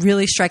 like, that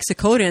really strikes a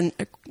chord in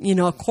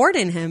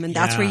him, and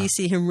that's where you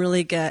see him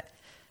really get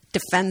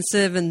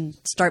defensive and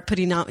start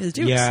putting out his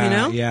dukes, you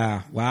know?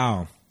 Yeah,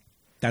 wow.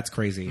 That's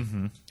crazy.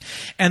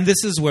 And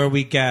this is where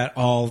we get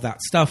all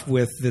that stuff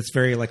with this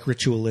very like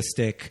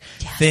ritualistic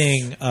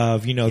thing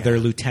of, their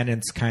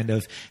lieutenants kind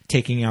of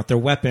taking out their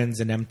weapons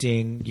and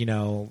emptying,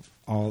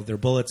 all their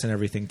bullets and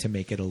everything to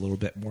make it a little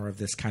bit more of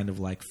this kind of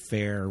like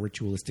fair,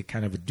 ritualistic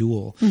kind of a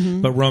duel.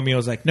 But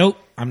Romeo's like, nope,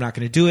 I'm not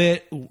going to do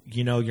it.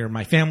 You're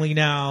my family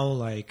now.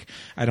 Like,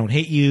 I don't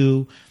hate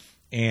you.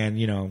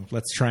 And,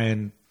 let's try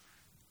and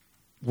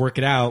work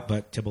it out.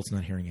 But Tybalt's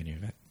not hearing any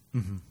of it.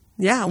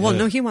 Yeah, well,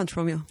 no, he wants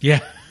Romeo. Yeah.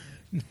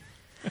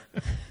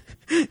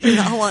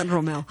 I want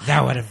Romeo.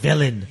 Thou art a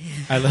villain.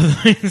 I love the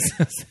way he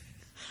says.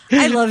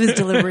 I love his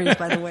deliveries,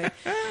 by the way.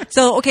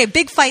 So, okay,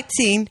 big fight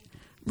scene.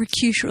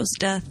 Mercutio's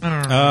death. Get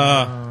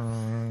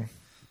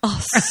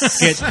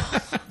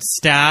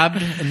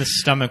stabbed in the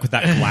stomach with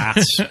that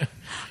glass.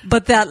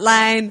 But that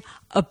line,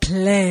 a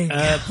plague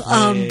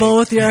on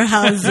both your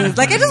houses.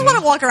 Like, I just want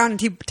to walk around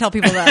and tell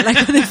people that.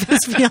 Like, they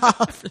piss me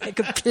off. Like,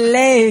 a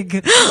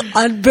plague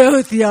on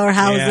both your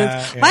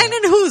houses. Yeah. Mine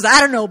and whose? I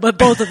don't know, but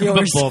both of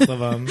yours. Both of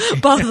them.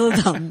 Both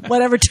of them.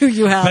 Whatever two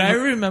you have. But I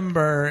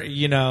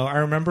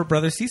remember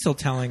Brother Cecil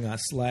telling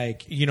us,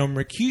 like,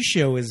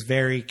 Mercutio is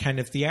very kind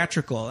of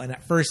theatrical. And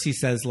at first he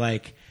says,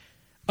 like,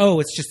 oh,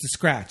 it's just a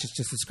scratch. It's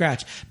just a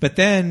scratch. But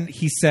then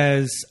he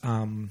says,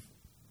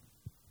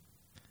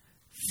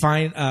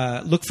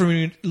 look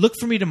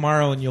for me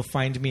tomorrow and you'll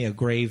find me a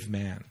grave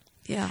man.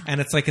 Yeah.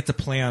 And it's like, it's a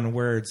play on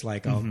words,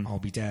 like, I'll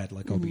be dead,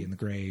 like, I'll be in the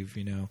grave,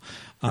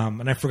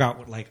 and I forgot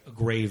what, like, a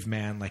grave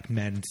man, like,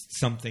 meant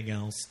something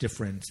else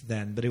different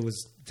then, but it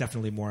was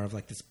definitely more of,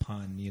 like, this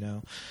pun,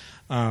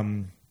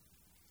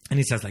 and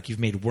he says, like, you've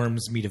made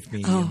worms meat of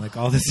me, and, like,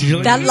 all this.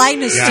 That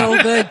line is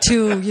so good,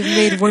 too. You've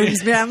made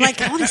worms meat. I'm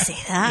like, I want to say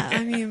that.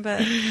 I mean,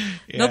 but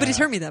nobody's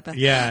heard me that bad.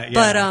 Yeah.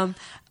 But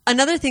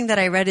another thing that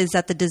I read is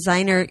that the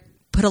designer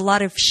put a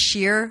lot of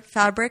sheer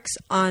fabrics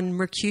on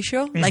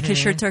Mercutio, like his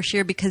shirts are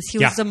sheer, because he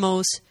was the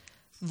most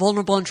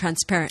vulnerable and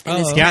transparent in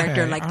his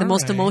character, like the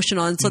most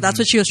emotional. And so that's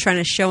what she was trying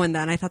to show in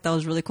that. And I thought that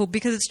was really cool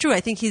because it's true. I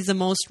think he's the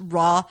most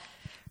raw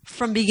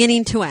from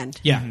beginning to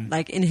end. Yeah.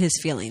 Like in his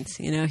feelings,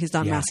 he's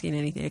not masking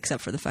anything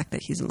except for the fact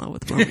that he's in love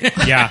with Romeo.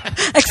 Yeah.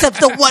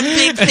 Except the one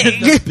big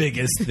thing. The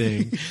biggest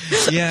thing.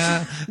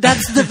 Yeah.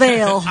 That's the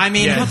veil. I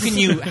mean,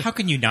 how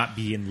can you not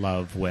be in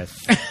love with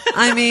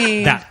I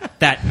mean,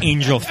 that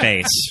angel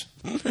face?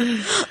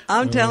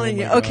 I'm telling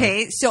you.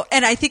 Okay, so,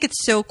 and I think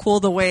it's so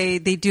cool the way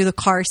they do the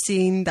car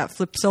scene that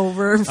flips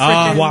over.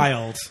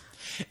 Wild.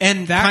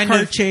 And that kind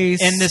car of chase.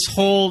 And this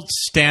whole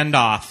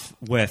standoff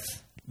with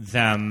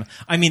them.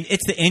 I mean,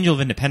 it's the Angel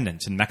of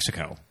Independence in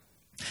Mexico.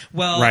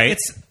 Well, right?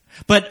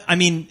 But, I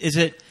mean, is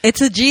it...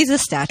 It's a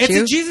Jesus statue. It's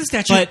a Jesus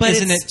statue, but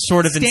isn't it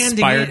sort of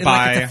inspired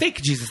by... Like, it's a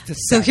fake Jesus statue.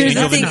 So here's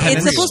the thing.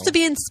 It's supposed to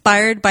be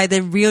inspired by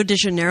the Rio de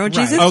Janeiro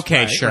Jesus.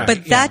 Okay, sure.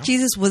 But that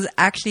Jesus was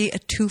actually a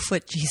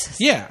 2-foot Jesus.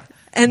 Yeah.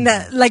 And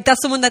that, like,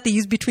 that's the one that they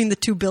used between the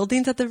two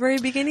buildings at the very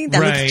beginning.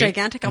 That looks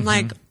gigantic. I'm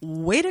like,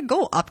 way to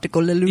go,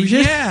 optical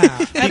illusion.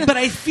 Yeah. But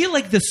I feel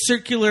like the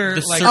circular,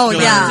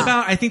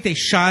 about, I think they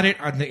shot it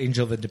on the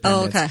Angel of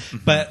Independence. Oh, okay.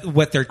 But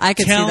what they're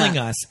telling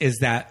us is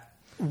that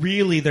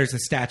really there's a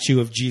statue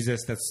of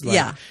Jesus that's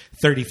like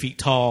 30 feet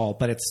tall,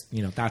 but it's,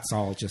 that's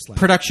all just like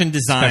production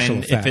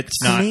design. If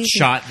it's not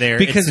shot there,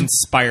 because it's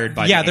inspired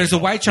by there's a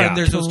wide shot and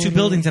there's those two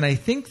buildings, and I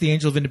think the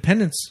Angel of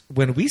Independence,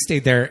 when we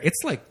stayed there,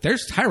 it's like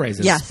there's high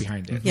rises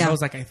behind it. So I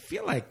was like, I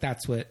feel like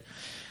that's what,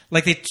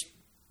 like they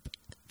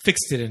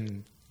fixed it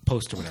in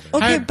post or whatever.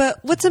 Okay, but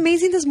what's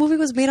amazing, this movie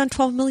was made on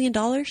 $12 million.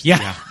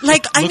 Yeah.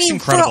 Like, I mean,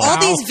 incredible. for all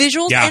these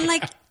visuals and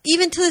like,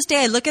 even to this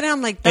day, I look at it,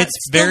 I'm like, that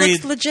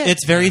looks legit.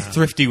 It's very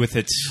thrifty with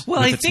its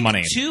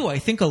money. Too, I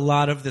think a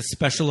lot of the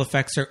special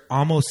effects are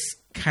almost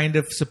kind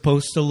of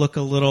supposed to look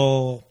a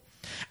little...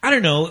 I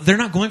don't know. They're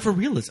not going for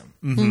realism.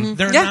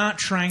 They're not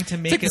trying to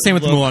make it's like the same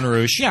with Moulin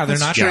Rouge. Yeah, they're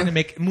not trying to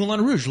make...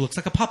 Moulin Rouge looks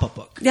like a pop-up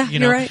book. Yeah,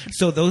 you're right.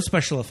 So those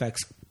special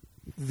effects,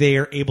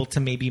 they're able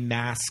to maybe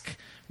mask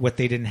what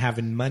they didn't have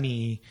in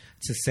money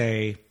to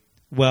say,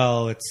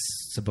 well, it's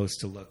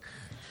supposed to look...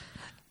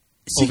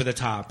 over the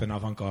top and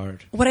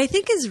avant-garde. What I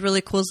think is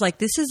really cool is like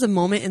this is a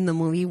moment in the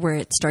movie where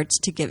it starts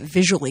to get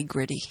visually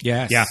gritty.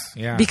 Yes. Yeah.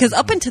 Yeah. Because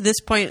up until this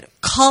point,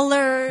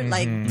 color,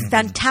 like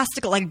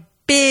fantastical, like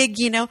big,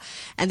 and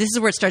this is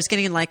where it starts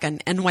getting like an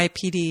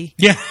NYPD.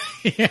 Yeah.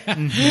 Yeah.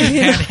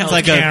 Handheld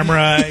like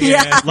camera.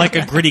 like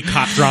a gritty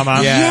cop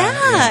drama.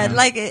 Yeah.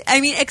 Like, I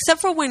mean,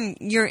 except for when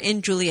you're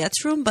in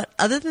Juliet's room, but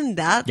other than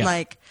that,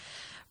 like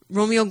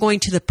Romeo going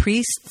to the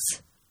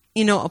priest's,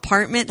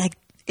 apartment, like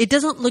it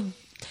doesn't look.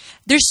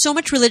 There's so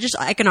much religious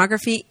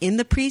iconography in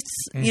the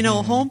priest's,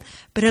 home,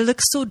 but it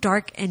looks so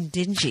dark and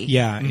dingy.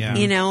 Yeah, yeah.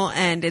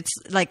 And it's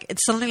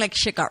something like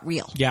shit got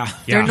real. Yeah.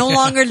 They're no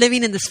longer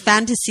living in this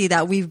fantasy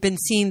that we've been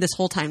seeing this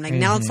whole time. Like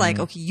now it's like,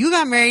 okay, you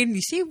got married.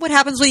 You see what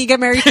happens when you get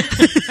married?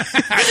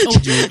 I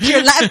told you.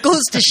 Your life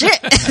goes to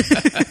shit.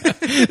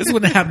 This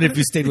wouldn't happen if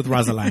you stayed with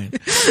Rosaline.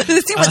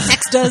 See what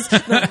sex does.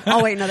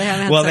 Oh wait, no, they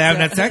haven't had Well, sex they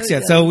haven't yet. had sex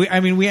yet.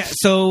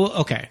 So,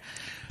 okay.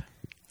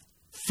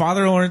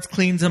 Father Lawrence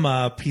cleans him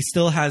up. He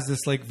still has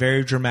this like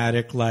very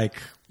dramatic, like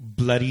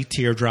bloody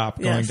teardrop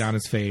going down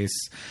his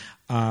face.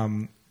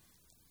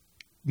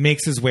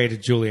 Makes his way to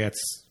Juliet's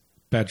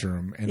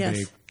bedroom and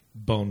they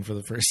bone for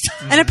the first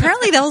time. And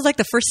apparently that was like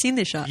the first scene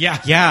they shot.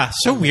 Yeah,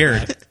 so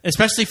weird.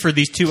 Especially for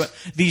these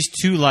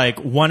two like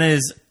one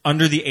is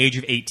under the age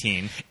of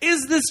 18.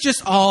 Is this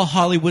just all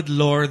Hollywood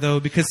lore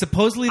though? Because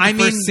supposedly the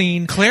first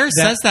scene Claire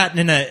says that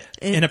in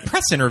a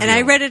press interview. And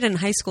I read it in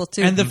high school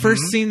too. and the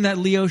first scene that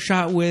Leo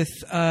shot with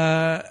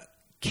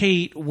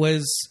Kate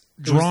was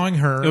drawing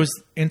her. it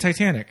was in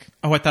Titanic.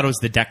 Oh, I thought it was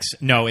the deck.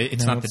 No,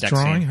 it's not the it's deck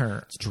drawing scene.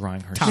 her. It's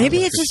drawing her. Maybe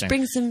it just Interesting.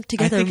 brings them I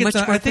together think, much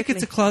more I think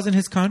it's a quickly. clause in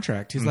his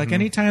contract. He's like,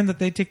 anytime that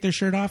they take their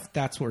shirt off,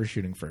 that's what we're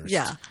shooting first.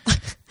 Yeah.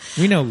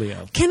 We know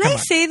Leo. Can I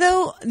say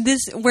though, this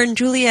when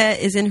Julia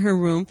is in her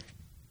room,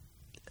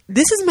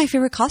 this is my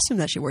favorite costume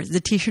that she wears, the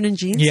t-shirt and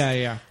jeans.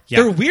 Yeah.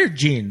 They're weird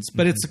jeans,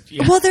 but it's...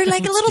 Yeah, Well, they're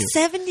like a it's little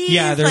cute. 70s,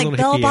 Yeah, they're a like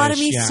little bell-bottomy,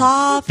 hippie-ish, yeah.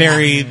 soft.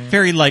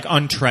 Very like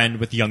on trend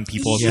with young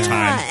people at the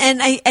time.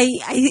 And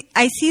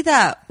I see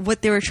that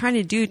what they were trying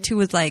to do too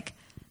was like,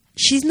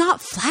 she's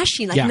not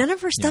flashy. Like none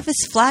of her stuff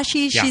is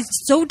flashy. Yeah. She's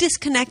so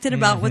disconnected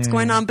about what's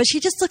going on, but she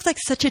just looks like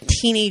such a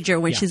teenager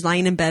when she's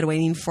lying in bed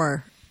waiting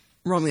for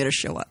Romeo to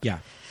show up. Yeah.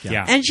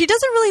 Yeah. And she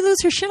doesn't really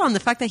lose her shit on the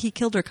fact that he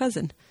killed her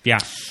cousin. Yeah.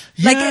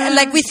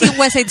 Like we see in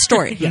West Side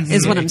Story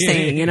is what I'm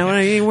saying. You know what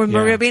I mean? When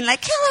Maria being like,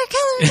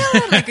 kill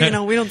her. Like,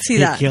 we don't see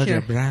that. Killed here.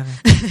 your brother.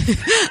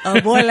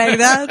 A boy like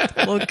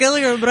that will kill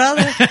your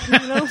brother.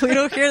 We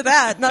don't hear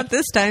that. Not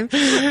this time.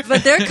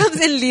 But there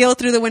comes in Leo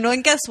through the window,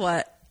 and guess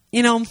what?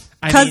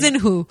 Cousin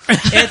who?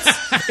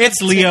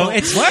 It's Leo.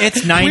 It's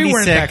 96. We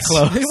weren't that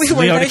close. We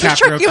Leo weren't that- DiCaprio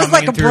sure, he was coming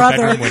like in a through brother.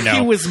 bedroom window.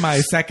 He was my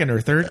second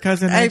or third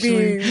cousin, I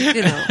actually.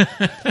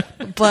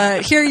 mean,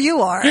 but here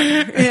you are,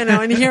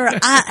 and here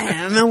I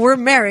am, and we're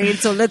married,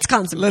 so let's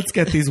consummate. Let's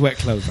get these wet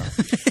clothes on.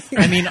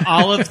 I mean,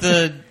 all of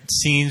the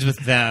scenes with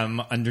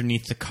them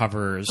underneath the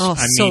covers. Oh,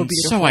 I so mean,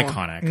 so beautiful.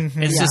 iconic.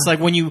 It's just like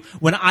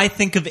when I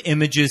think of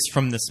images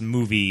from this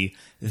movie,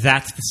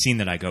 that's the scene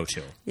that I go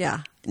to.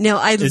 Yeah. No,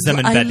 I Is them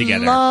in bed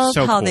together. love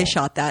So how cool. they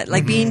shot that.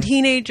 Like being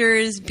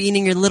teenagers, being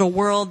in your little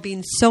world,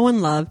 being so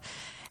in love.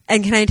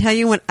 And can I tell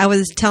you, when I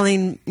was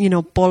telling,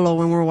 Polo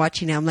when we were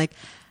watching it, I'm like,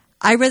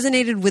 I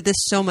resonated with this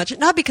so much.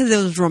 Not because it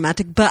was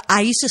romantic, but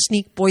I used to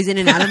sneak boys in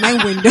and out of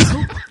my window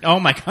Oh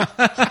my god!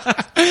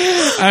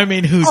 I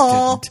mean, who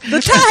all didn't?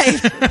 the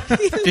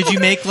time. Did you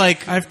make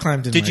like? I've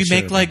climbed in Did my you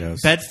make shirt like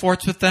windows. bed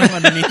forts with them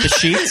underneath the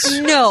sheets?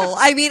 No,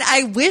 I mean,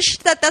 I wish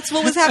that that's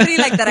what was happening.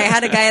 Like that I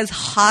had a guy as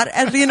hot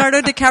as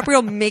Leonardo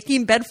DiCaprio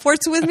making bed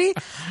forts with me.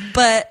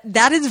 But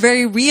that is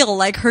very real.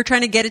 Like her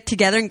trying to get it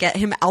together and get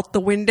him out the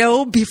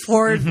window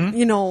before,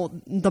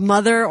 the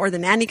mother or the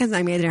nanny, because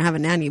I mean, I didn't have a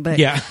nanny, but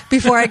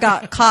before I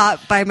got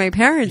caught by my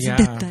parents, Yeah.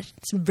 that's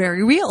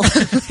very real.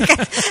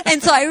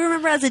 And so I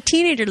remember as a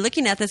teenager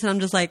looking at this and I'm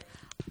just like,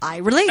 I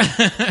relate.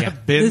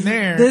 Been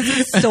there. This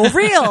is so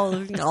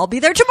real. I'll be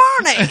there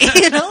tomorrow night.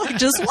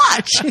 Just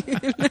watch.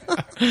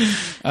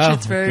 Oh,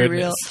 It's very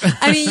goodness. real.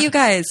 I mean, you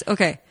guys,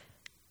 okay.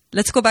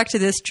 Let's go back to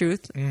this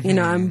truth.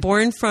 I'm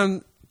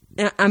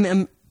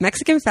a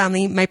Mexican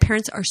family. My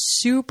parents are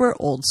super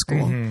old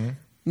school.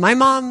 My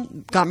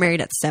mom got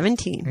married at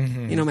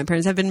 17. My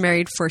parents have been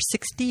married for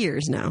 60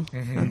 years now.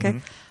 Okay.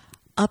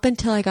 Up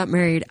until I got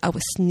married, I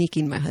was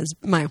sneaking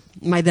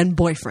my then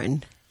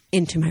boyfriend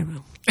into my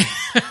room.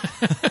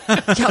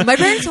 Yeah, my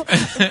parents,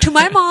 to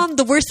my mom,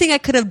 the worst thing I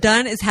could have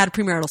done is had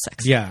premarital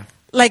sex. Yeah.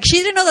 Like, she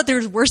didn't know that there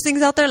was worse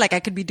things out there. Like, I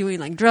could be doing,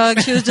 like,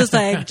 drugs. She was just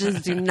like,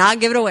 just do not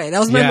give it away. That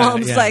was my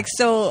mom's, like,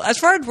 so as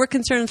far as we're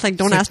concerned, it's like,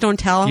 don't ask, don't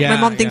tell. Yeah,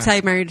 my mom thinks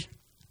I married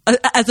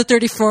as a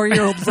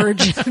 34-year-old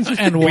virgin.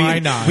 And why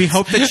not? We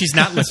hope that she's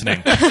not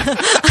listening.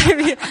 I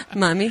mean,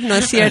 Mami, no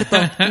es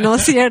cierto. No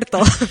es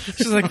cierto.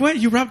 She's like, what?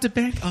 You robbed a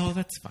bank? Oh,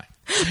 that's fine.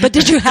 But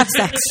did you have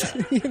sex?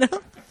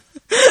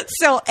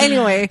 So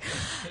anyway,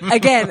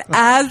 again,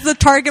 as the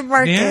target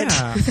market, Yeah.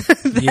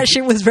 that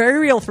shit was very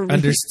real for me.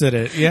 Understood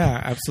it. Yeah,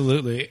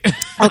 absolutely.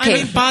 Okay.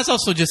 I mean, Boz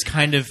also just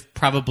kind of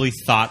probably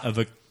thought of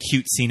a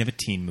cute scene of a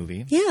teen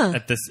movie. Yeah.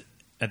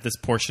 at this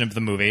portion of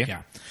the movie.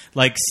 Yeah.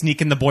 Like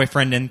sneaking the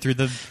boyfriend in through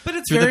the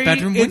the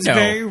bedroom window. It's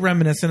very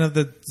reminiscent of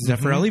the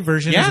Zeffirelli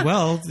version as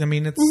well. I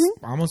mean, it's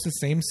almost the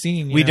same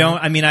scene. We don't.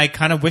 I mean, I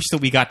kind of wish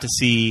that we got to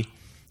see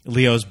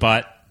Leo's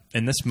butt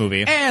in this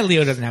movie.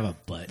 Leo doesn't have a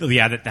butt.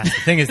 Yeah, that's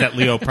the thing is that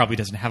Leo probably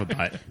doesn't have a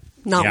butt.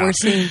 Not worth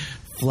seeing.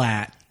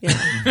 Flat. Yeah.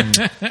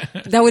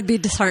 That would be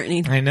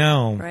disheartening. I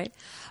know. Right.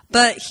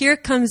 But here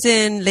comes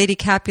in Lady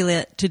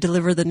Capulet to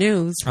deliver the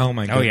news. Oh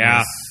my goodness. Oh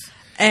yeah.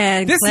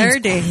 And This Claire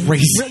is Danes,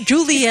 crazy.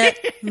 Juliet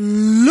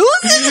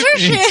loses her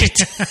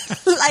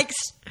shit. Like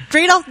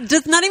straight off,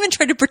 does not even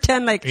try to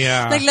pretend like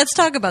let's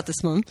talk about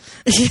this, Mom.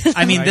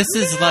 I mean, this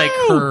is like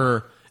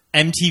her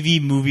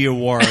MTV Movie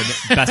Award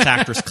Best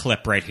Actress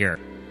clip right here.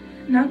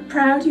 Not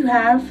proud you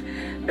have,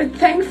 but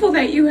thankful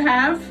that you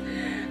have.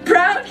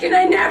 Proud can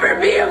I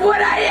never be of what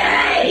I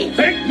hate!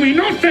 Thank me,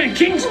 no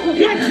thankings!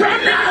 You're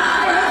proud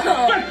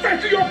now! Get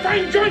back to your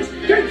fine joints!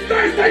 Get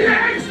thirsty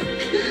legs!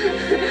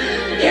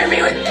 Hear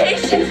me with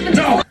patience!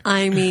 No!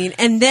 I mean,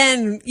 and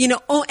then,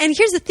 and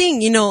here's the thing,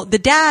 the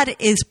dad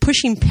is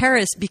pushing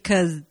Paris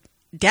because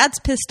Dad's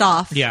pissed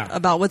off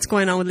about what's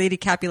going on with Lady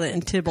Capulet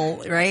and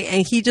Tybalt, right?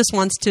 And he just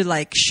wants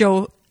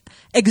to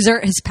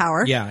exert his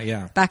power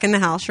back in the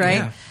house, right?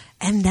 Yeah.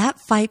 And that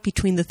fight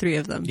between the three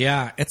of them.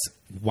 Yeah, it's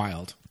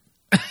wild.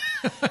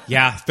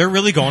 Yeah, they're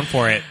really going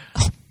for it.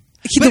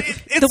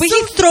 The way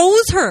he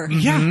throws her.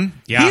 Yeah.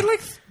 Yeah. He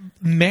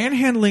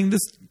manhandling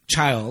this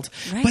child,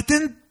 Right. but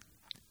then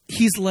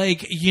he's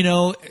like,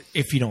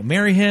 if you don't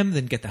marry him,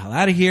 then get the hell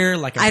out of here.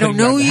 Like, I don't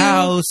know the you.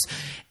 house.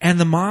 And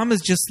the mom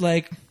is just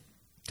like,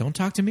 don't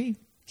talk to me.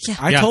 Yeah.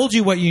 I told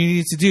you what you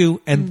needed to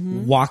do,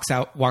 and walks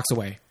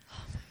away.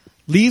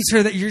 Leaves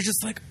her that you're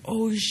just like,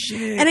 oh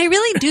shit. And I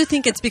really do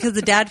think it's because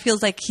the dad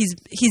feels like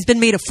he's been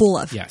made a fool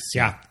of. Yes.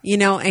 Yeah.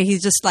 And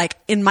he's just like,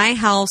 in my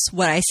house,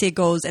 what I say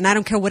goes, and I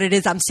don't care what it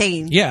is I'm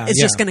saying. Yeah. It's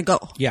just going to go.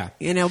 Yeah.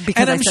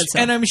 Because I said so.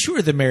 And I'm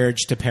sure the marriage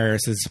to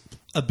Paris is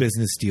a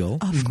business deal.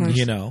 Of course.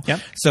 Yep.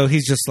 So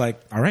he's just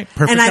like, all right,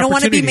 perfect. And I don't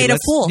want to be opportunity. made a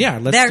fool. Yeah,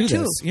 let's there do too,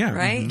 this. Yeah.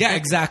 right? Yeah,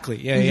 exactly.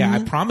 Yeah. I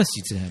promised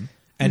you to him.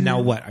 And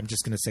now what? I'm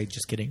just going to say,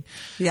 just kidding.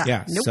 Yeah.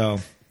 Yeah. Nope. So.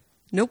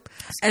 Nope.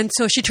 And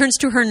so she turns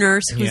to her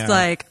nurse, who's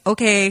like,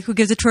 okay, who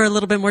gives it to her a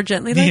little bit more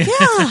gently.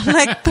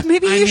 Like, but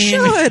maybe you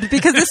should,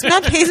 because this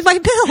man pays my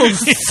bills.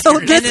 So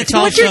let's do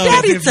what your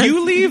daddy If said.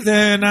 you leave,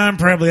 then I'm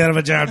probably out of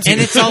a job too.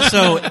 And it's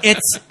also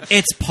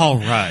it's Paul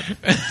Rudd.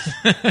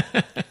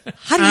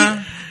 How do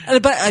you?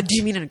 But do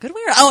you mean in a good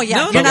way? Oh yeah,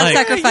 No, you're not like-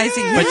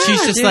 sacrificing. But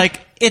she's just dude. like,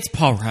 it's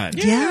Paul Rudd.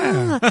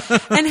 Yeah.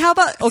 And how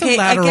about a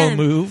lateral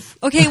move.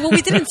 Okay, well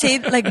we didn't say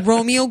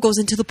Romeo goes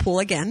into the pool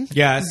again.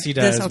 Yes, he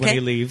does This, when okay. he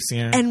leaves.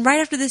 Yeah. And right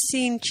after this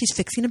scene, she's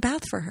fixing a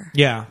bath for her.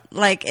 Yeah.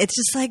 It's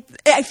just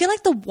I feel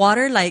like the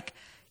water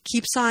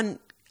keeps on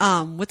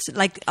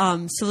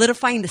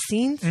solidifying the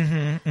scenes.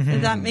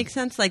 Does that make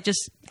sense? Like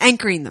just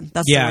anchoring them.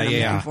 That's the word I'm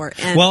looking for.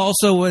 And Well,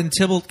 also when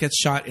Tybalt gets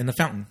shot in the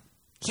fountain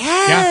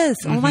yes.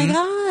 Oh my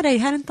God, I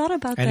hadn't thought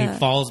about and that. he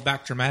falls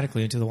back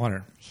dramatically into the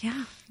water.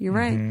 Yeah, you're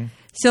right.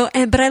 So,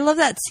 but I love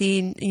that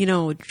scene,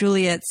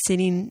 Juliet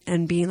sitting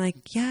and being like,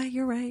 yeah,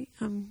 you're right.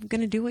 I'm going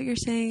to do what you're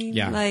saying.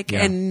 Yeah,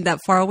 And that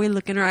faraway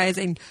look in her eyes,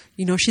 and,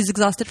 she's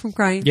exhausted from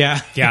crying.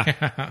 Yeah.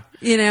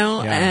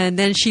 And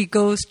then she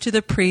goes to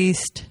the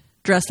priest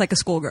dressed like a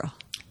schoolgirl.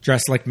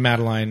 Dressed like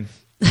Madeline.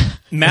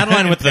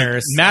 Madeline with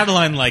Paris.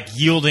 Madeline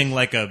yielding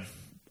like a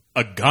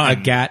gun. A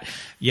gat.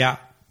 Yeah.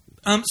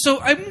 So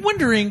I'm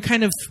wondering,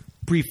 kind of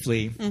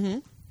briefly,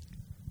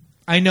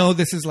 I know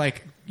this is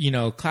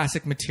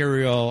classic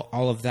material,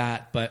 all of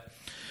that, but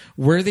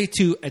were they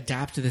to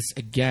adapt this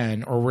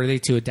again, or were they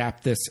to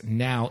adapt this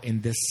now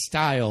in this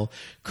style,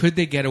 could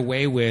they get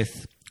away with,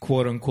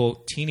 quote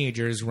unquote,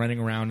 teenagers running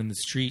around in the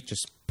street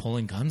just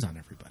pulling guns on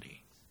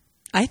everybody?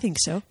 I think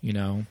so.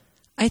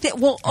 I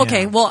think. Well,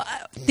 okay. Yeah. Well,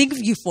 think of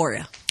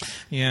Euphoria.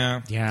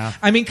 Yeah. Yeah.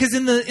 I mean, because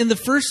in the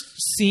first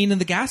scene in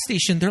the gas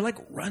station, they're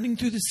running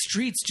through the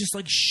streets, just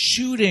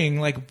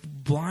shooting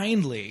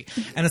blindly,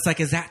 and it's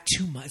is that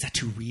too much? Is that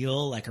too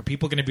real? Are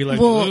people going to be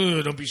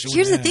Well, don't be shooting?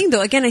 Here's the thing,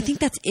 though. Again, I think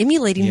that's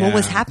emulating what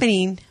was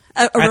happening.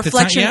 A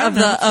reflection time,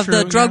 of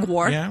the drug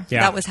war Yeah.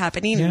 that was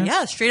happening. Yeah.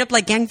 Yeah, straight up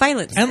gang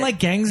violence. And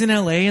gangs in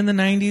LA in the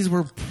 90s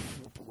were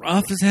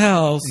rough as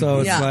hell. So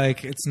it's Yeah.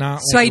 it's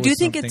not. So I it do was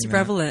think it's something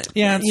prevalent.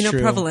 Yeah, it's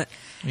true. prevalent.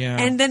 Yeah.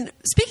 And then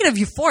speaking of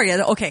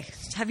Euphoria, okay,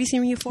 have you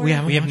seen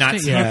Euphoria? We have not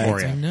watched it seen yet.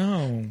 Euphoria.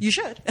 No. You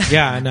should.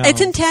 Yeah, I know.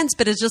 It's intense,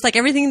 but it's just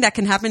everything that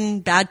can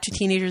happen bad to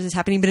teenagers is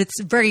happening, but it's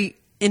very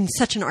in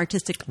such an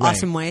artistic,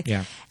 awesome way.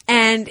 Yeah.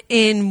 And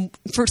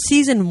for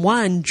season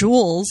 1,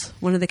 Jules,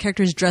 one of the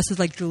characters, dresses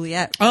like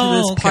Juliet to Oh,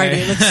 this okay. party.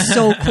 It looks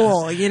so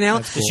cool,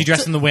 Is she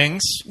dressed in the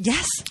wings?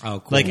 Yes. Oh,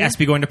 cool. Like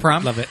Espie going to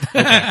prom? Love it.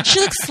 She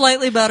looks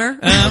slightly better.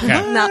 Okay.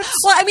 No.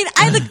 Well, I mean,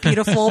 I look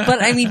beautiful,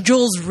 but I mean,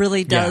 Jules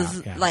really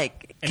does Yeah.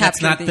 And that's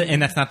capture not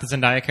that's not the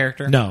Zendaya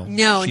character? No.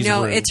 No, She's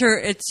no, rude. it's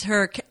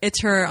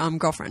her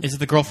girlfriend. Is it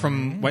the girl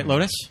from White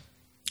Lotus?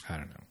 I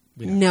don't know.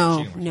 We don't- she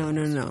No,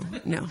 didn't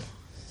watch no.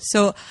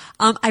 So,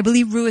 I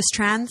believe Rue is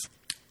trans,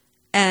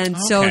 and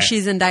so Okay.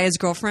 she's Zendaya's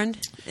girlfriend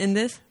in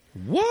this.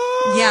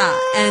 What? Yeah,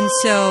 and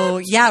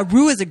so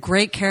Rue is a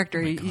great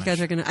character. You guys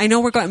are gonna. I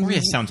know we're going.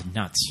 Euphoria sounds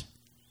nuts.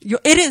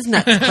 It is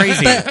nuts,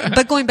 Crazy.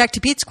 But going back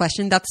to Pete's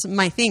question, that's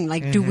my thing.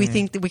 Like, do we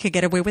think that we could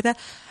get away with that?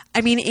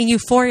 I mean, in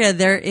Euphoria,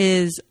 there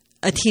is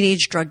a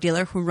teenage drug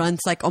dealer who runs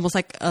like almost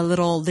like a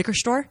little liquor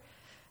store.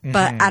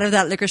 But out of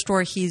that liquor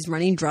store, he's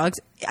running drugs.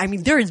 I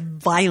mean, there is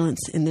violence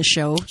in the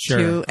show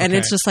too, and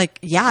it's just like,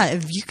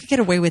 if you could get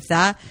away with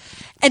that,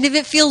 and if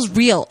it feels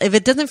real, if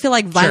it doesn't feel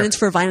like violence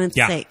for violence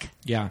sake,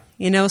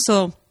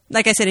 So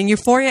like I said, in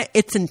Euphoria,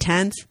 it's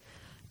intense,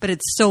 but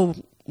it's so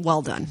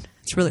well done.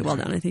 It's really well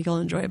done. I think you'll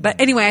enjoy it. But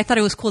anyway, I thought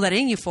it was cool that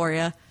in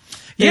Euphoria,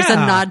 there's a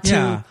nod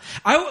to.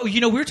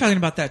 We were talking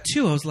about that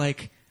too. I was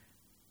like,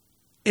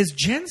 is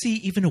Gen Z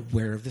even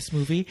aware of this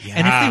movie? Yeah.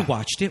 And if they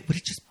watched it, would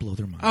it just blow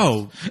their minds?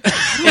 Oh,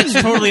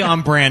 it's totally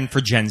on brand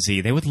for Gen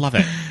Z. They would love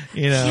it.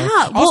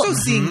 Also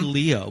seeing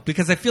Leo,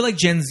 because I feel like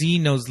Gen Z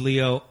knows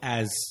Leo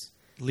as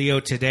Leo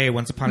today,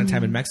 Once Upon a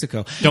Time in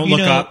Mexico. Don't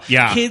look up.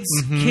 Yeah. Kids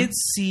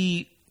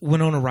see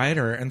Winona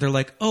Ryder and they're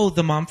like, oh,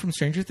 the mom from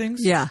Stranger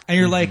Things? Yeah. And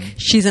you're like,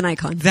 she's an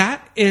icon.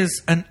 That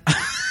is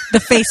the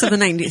face of the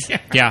 90s.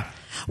 Yeah.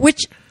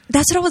 Which,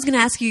 that's what I was going to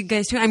ask you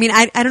guys too. I mean,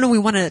 I don't know. We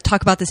want to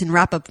talk about this in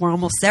wrap up. We're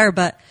almost there,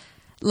 but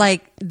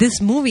like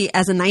this movie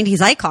as a 90s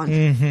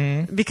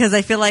icon, because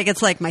I feel like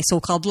it's like My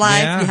So-Called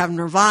Life. You have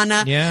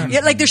Nirvana.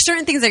 Like there's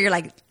certain things that you're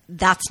like,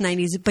 that's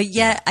 90s, but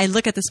yet I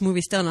look at this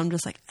movie still and I'm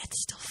just like,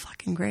 it's still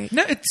fucking great.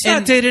 No, it's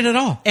not dated at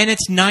all. And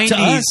it's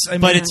 90s,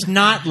 but it's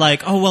not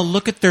like, oh, well,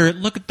 look at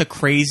the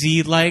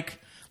crazy, like,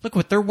 look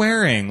what they're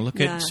wearing. Look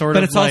at sort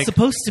of. But it's all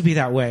supposed to be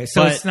that way.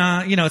 So it's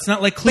not, it's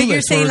not like Clueless. But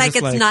you're saying like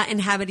it's not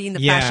inhabiting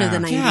the fashion of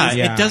the 90s.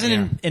 It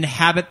doesn't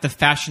inhabit the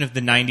fashion of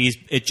the 90s.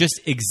 It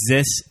just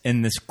exists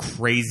in this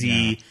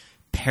crazy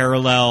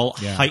parallel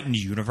heightened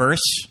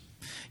universe.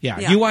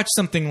 You watch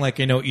something like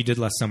I Know What You Did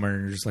Last Summer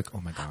and you're just like,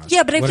 oh my gosh.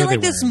 Yeah, but I feel like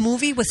this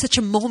movie was such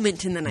a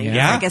moment in the 90s,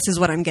 I guess is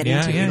what I'm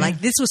getting to. Like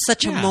this was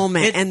such a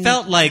moment. It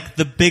felt like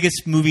the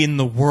biggest movie in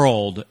the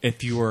world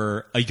if you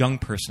were a young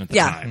person at the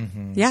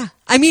time. Yeah.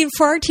 I mean,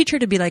 for our teacher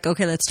to be like,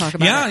 okay, let's talk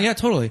about it. Yeah,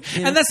 totally.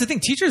 Yeah. And that's the thing.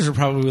 Teachers are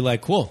probably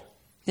like, cool.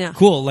 Yeah.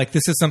 Cool. Like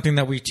this is something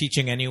that we're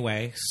teaching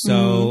anyway.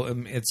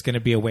 So it's going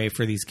to be a way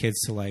for these kids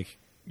to like,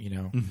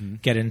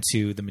 get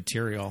into the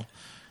material.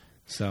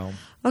 So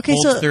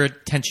holds their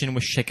attention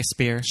with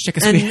Shakespeare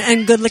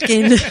and good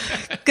looking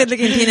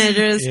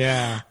teenagers.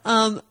 Yeah.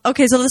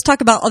 Okay, so let's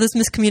talk about all this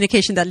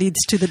miscommunication that leads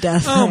to the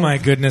death. Oh my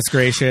goodness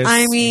gracious!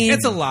 I mean,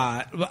 it's a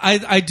lot.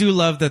 I do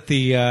love that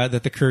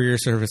the courier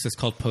service is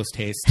called Post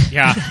Haste.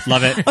 Yeah,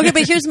 love it. Okay,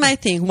 but here's my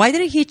thing: why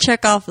didn't he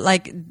check off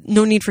like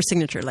no need for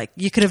signature? Like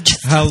you could have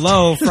just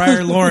hello,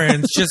 Friar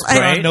Lawrence, just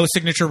no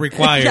signature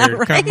required. Yeah,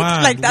 right? Come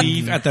on, like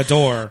leave at the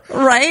door.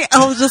 Right?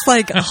 I was just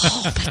like,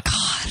 oh my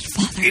god.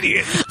 Father.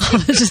 Idiot.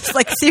 I was just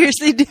like,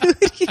 seriously, dude.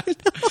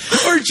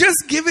 Or just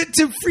give it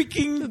to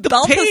freaking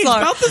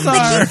Balthazar.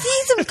 Like, he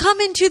sees him come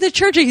into the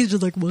church and he's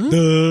just like, what?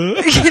 I'm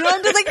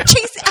just like,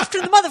 chase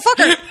after the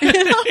motherfucker.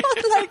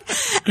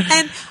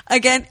 And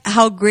again,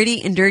 how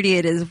gritty and dirty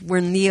it is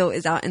when Leo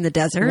is out in the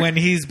desert. When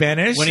he's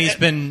banished.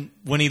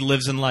 When he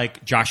lives in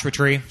like Joshua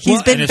Tree.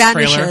 He's been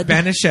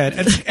banished. And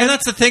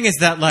that's the thing is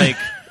that like,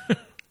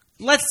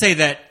 let's say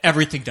that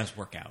everything does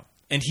work out.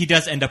 And he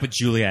does end up with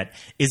Juliet.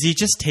 Is he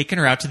just taking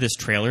her out to this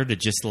trailer to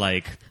just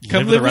like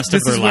live the rest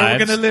of their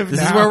lives?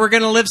 This is where we're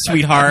going to live,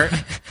 sweetheart.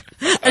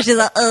 She's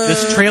like,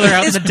 this trailer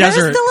out in the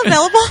desert. Is still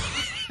available?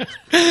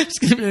 She's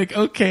going to be like,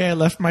 okay, I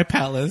left my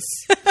palace.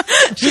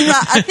 She's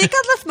like, I think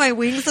I left my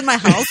wings in my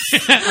house.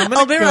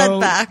 I'll be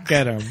right back.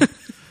 Get them.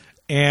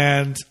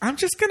 And I'm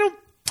just going to,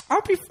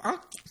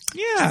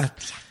 yeah.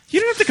 You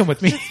don't have to come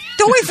with me.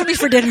 Don't wait for me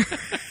for dinner.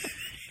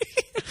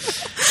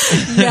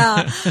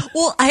 Yeah.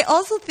 Well, I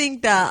also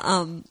think that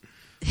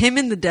him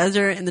in the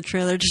desert in the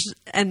trailer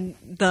and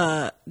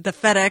the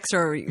FedEx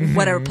or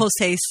whatever post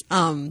haste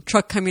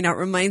truck coming out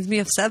reminds me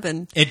of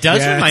Seven. It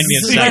does remind me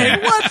of Seven.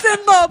 Like, what's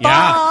in the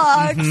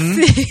box?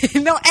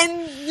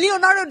 And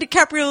Leonardo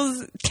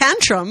DiCaprio's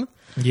tantrum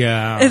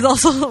is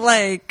also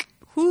like,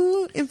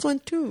 who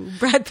influenced who?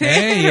 Brad Pitt?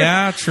 Hey,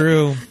 yeah,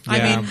 true.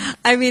 Yeah.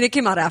 I mean, it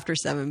came out after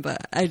Seven,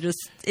 but it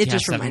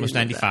just reminded me. 7 was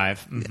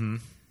 95.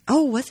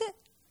 Oh, was it?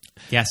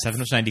 Yeah, 7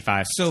 was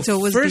 95. So it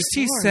was first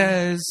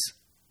before.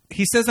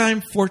 He says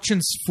I'm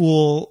Fortune's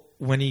fool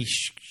when he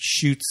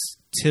shoots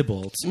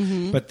Tybalt,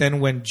 but then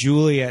when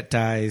Juliet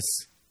dies,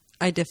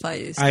 I defy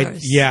you,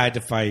 stars. I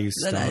defy you,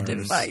 stars. I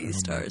defy you,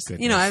 stars.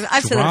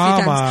 I've said that a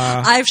few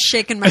times. I've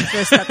shaken my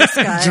fist at the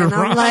sky, and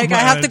I'm like, I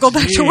have to go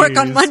back to work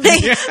on Monday.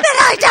 Then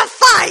I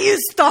defy you,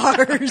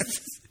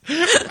 stars.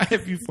 Why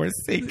have you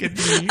forsaken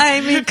me?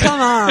 I mean, come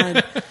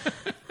on.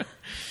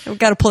 We've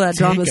got to pull that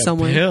drama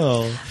somewhere.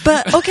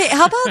 But okay,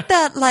 how about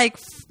that? Like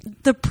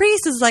the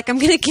priest is like, I'm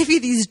going to give you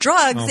these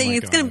drugs, saying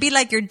it's going to be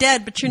like you're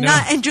dead, but you're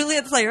not. And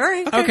Juliet's like, all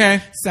right,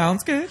 okay,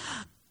 sounds good.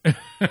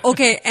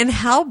 Okay, and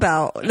how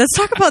about let's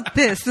talk about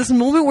this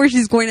moment where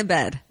she's going to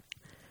bed,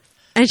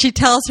 and she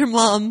tells her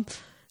mom,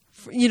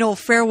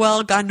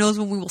 farewell. God knows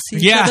when we will see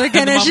each other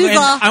again. And she's like,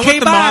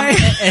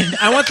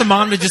 I want the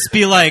mom to just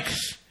be like,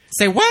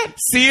 Say what?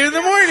 See you in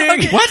the morning.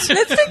 Okay, What?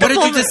 let's take What a did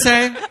moment. you just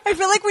say? I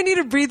feel like we need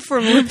to breathe for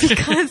a moment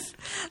because,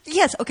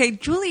 yes, okay,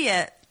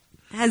 Juliet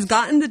has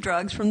gotten the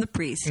drugs from the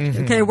priest.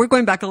 Okay, we're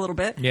going back a little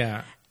bit.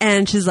 Yeah.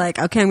 And she's like,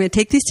 okay, I'm going to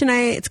take these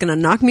tonight. It's going to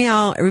knock me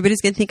out.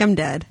 Everybody's going to think I'm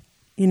dead.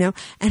 You know?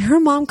 And her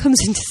mom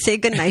comes in to say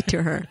goodnight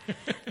to her.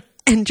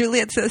 And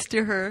Juliet says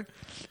to her,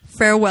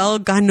 farewell,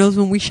 God knows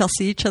when we shall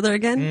see each other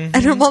again.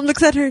 And her mom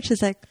looks at her and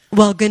she's like,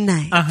 well, good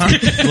night.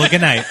 Well,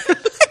 good night.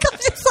 Like, I'm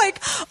just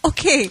like,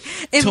 okay,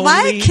 if Totally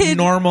my kid...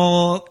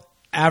 normal,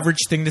 average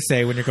thing to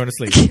say when you're going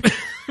to sleep.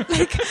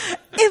 Like,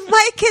 if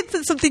my kid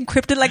said something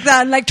cryptic like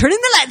that, I'm like, turning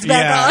the lights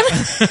back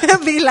on.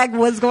 And be like,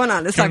 what's going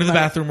on? Let's Come talk to the about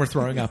it. bathroom. We're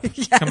throwing up.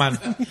 Yes. Come on.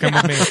 Come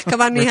with me.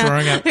 Come on, We're Mija.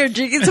 throwing up. Here,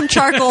 drinking some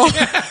charcoal.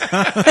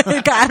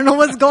 I don't know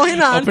what's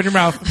going on. Open your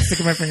mouth.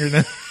 Stick my finger in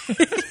there.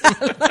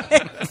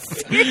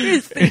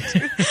 Seriously.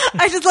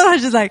 I just love how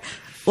she's like,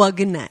 well,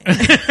 good night.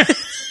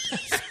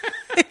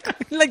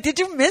 Like, did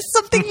you miss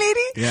something, lady?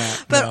 Yeah,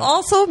 But no.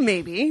 also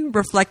maybe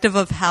reflective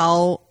of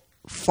how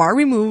far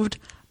removed,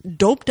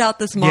 doped out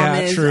this mom Yeah,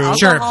 is. true.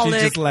 Alcoholic.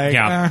 She's just like,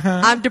 Yeah.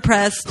 I'm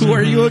depressed. who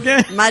are you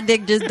again? My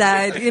dick just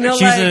died. You know,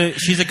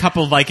 She's a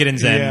couple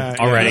Vicodins in Yeah,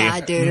 already. Yeah,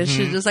 dude.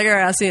 She's just like, all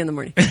right, I'll see you in the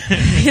morning.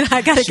 You know,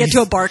 I got to get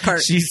to a bar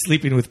cart. She's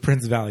sleeping with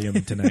Prince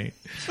Valium tonight.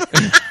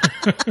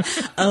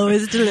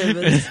 Always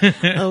delivers.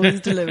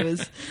 Always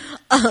delivers.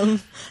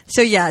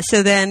 So yeah,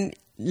 so then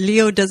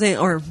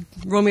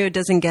Romeo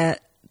doesn't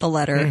get the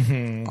letter.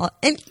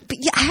 But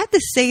yeah, I have to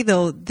say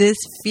though, this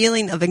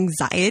feeling of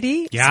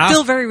anxiety is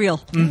still very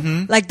real.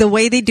 Like the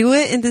way they do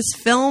it in this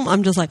film,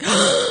 I'm just like,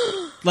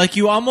 Like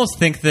you almost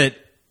think that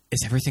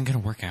is everything going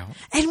to work out?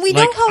 and we know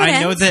Like how it I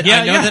ends. know that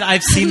Yeah, I know yeah. that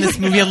I've seen this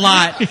movie a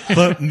lot,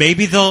 but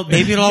maybe it'll all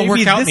Maybe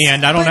work out in the this-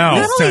 end. I don't But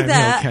know. not only time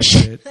that, he'll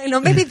catch it. I know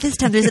maybe this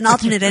time there's an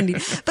alternate ending.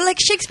 But like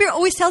Shakespeare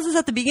always tells us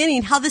at the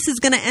beginning how this is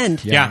going to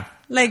end. Yeah.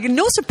 Like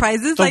no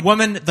surprises. The like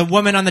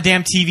woman on the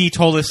damn TV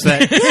told us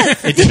that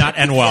it did not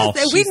end well.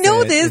 Yes, we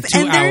know this. In 2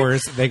 and they're-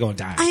 hours, they gonna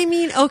die. I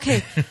mean,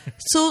 okay.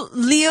 So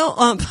Leo,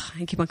 I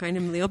keep on calling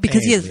him Leo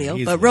because he is Leo,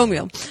 He's but Leo.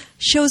 Romeo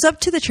shows up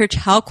to the church.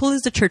 How cool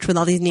is the church with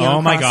all these neon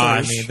Oh my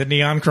crosses? gosh. I mean, the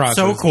neon crosses.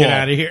 So cool. Get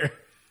out of here.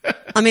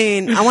 I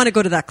mean, I want to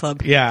go to that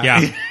club. Yeah.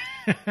 Yeah.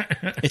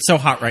 It's so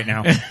hot right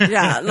now.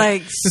 Yeah,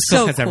 like This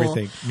so club has cool.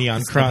 everything.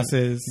 Neon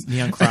crosses.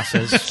 Neon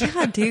crosses.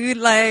 Yeah, dude.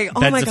 Like,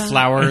 oh Beds my of god,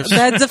 flowers.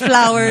 beds of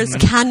flowers,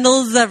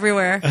 candles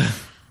everywhere.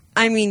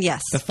 I mean,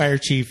 yes. The fire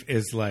chief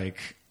is like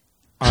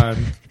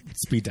on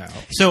speed dial.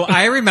 So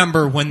I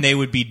remember when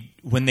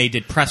they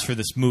did press for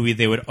this movie,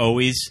 they would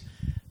always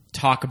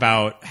talk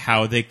about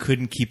how they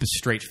couldn't keep a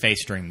straight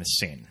face during this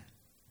scene.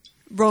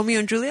 Romeo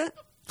and Juliet.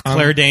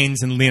 Claire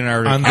Danes and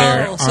Leonardo On DiCaprio.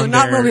 their, Oh, so on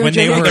not their, Romeo when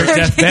they Juliet, were Claire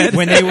deathbed.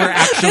 when they were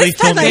actually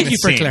filming Thank the you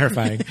for scene.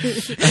 clarifying.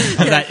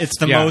 That it's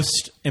the Yeah.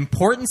 most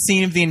important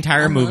scene of the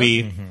entire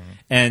movie,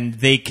 and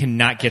they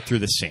cannot get through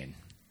the scene.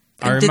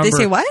 And did they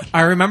say why?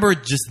 I remember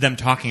just them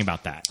talking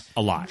about that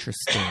a lot.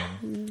 Interesting.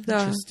 No,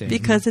 Interesting.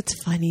 because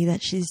it's funny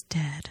that she's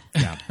dead.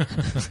 Yeah.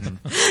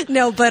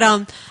 No, but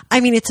I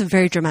mean, it's a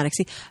very dramatic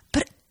scene,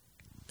 but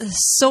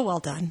so well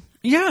done.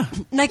 Yeah.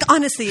 Like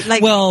honestly,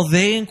 like Well,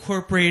 they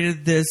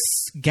incorporated this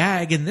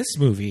gag in this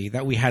movie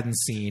that we hadn't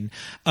seen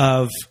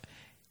of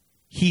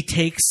he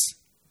takes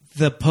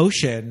the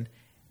potion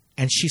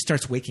and she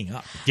starts waking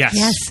up. Yes.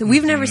 yes,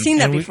 we've never seen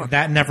that And before.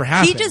 that never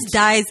happened. He just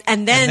dies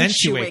and then, and then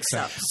she wakes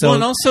up. So Well,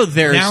 and also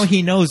there's- now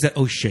he knows that,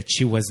 oh shit,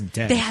 she wasn't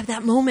dead. They have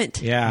that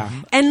moment. Yeah.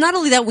 And not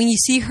only that, when you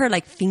see her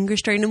like fingers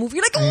starting to move,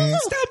 you're like, oh,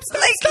 Stop,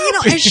 like you know,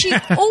 and she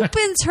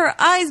opens her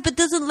eyes, but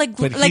doesn't like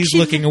But like he's she's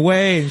looking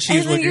away and she's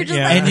and then looking. you're just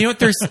Yeah. like- And you know what?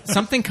 There's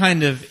something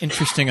kind of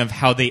interesting of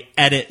how they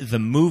edit the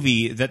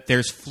movie. That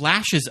there's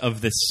flashes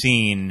of this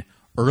scene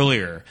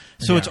earlier,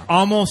 so it's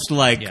almost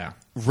like Yeah.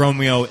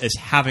 Romeo is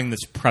having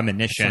this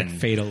premonition It's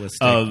like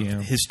fatalistic, of yeah.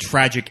 his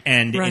tragic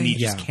end, Right. and he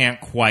just Yeah. can't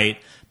quite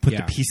put Yeah.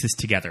 the pieces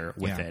together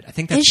with Yeah. it. I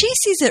think that's and she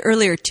sees it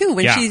earlier too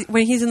when Yeah.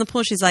 when he's in the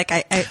pool. She's like,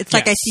 it's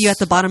like I Yes. see you at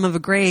the bottom of a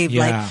grave.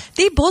 Yeah. Like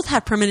they both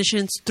had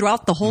premonitions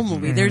throughout the whole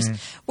movie. There's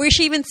where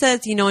she even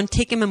says, you know, and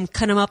take him and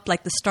cut him up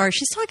like the stars.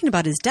 She's talking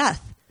about his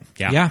death.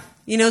 Yeah.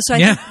 You know, so I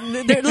Yeah.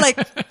 think they're like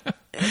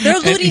they're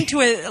alluding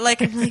to it.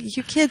 Like I'm like,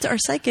 you kids are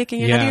psychic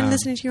and you're not Yeah. even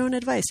listening to your own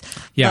advice.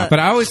 Yeah, but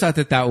I always thought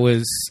that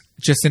was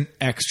just an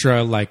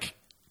extra like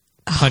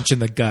punch in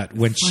the gut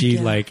when she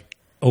yeah. like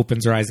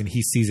opens her eyes and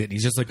he sees it and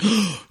he's just like,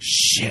 oh,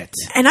 shit.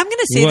 And I'm going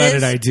to say What this.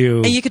 did I do?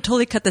 And you could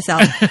totally cut this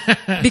out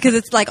because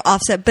it's like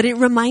offset. But it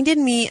reminded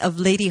me of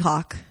Lady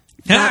Hawk.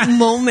 That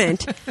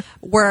moment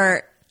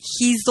where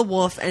he's the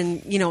wolf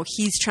and, you know,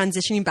 he's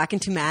transitioning back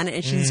into man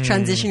and she's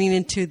transitioning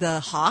into the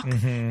hawk.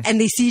 And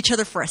they see each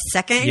other for a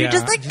second. And you're Yeah.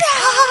 just like,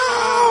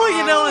 no!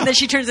 You know, and then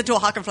she turns into a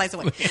hawk and flies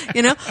away.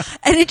 You know?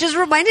 And it just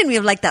reminded me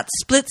of like that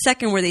split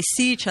second where they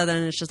see each other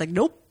and it's just like,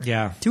 nope.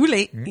 Yeah. Too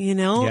late. You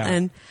know?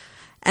 Yeah.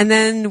 And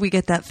then we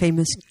get that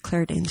famous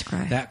Claire Danes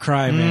cry. That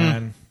cry,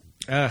 man.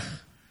 Ugh.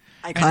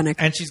 Iconic.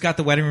 And she's got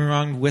the wedding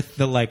ring with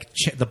the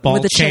the ball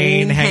With the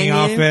chain chain hanging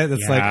off hanging. it.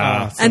 That's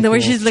so And the way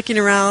cool. she's looking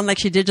around, like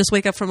she did just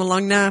wake up from a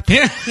long nap.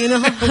 Yeah. You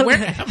know, Where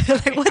am I?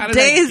 like How what did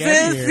day I is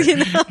get this? here?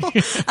 You know,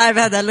 I've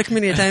had that look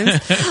many times.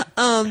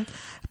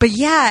 But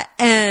yeah,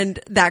 and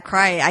that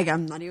cry,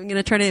 I'm not even going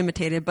to try to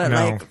imitate it, but No.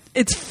 like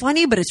it's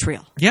funny, but it's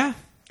real, Yeah.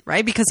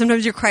 right? Because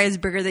sometimes your cry is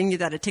bigger than you,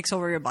 that it takes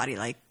over your body,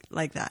 like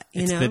that.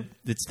 You know?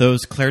 It's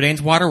those Claire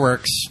Danes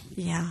waterworks.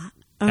 Yeah.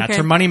 That's Okay.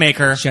 her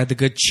moneymaker. She had the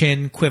good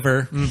chin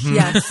quiver.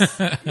 Yes,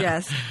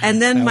 yes.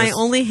 And then That my was-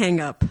 only hang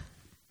up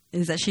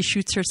is that she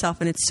shoots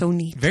herself, and it's so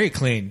neat. Very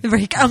clean.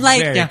 I'm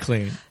like, Very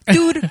clean.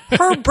 dude,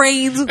 her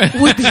brains would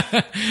be There's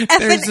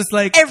effing just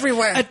like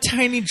everywhere. a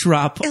tiny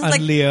drop It was on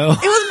like, Leo. It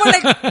was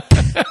more like,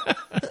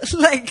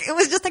 like it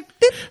was just like,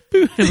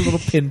 beep. A little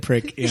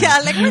pinprick. Yeah,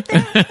 like right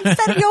there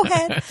inside of your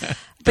head.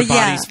 But The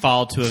yeah, bodies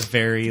fall to a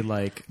very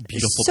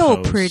beautiful so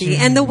pose. pretty,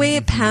 and the way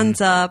it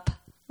pans up,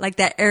 like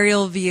that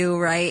aerial view,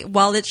 right,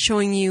 while it's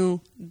showing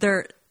you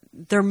their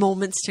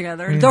moments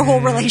together, their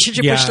whole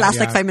relationship, which lasts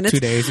like 5 minutes, 2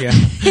 days, yeah.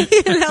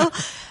 you know.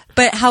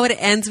 But how it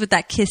ends with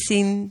that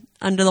kissing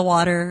under the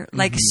water,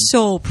 like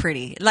so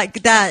pretty,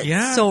 like that,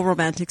 Yeah. so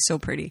romantic, so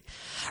pretty,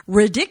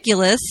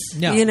 ridiculous,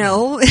 No. you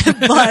know,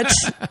 but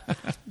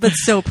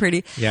so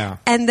pretty. Yeah.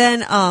 And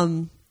then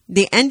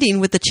the ending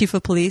with the chief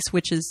of police,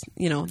 which is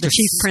the Just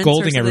chief prince,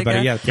 scolding or everybody.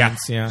 something Yeah, like that.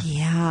 Prince, yeah.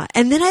 Yeah.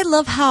 And then I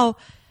love how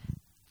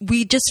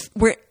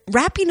we're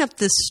wrapping up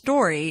this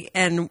story,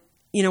 and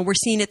we're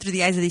seeing it through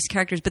the eyes of these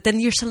characters, but then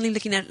you're suddenly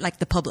looking at like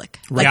the public,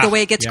 like Yeah. the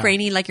way it gets Yeah.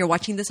 grainy, like you're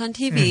watching this on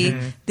TV.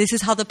 This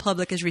is how the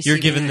public is receiving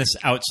You're given it. this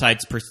outside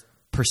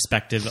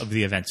perspective of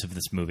the events of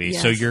this movie,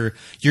 Yes. so you're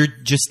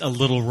just a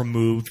little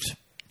removed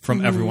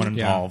from everyone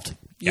involved.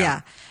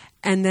 Yeah.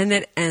 And then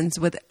it ends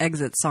with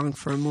exit song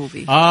for a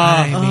movie.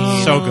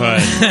 So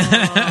good.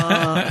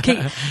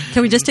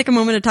 Can we just take a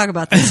moment to talk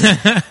about this?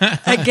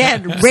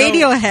 Again,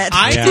 Radiohead.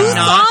 I Two did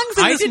not. songs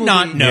in I this did movie.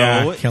 not know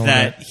Yeah, killing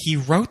that it. he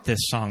wrote this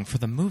song for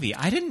the movie.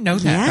 I didn't know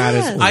that. Yes.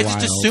 That is I just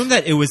wild. assumed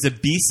that it was a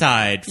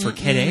B-side for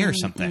Kid A or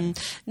something.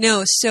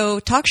 No, so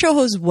Talk Show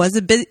Host was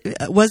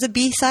a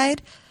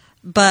B-side,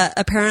 but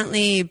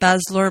apparently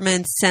Baz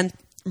Luhrmann sent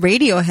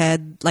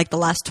Radiohead like the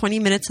last 20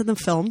 minutes of the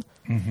film,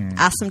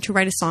 asked them to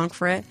write a song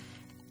for it,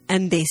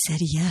 and they said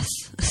yes.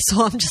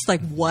 So I'm just like,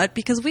 what?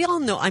 Because we all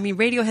know,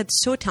 Radiohead's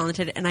so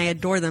talented, and I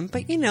adore them,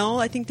 but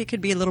I think they could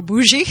be a little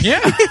bougie.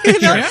 Yeah. You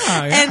know?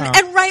 Yeah.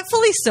 And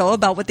rightfully so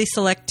about what they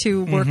select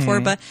to work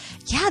for, but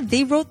yeah,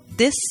 they wrote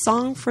this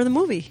song for the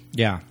movie.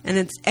 Yeah. And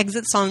it's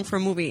exit song for a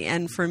movie.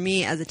 And for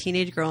me, as a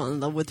teenage girl in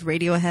love with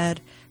Radiohead,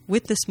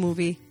 with this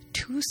movie,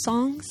 2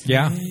 songs.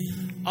 Yeah.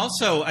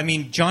 Also,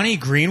 Johnny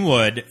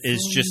Greenwood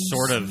is just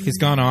sort of... He's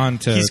gone on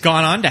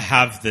to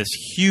have this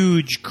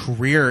huge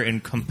career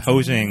in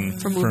composing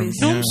For movies.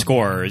 film Yeah.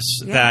 scores.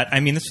 Yeah.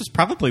 That this was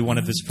probably one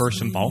of his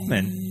first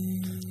involvement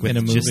with In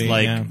a just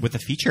movie, yeah. with a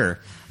feature.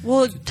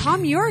 Well,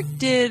 Tom York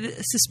did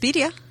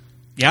Suspiria.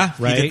 Yeah,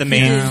 Right? he did the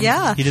main.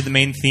 Yeah. He did the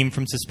main theme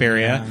from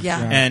Suspiria. Yeah.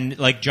 And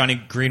like Johnny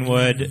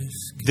Greenwood,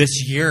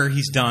 this year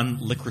he's done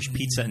Licorice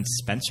Pizza and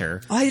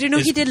Spencer. Oh, I didn't know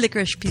Is he did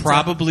Licorice Pizza.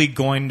 Probably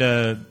going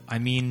to.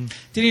 Did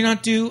he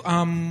not do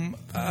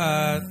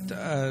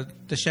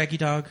the Shaggy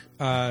Dog,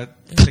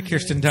 the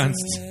Kirsten Dunst?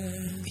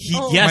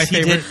 Yes, My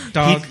he favorite did.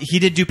 dog. He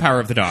did do Power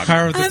of the Dog.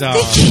 Power of the I'm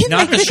Dog. thinking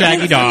Not the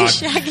Shaggy Dog.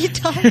 Shaggy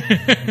Dog.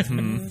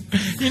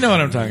 You know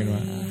what I'm talking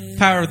about.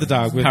 Power of the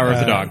Dog. With, Power of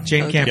the Dog.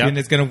 Jane Okay. Campion Yep.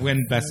 is going to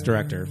win Best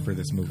Director for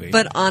this movie.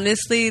 But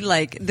honestly,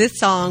 like this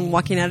song,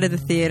 walking out of the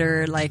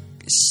theater, like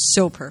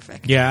so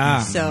perfect.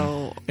 yeah.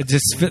 So It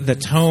just fit the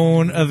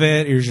tone of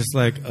it. You're just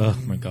like, oh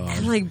my God.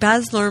 and like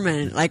Baz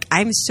Luhrmann, like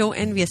I'm so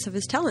envious of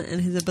his talent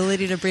and his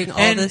ability to bring all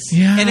And, this.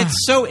 Yeah. and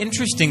it's so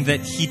interesting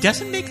that he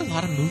doesn't make a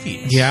lot of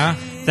movies. Yeah.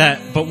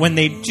 But when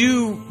they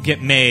do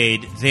get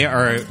made, they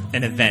are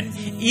an event.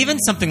 Even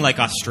something like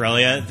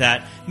Australia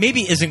that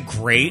maybe isn't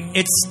great,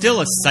 it's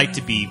still a sight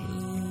to be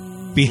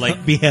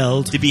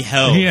Beheld. to be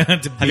held. Yeah,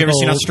 to Have you ever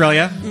seen behold.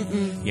 Australia?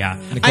 Yeah.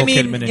 Nicole I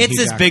mean, Kidman and it's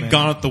Hugh this big Jackman.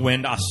 Gone with the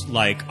Wind,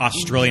 like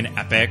Australian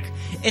epic.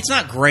 It's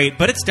not great,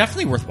 but it's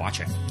definitely worth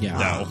watching. Yeah.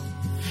 Though.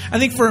 I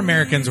think for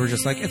Americans, we're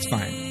just like, it's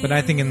fine. But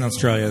I think in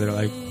Australia, they're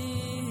like,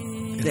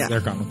 Yeah.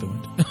 they're Gone with the Wind.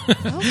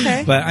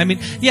 Okay. But I mean,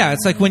 yeah,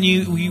 it's like when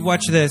you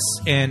watch this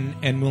and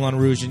Moulin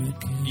Rouge, and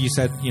you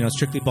said,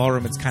 Strictly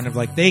Ballroom, it's kind of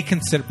like they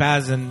consider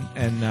Baz and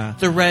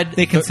The Red.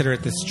 they consider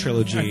it this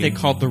trilogy. Aren't they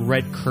called the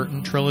Red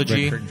Curtain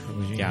Trilogy? Red Curtain Trilogy.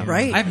 Yeah.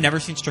 Right. I've never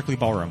seen Strictly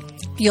Ballroom.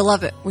 You'll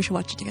love it. We should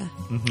watch it together.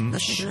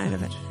 Let's make a night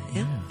of it.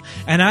 Yeah.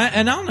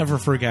 And I'll never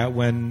forget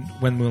when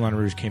Moulin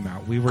Rouge came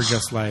out. We were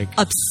just like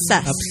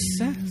Obsessed.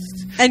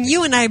 obsessed. And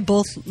you and I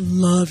both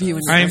love you.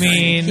 I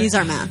mean, he's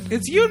our man.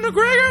 It's Ewan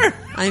McGregor.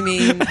 I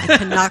mean, I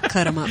cannot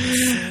cut him up.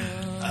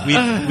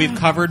 We've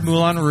covered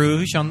Moulin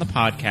Rouge on the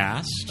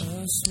podcast.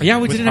 Yeah,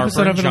 we with did an Harper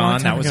episode and of it a long John.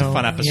 time That was ago. a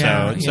fun episode.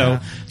 Yeah, So yeah.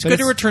 it's But good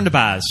to return to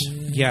Baz.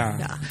 Yeah.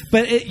 Yeah.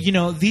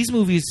 But these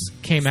movies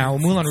came out.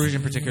 Moulin Rouge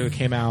in particular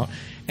came out,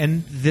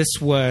 And this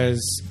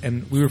was,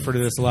 and we refer to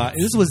this a lot,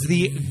 this was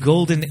the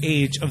golden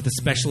age of the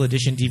special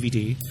edition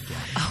DVD.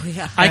 Oh,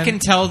 yeah. I can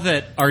tell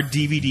that our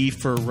DVD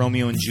for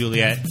Romeo and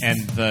Juliet and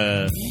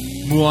the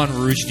Moulin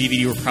Rouge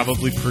DVD were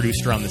probably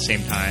produced around the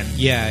same time.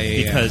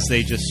 Because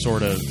they just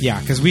sort of... Yeah,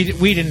 because we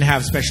didn't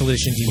have special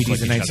edition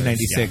DVDs in like each other,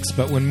 1996,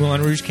 but when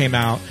Moulin Rouge came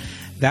out,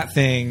 that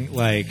thing,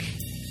 like...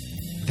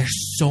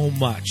 There's so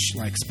much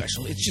like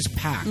special. It's just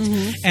packed.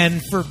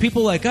 And for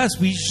people like us,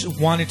 we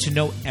just wanted to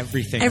know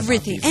everything.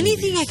 Everything.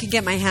 Anything I could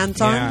get my hands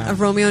on Yeah.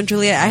 of Romeo and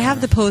Juliet. I have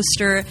the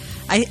poster.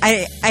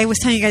 I was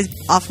telling you guys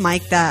off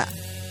mic that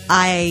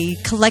I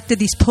collected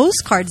these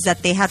postcards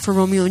that they had for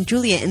Romeo and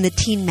Juliet in the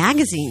teen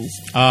magazines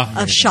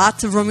of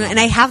shots of Romeo. And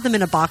I have them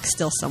in a box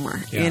still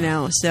somewhere, you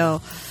know. So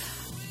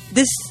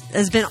this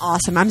has been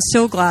awesome. I'm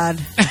so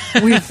glad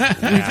we've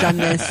done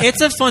this.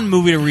 It's a fun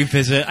movie to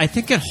revisit. I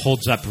think it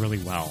holds up really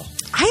well.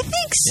 I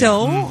think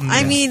so.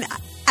 I mean,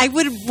 I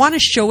would want to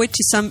show it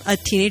to a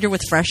teenager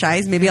with fresh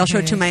eyes. Maybe I'll show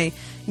it to my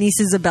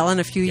niece Isabella in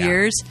a few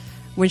years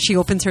when she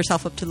opens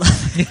herself up to love.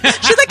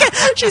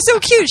 She's so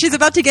cute. She's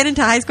about to get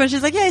into high school and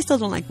she's like, yeah, I still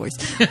don't like boys,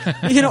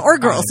 or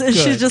girls. And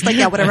she's just like,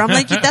 yeah, whatever. I'm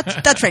like,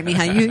 that's right,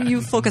 Mija.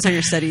 You focus on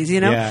your studies,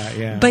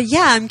 Yeah. But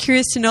yeah, I'm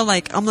curious to know,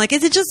 I'm like,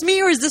 is it just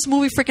me or is this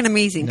movie freaking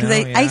amazing? Because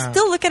I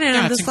still look at it and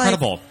I'm just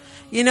incredible.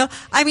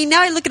 I mean,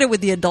 now I look at it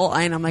with the adult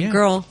eye and I'm like,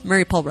 girl,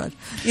 Mary Paul Rudd,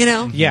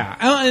 Yeah.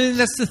 And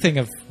that's the thing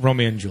of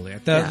Romeo and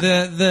Juliet.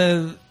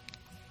 The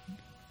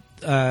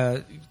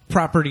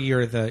property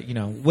or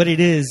what it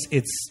is,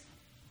 it's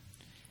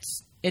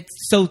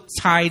so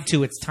tied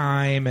to its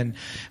time, and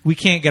we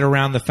can't get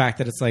around the fact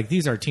that it's like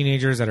these are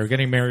teenagers that are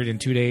getting married in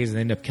 2 days and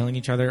end up killing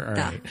each other. All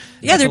right.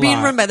 Yeah, they're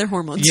being run by their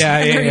hormones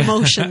and their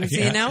emotions,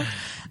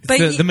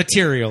 But the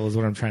material is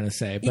what I'm trying to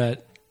say.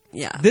 But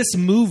this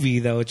movie,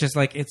 though, it's just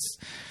like it's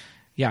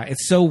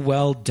so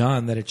well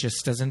done that it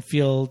just doesn't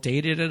feel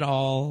dated at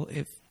all.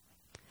 It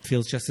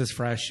feels just as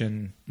fresh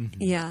and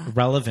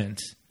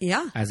relevant.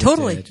 Yeah, as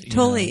totally, it did,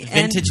 totally.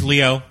 Vintage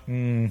Leo.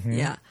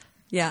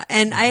 Yeah,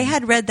 and I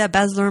had read that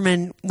Baz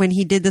Luhrmann, when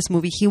he did this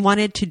movie, he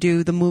wanted to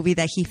do the movie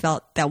that he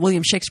felt that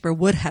William Shakespeare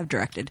would have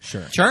directed.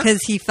 Sure. Because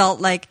he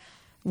felt like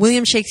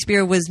William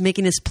Shakespeare was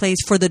making his plays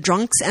for the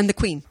drunks and the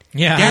queen.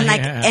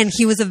 And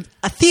he was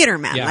a theater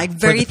man,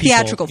 very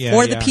theatrical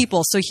for the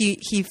people. So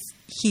he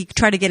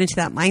tried to get into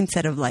that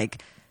mindset of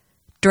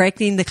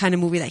directing the kind of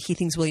movie that he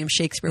thinks William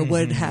Shakespeare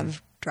would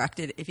have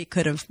directed if he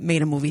could have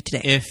made a movie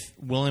today. If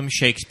William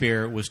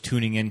Shakespeare was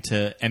tuning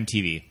into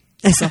MTV.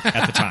 At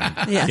the time.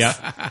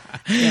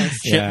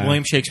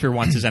 William Shakespeare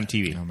wants his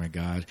MTV. Oh my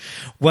God.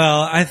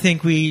 Well, I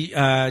think we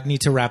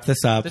need to wrap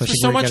this up. This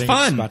was so much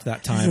fun. About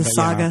that time. This is a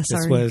saga,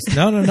 sorry.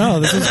 No.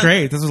 This was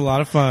great. This was a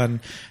lot of fun.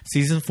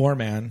 Season 4,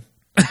 man.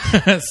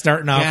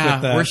 Starting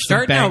off with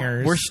some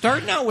bangers. We're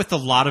starting out with a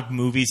lot of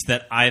movies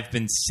that I've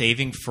been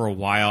saving for a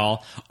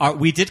while.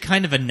 We did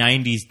kind of a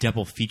 90s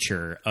double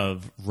feature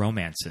of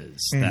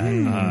romances.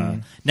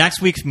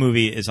 Next week's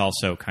movie is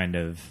also kind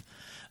of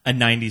a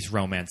 90s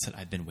romance that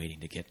I've been waiting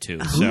to get to.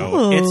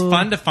 So it's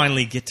fun to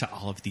finally get to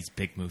all of these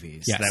big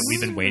movies that we've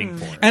been waiting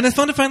for. And it's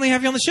fun to finally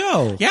have you on the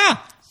show. Yeah.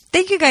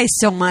 Thank you guys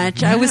so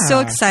much. I was so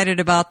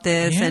excited about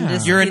this. And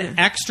just, you're an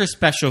extra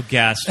special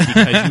guest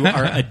because you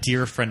are a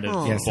dear friend of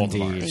both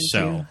of ours.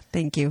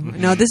 Thank you.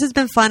 No, this has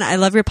been fun. I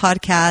love your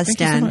podcast. Thank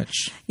you so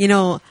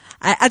much.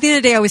 At the end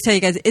of the day, I always tell you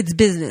guys, it's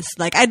business.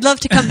 I'd love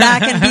to come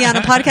back and be on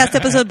a podcast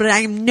episode, but I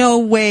am no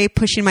way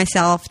pushing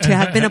myself to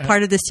have been a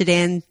part of this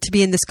today and to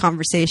be in this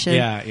conversation.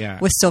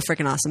 Was so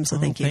freaking awesome. So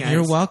thank you guys.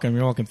 You're welcome.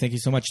 Thank you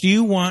so much. Do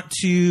you want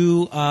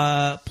to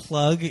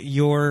plug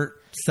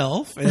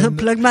yourself?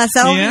 Plug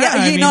myself?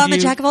 I'm a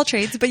jack of all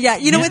trades. But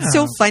what's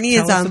so funny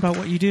is us about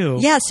what you do.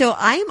 Yeah, so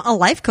I'm a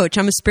life coach.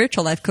 I'm a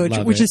spiritual life coach,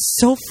 which is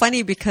so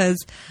funny because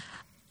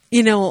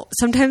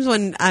sometimes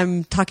when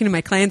I'm talking to my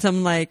clients,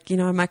 I'm like,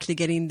 I'm actually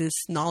getting this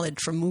knowledge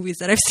from movies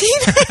that I've seen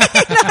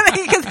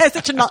because I have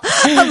such a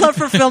love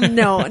for film.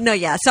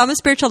 Yeah. So I'm a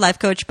spiritual life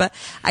coach, but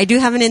I do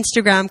have an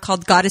Instagram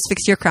called Goddess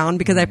Fix Your Crown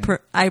because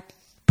I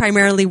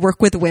primarily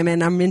work with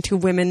women. I'm into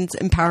women's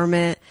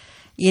empowerment,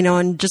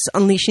 and just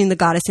unleashing the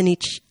goddess in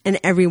each and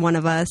every one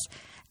of us.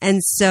 And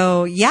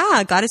so,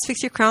 Goddess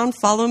Fix Your Crown.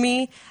 Follow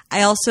me.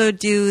 I also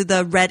do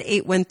the Red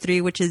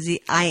 813, which is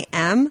the I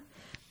Am.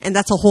 And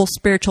that's a whole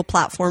spiritual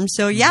platform.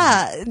 So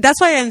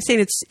that's why I'm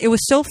saying it was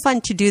so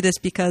fun to do this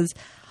because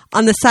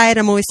on the side,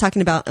 I'm always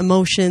talking about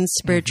emotions,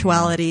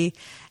 spirituality.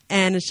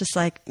 And it's just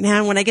like,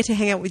 man, when I get to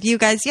hang out with you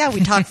guys, we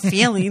talk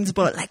feelings,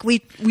 but we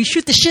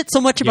shoot the shit so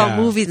much about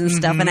movies and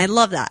stuff. And I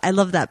love that. I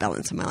love that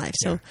balance in my life.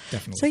 So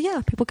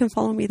people can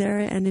follow me there.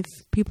 And if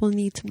people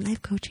need some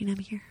life coaching, I'm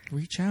here.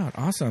 Reach out.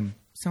 Awesome.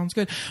 Sounds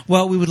good.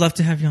 Well, we would love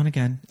to have you on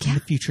again in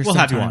the future. We'll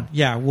have you on.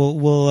 Yeah,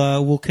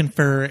 we'll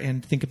confer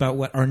and think about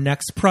what our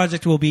next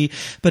project will be.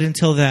 But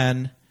until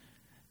then,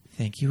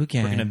 thank you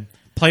again. We're going to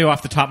play you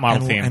off the top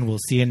model theme. And we'll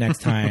see you next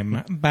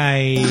time.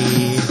 Bye.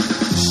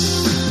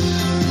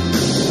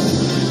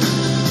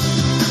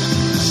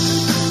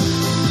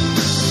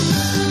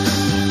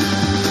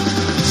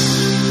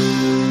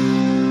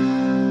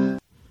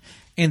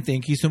 And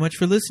thank you so much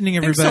for listening,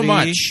 everybody. Thanks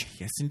so much.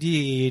 Yes,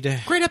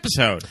 indeed. Great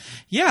episode.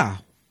 Yeah.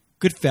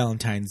 Good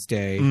Valentine's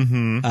Day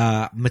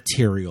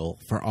material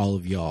for all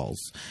of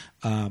y'all's.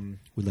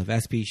 We love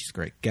Espie. She's a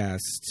great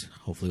guest.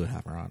 Hopefully we'll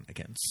have her on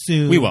again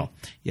soon. We will.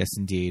 Yes,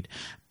 indeed.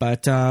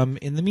 But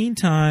in the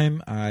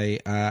meantime,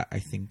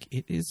 I think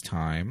it is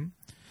time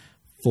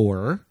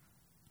for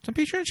some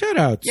Patreon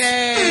shout-outs.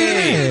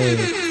 Yay!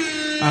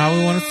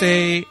 We want to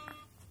say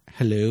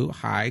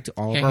hi to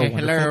all of our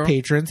wonderful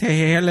patrons.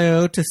 Hey,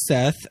 hello to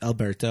Seth,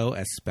 Alberto,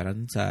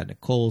 Esperanza,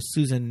 Nicole,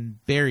 Susan,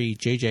 Barry,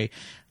 JJ,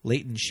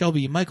 Leighton,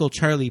 Shelby, Michael,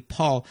 Charlie,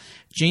 Paul,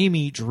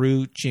 Jamie,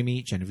 Drew,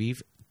 Jimmy,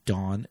 Genevieve,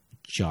 Dawn,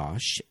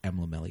 Josh,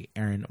 Emma, Melly,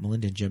 Aaron,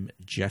 Melinda, Jim,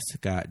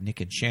 Jessica, Nick,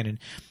 and Shannon,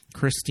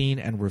 Christine,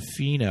 and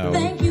Rufino.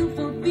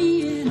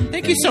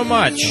 Thank you so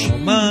much.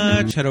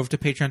 Head over to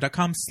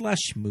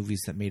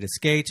patreon.com/movies that made us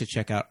gay to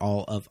check out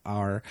all of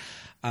our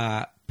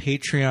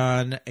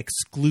Patreon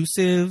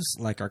exclusives,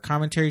 like our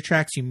commentary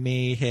tracks. You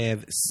may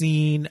have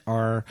seen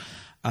our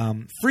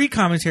free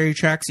commentary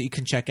tracks that you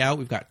can check out.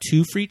 We've got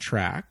 2 free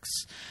tracks.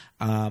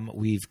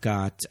 We've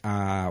got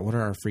what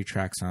are our free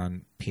tracks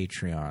on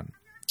Patreon?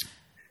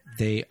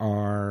 They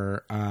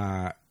are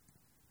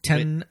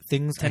 10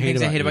 Things I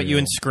Hate About You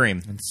and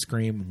Scream. And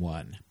Scream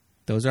 1.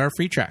 Those are our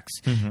free tracks.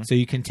 So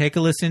you can take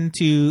a listen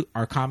to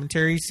our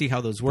commentary, see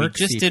how those work.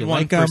 We just did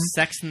one for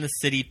Sex and the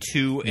City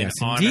 2 in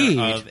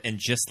honor of And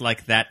Just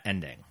Like That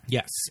ending.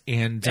 Yes.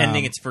 And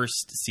ending its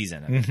first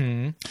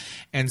season.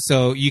 And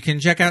so you can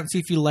check out and see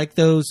if you like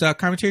those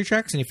commentary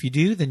tracks. And if you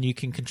do, then you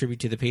can contribute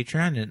to the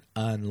Patreon and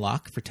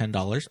unlock for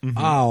 $10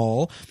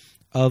 all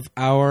of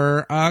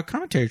our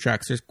commentary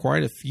tracks. There's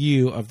quite a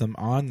few of them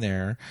on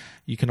there.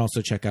 You can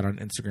also check out on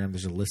Instagram.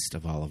 There's a list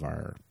of all of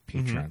our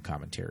Patreon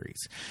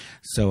commentaries.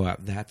 So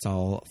that's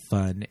all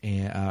fun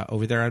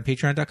over there on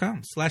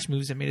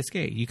patreon.com/movies that made us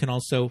gay. You can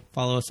also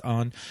follow us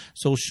on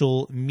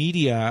social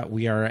media.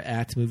 We are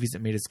at Movies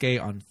That Made Us Gay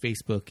on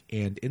Facebook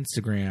and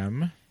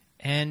Instagram.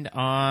 And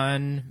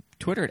on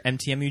Twitter at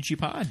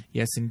MTMUGPod.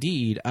 Yes,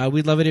 indeed.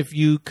 We'd love it if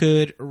you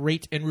could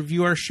rate and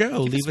review our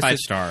show. Leave us 5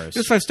 stars.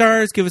 Give us 5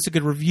 stars. Give us a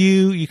good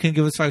review. You can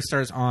give us 5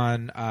 stars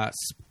on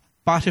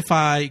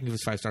Spotify. You can give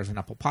us 5 stars on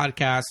Apple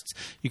Podcasts.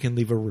 You can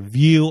leave a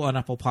review on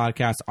Apple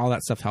Podcasts. All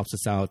that stuff helps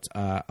us out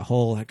a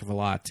whole heck of a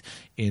lot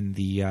in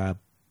the,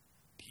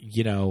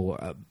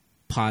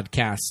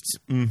 podcast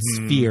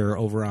sphere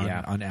over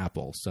on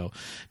Apple. So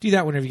do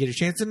that whenever you get a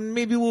chance, and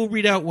maybe we'll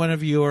read out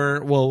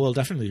we'll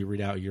definitely read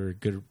out your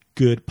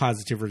good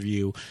positive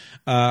review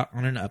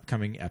on an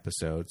upcoming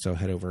episode. So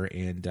head over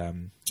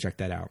and check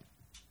that out.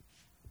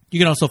 You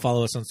can also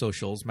follow us on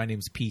socials. My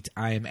name's Pete.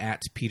 I am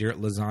at Peter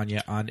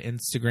Lasagna on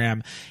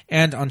Instagram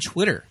and on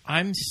Twitter.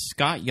 I'm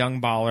Scott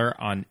Youngballer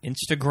on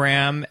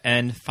Instagram,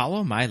 and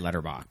follow my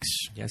letterbox.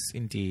 Yes,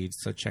 indeed.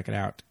 So check it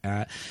out.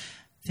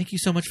 Thank you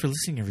so much for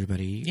listening,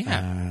 everybody.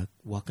 Yeah.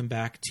 Welcome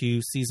back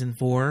to Season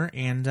 4,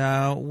 and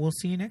we'll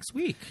see you next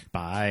week.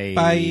 Bye.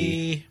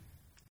 Bye.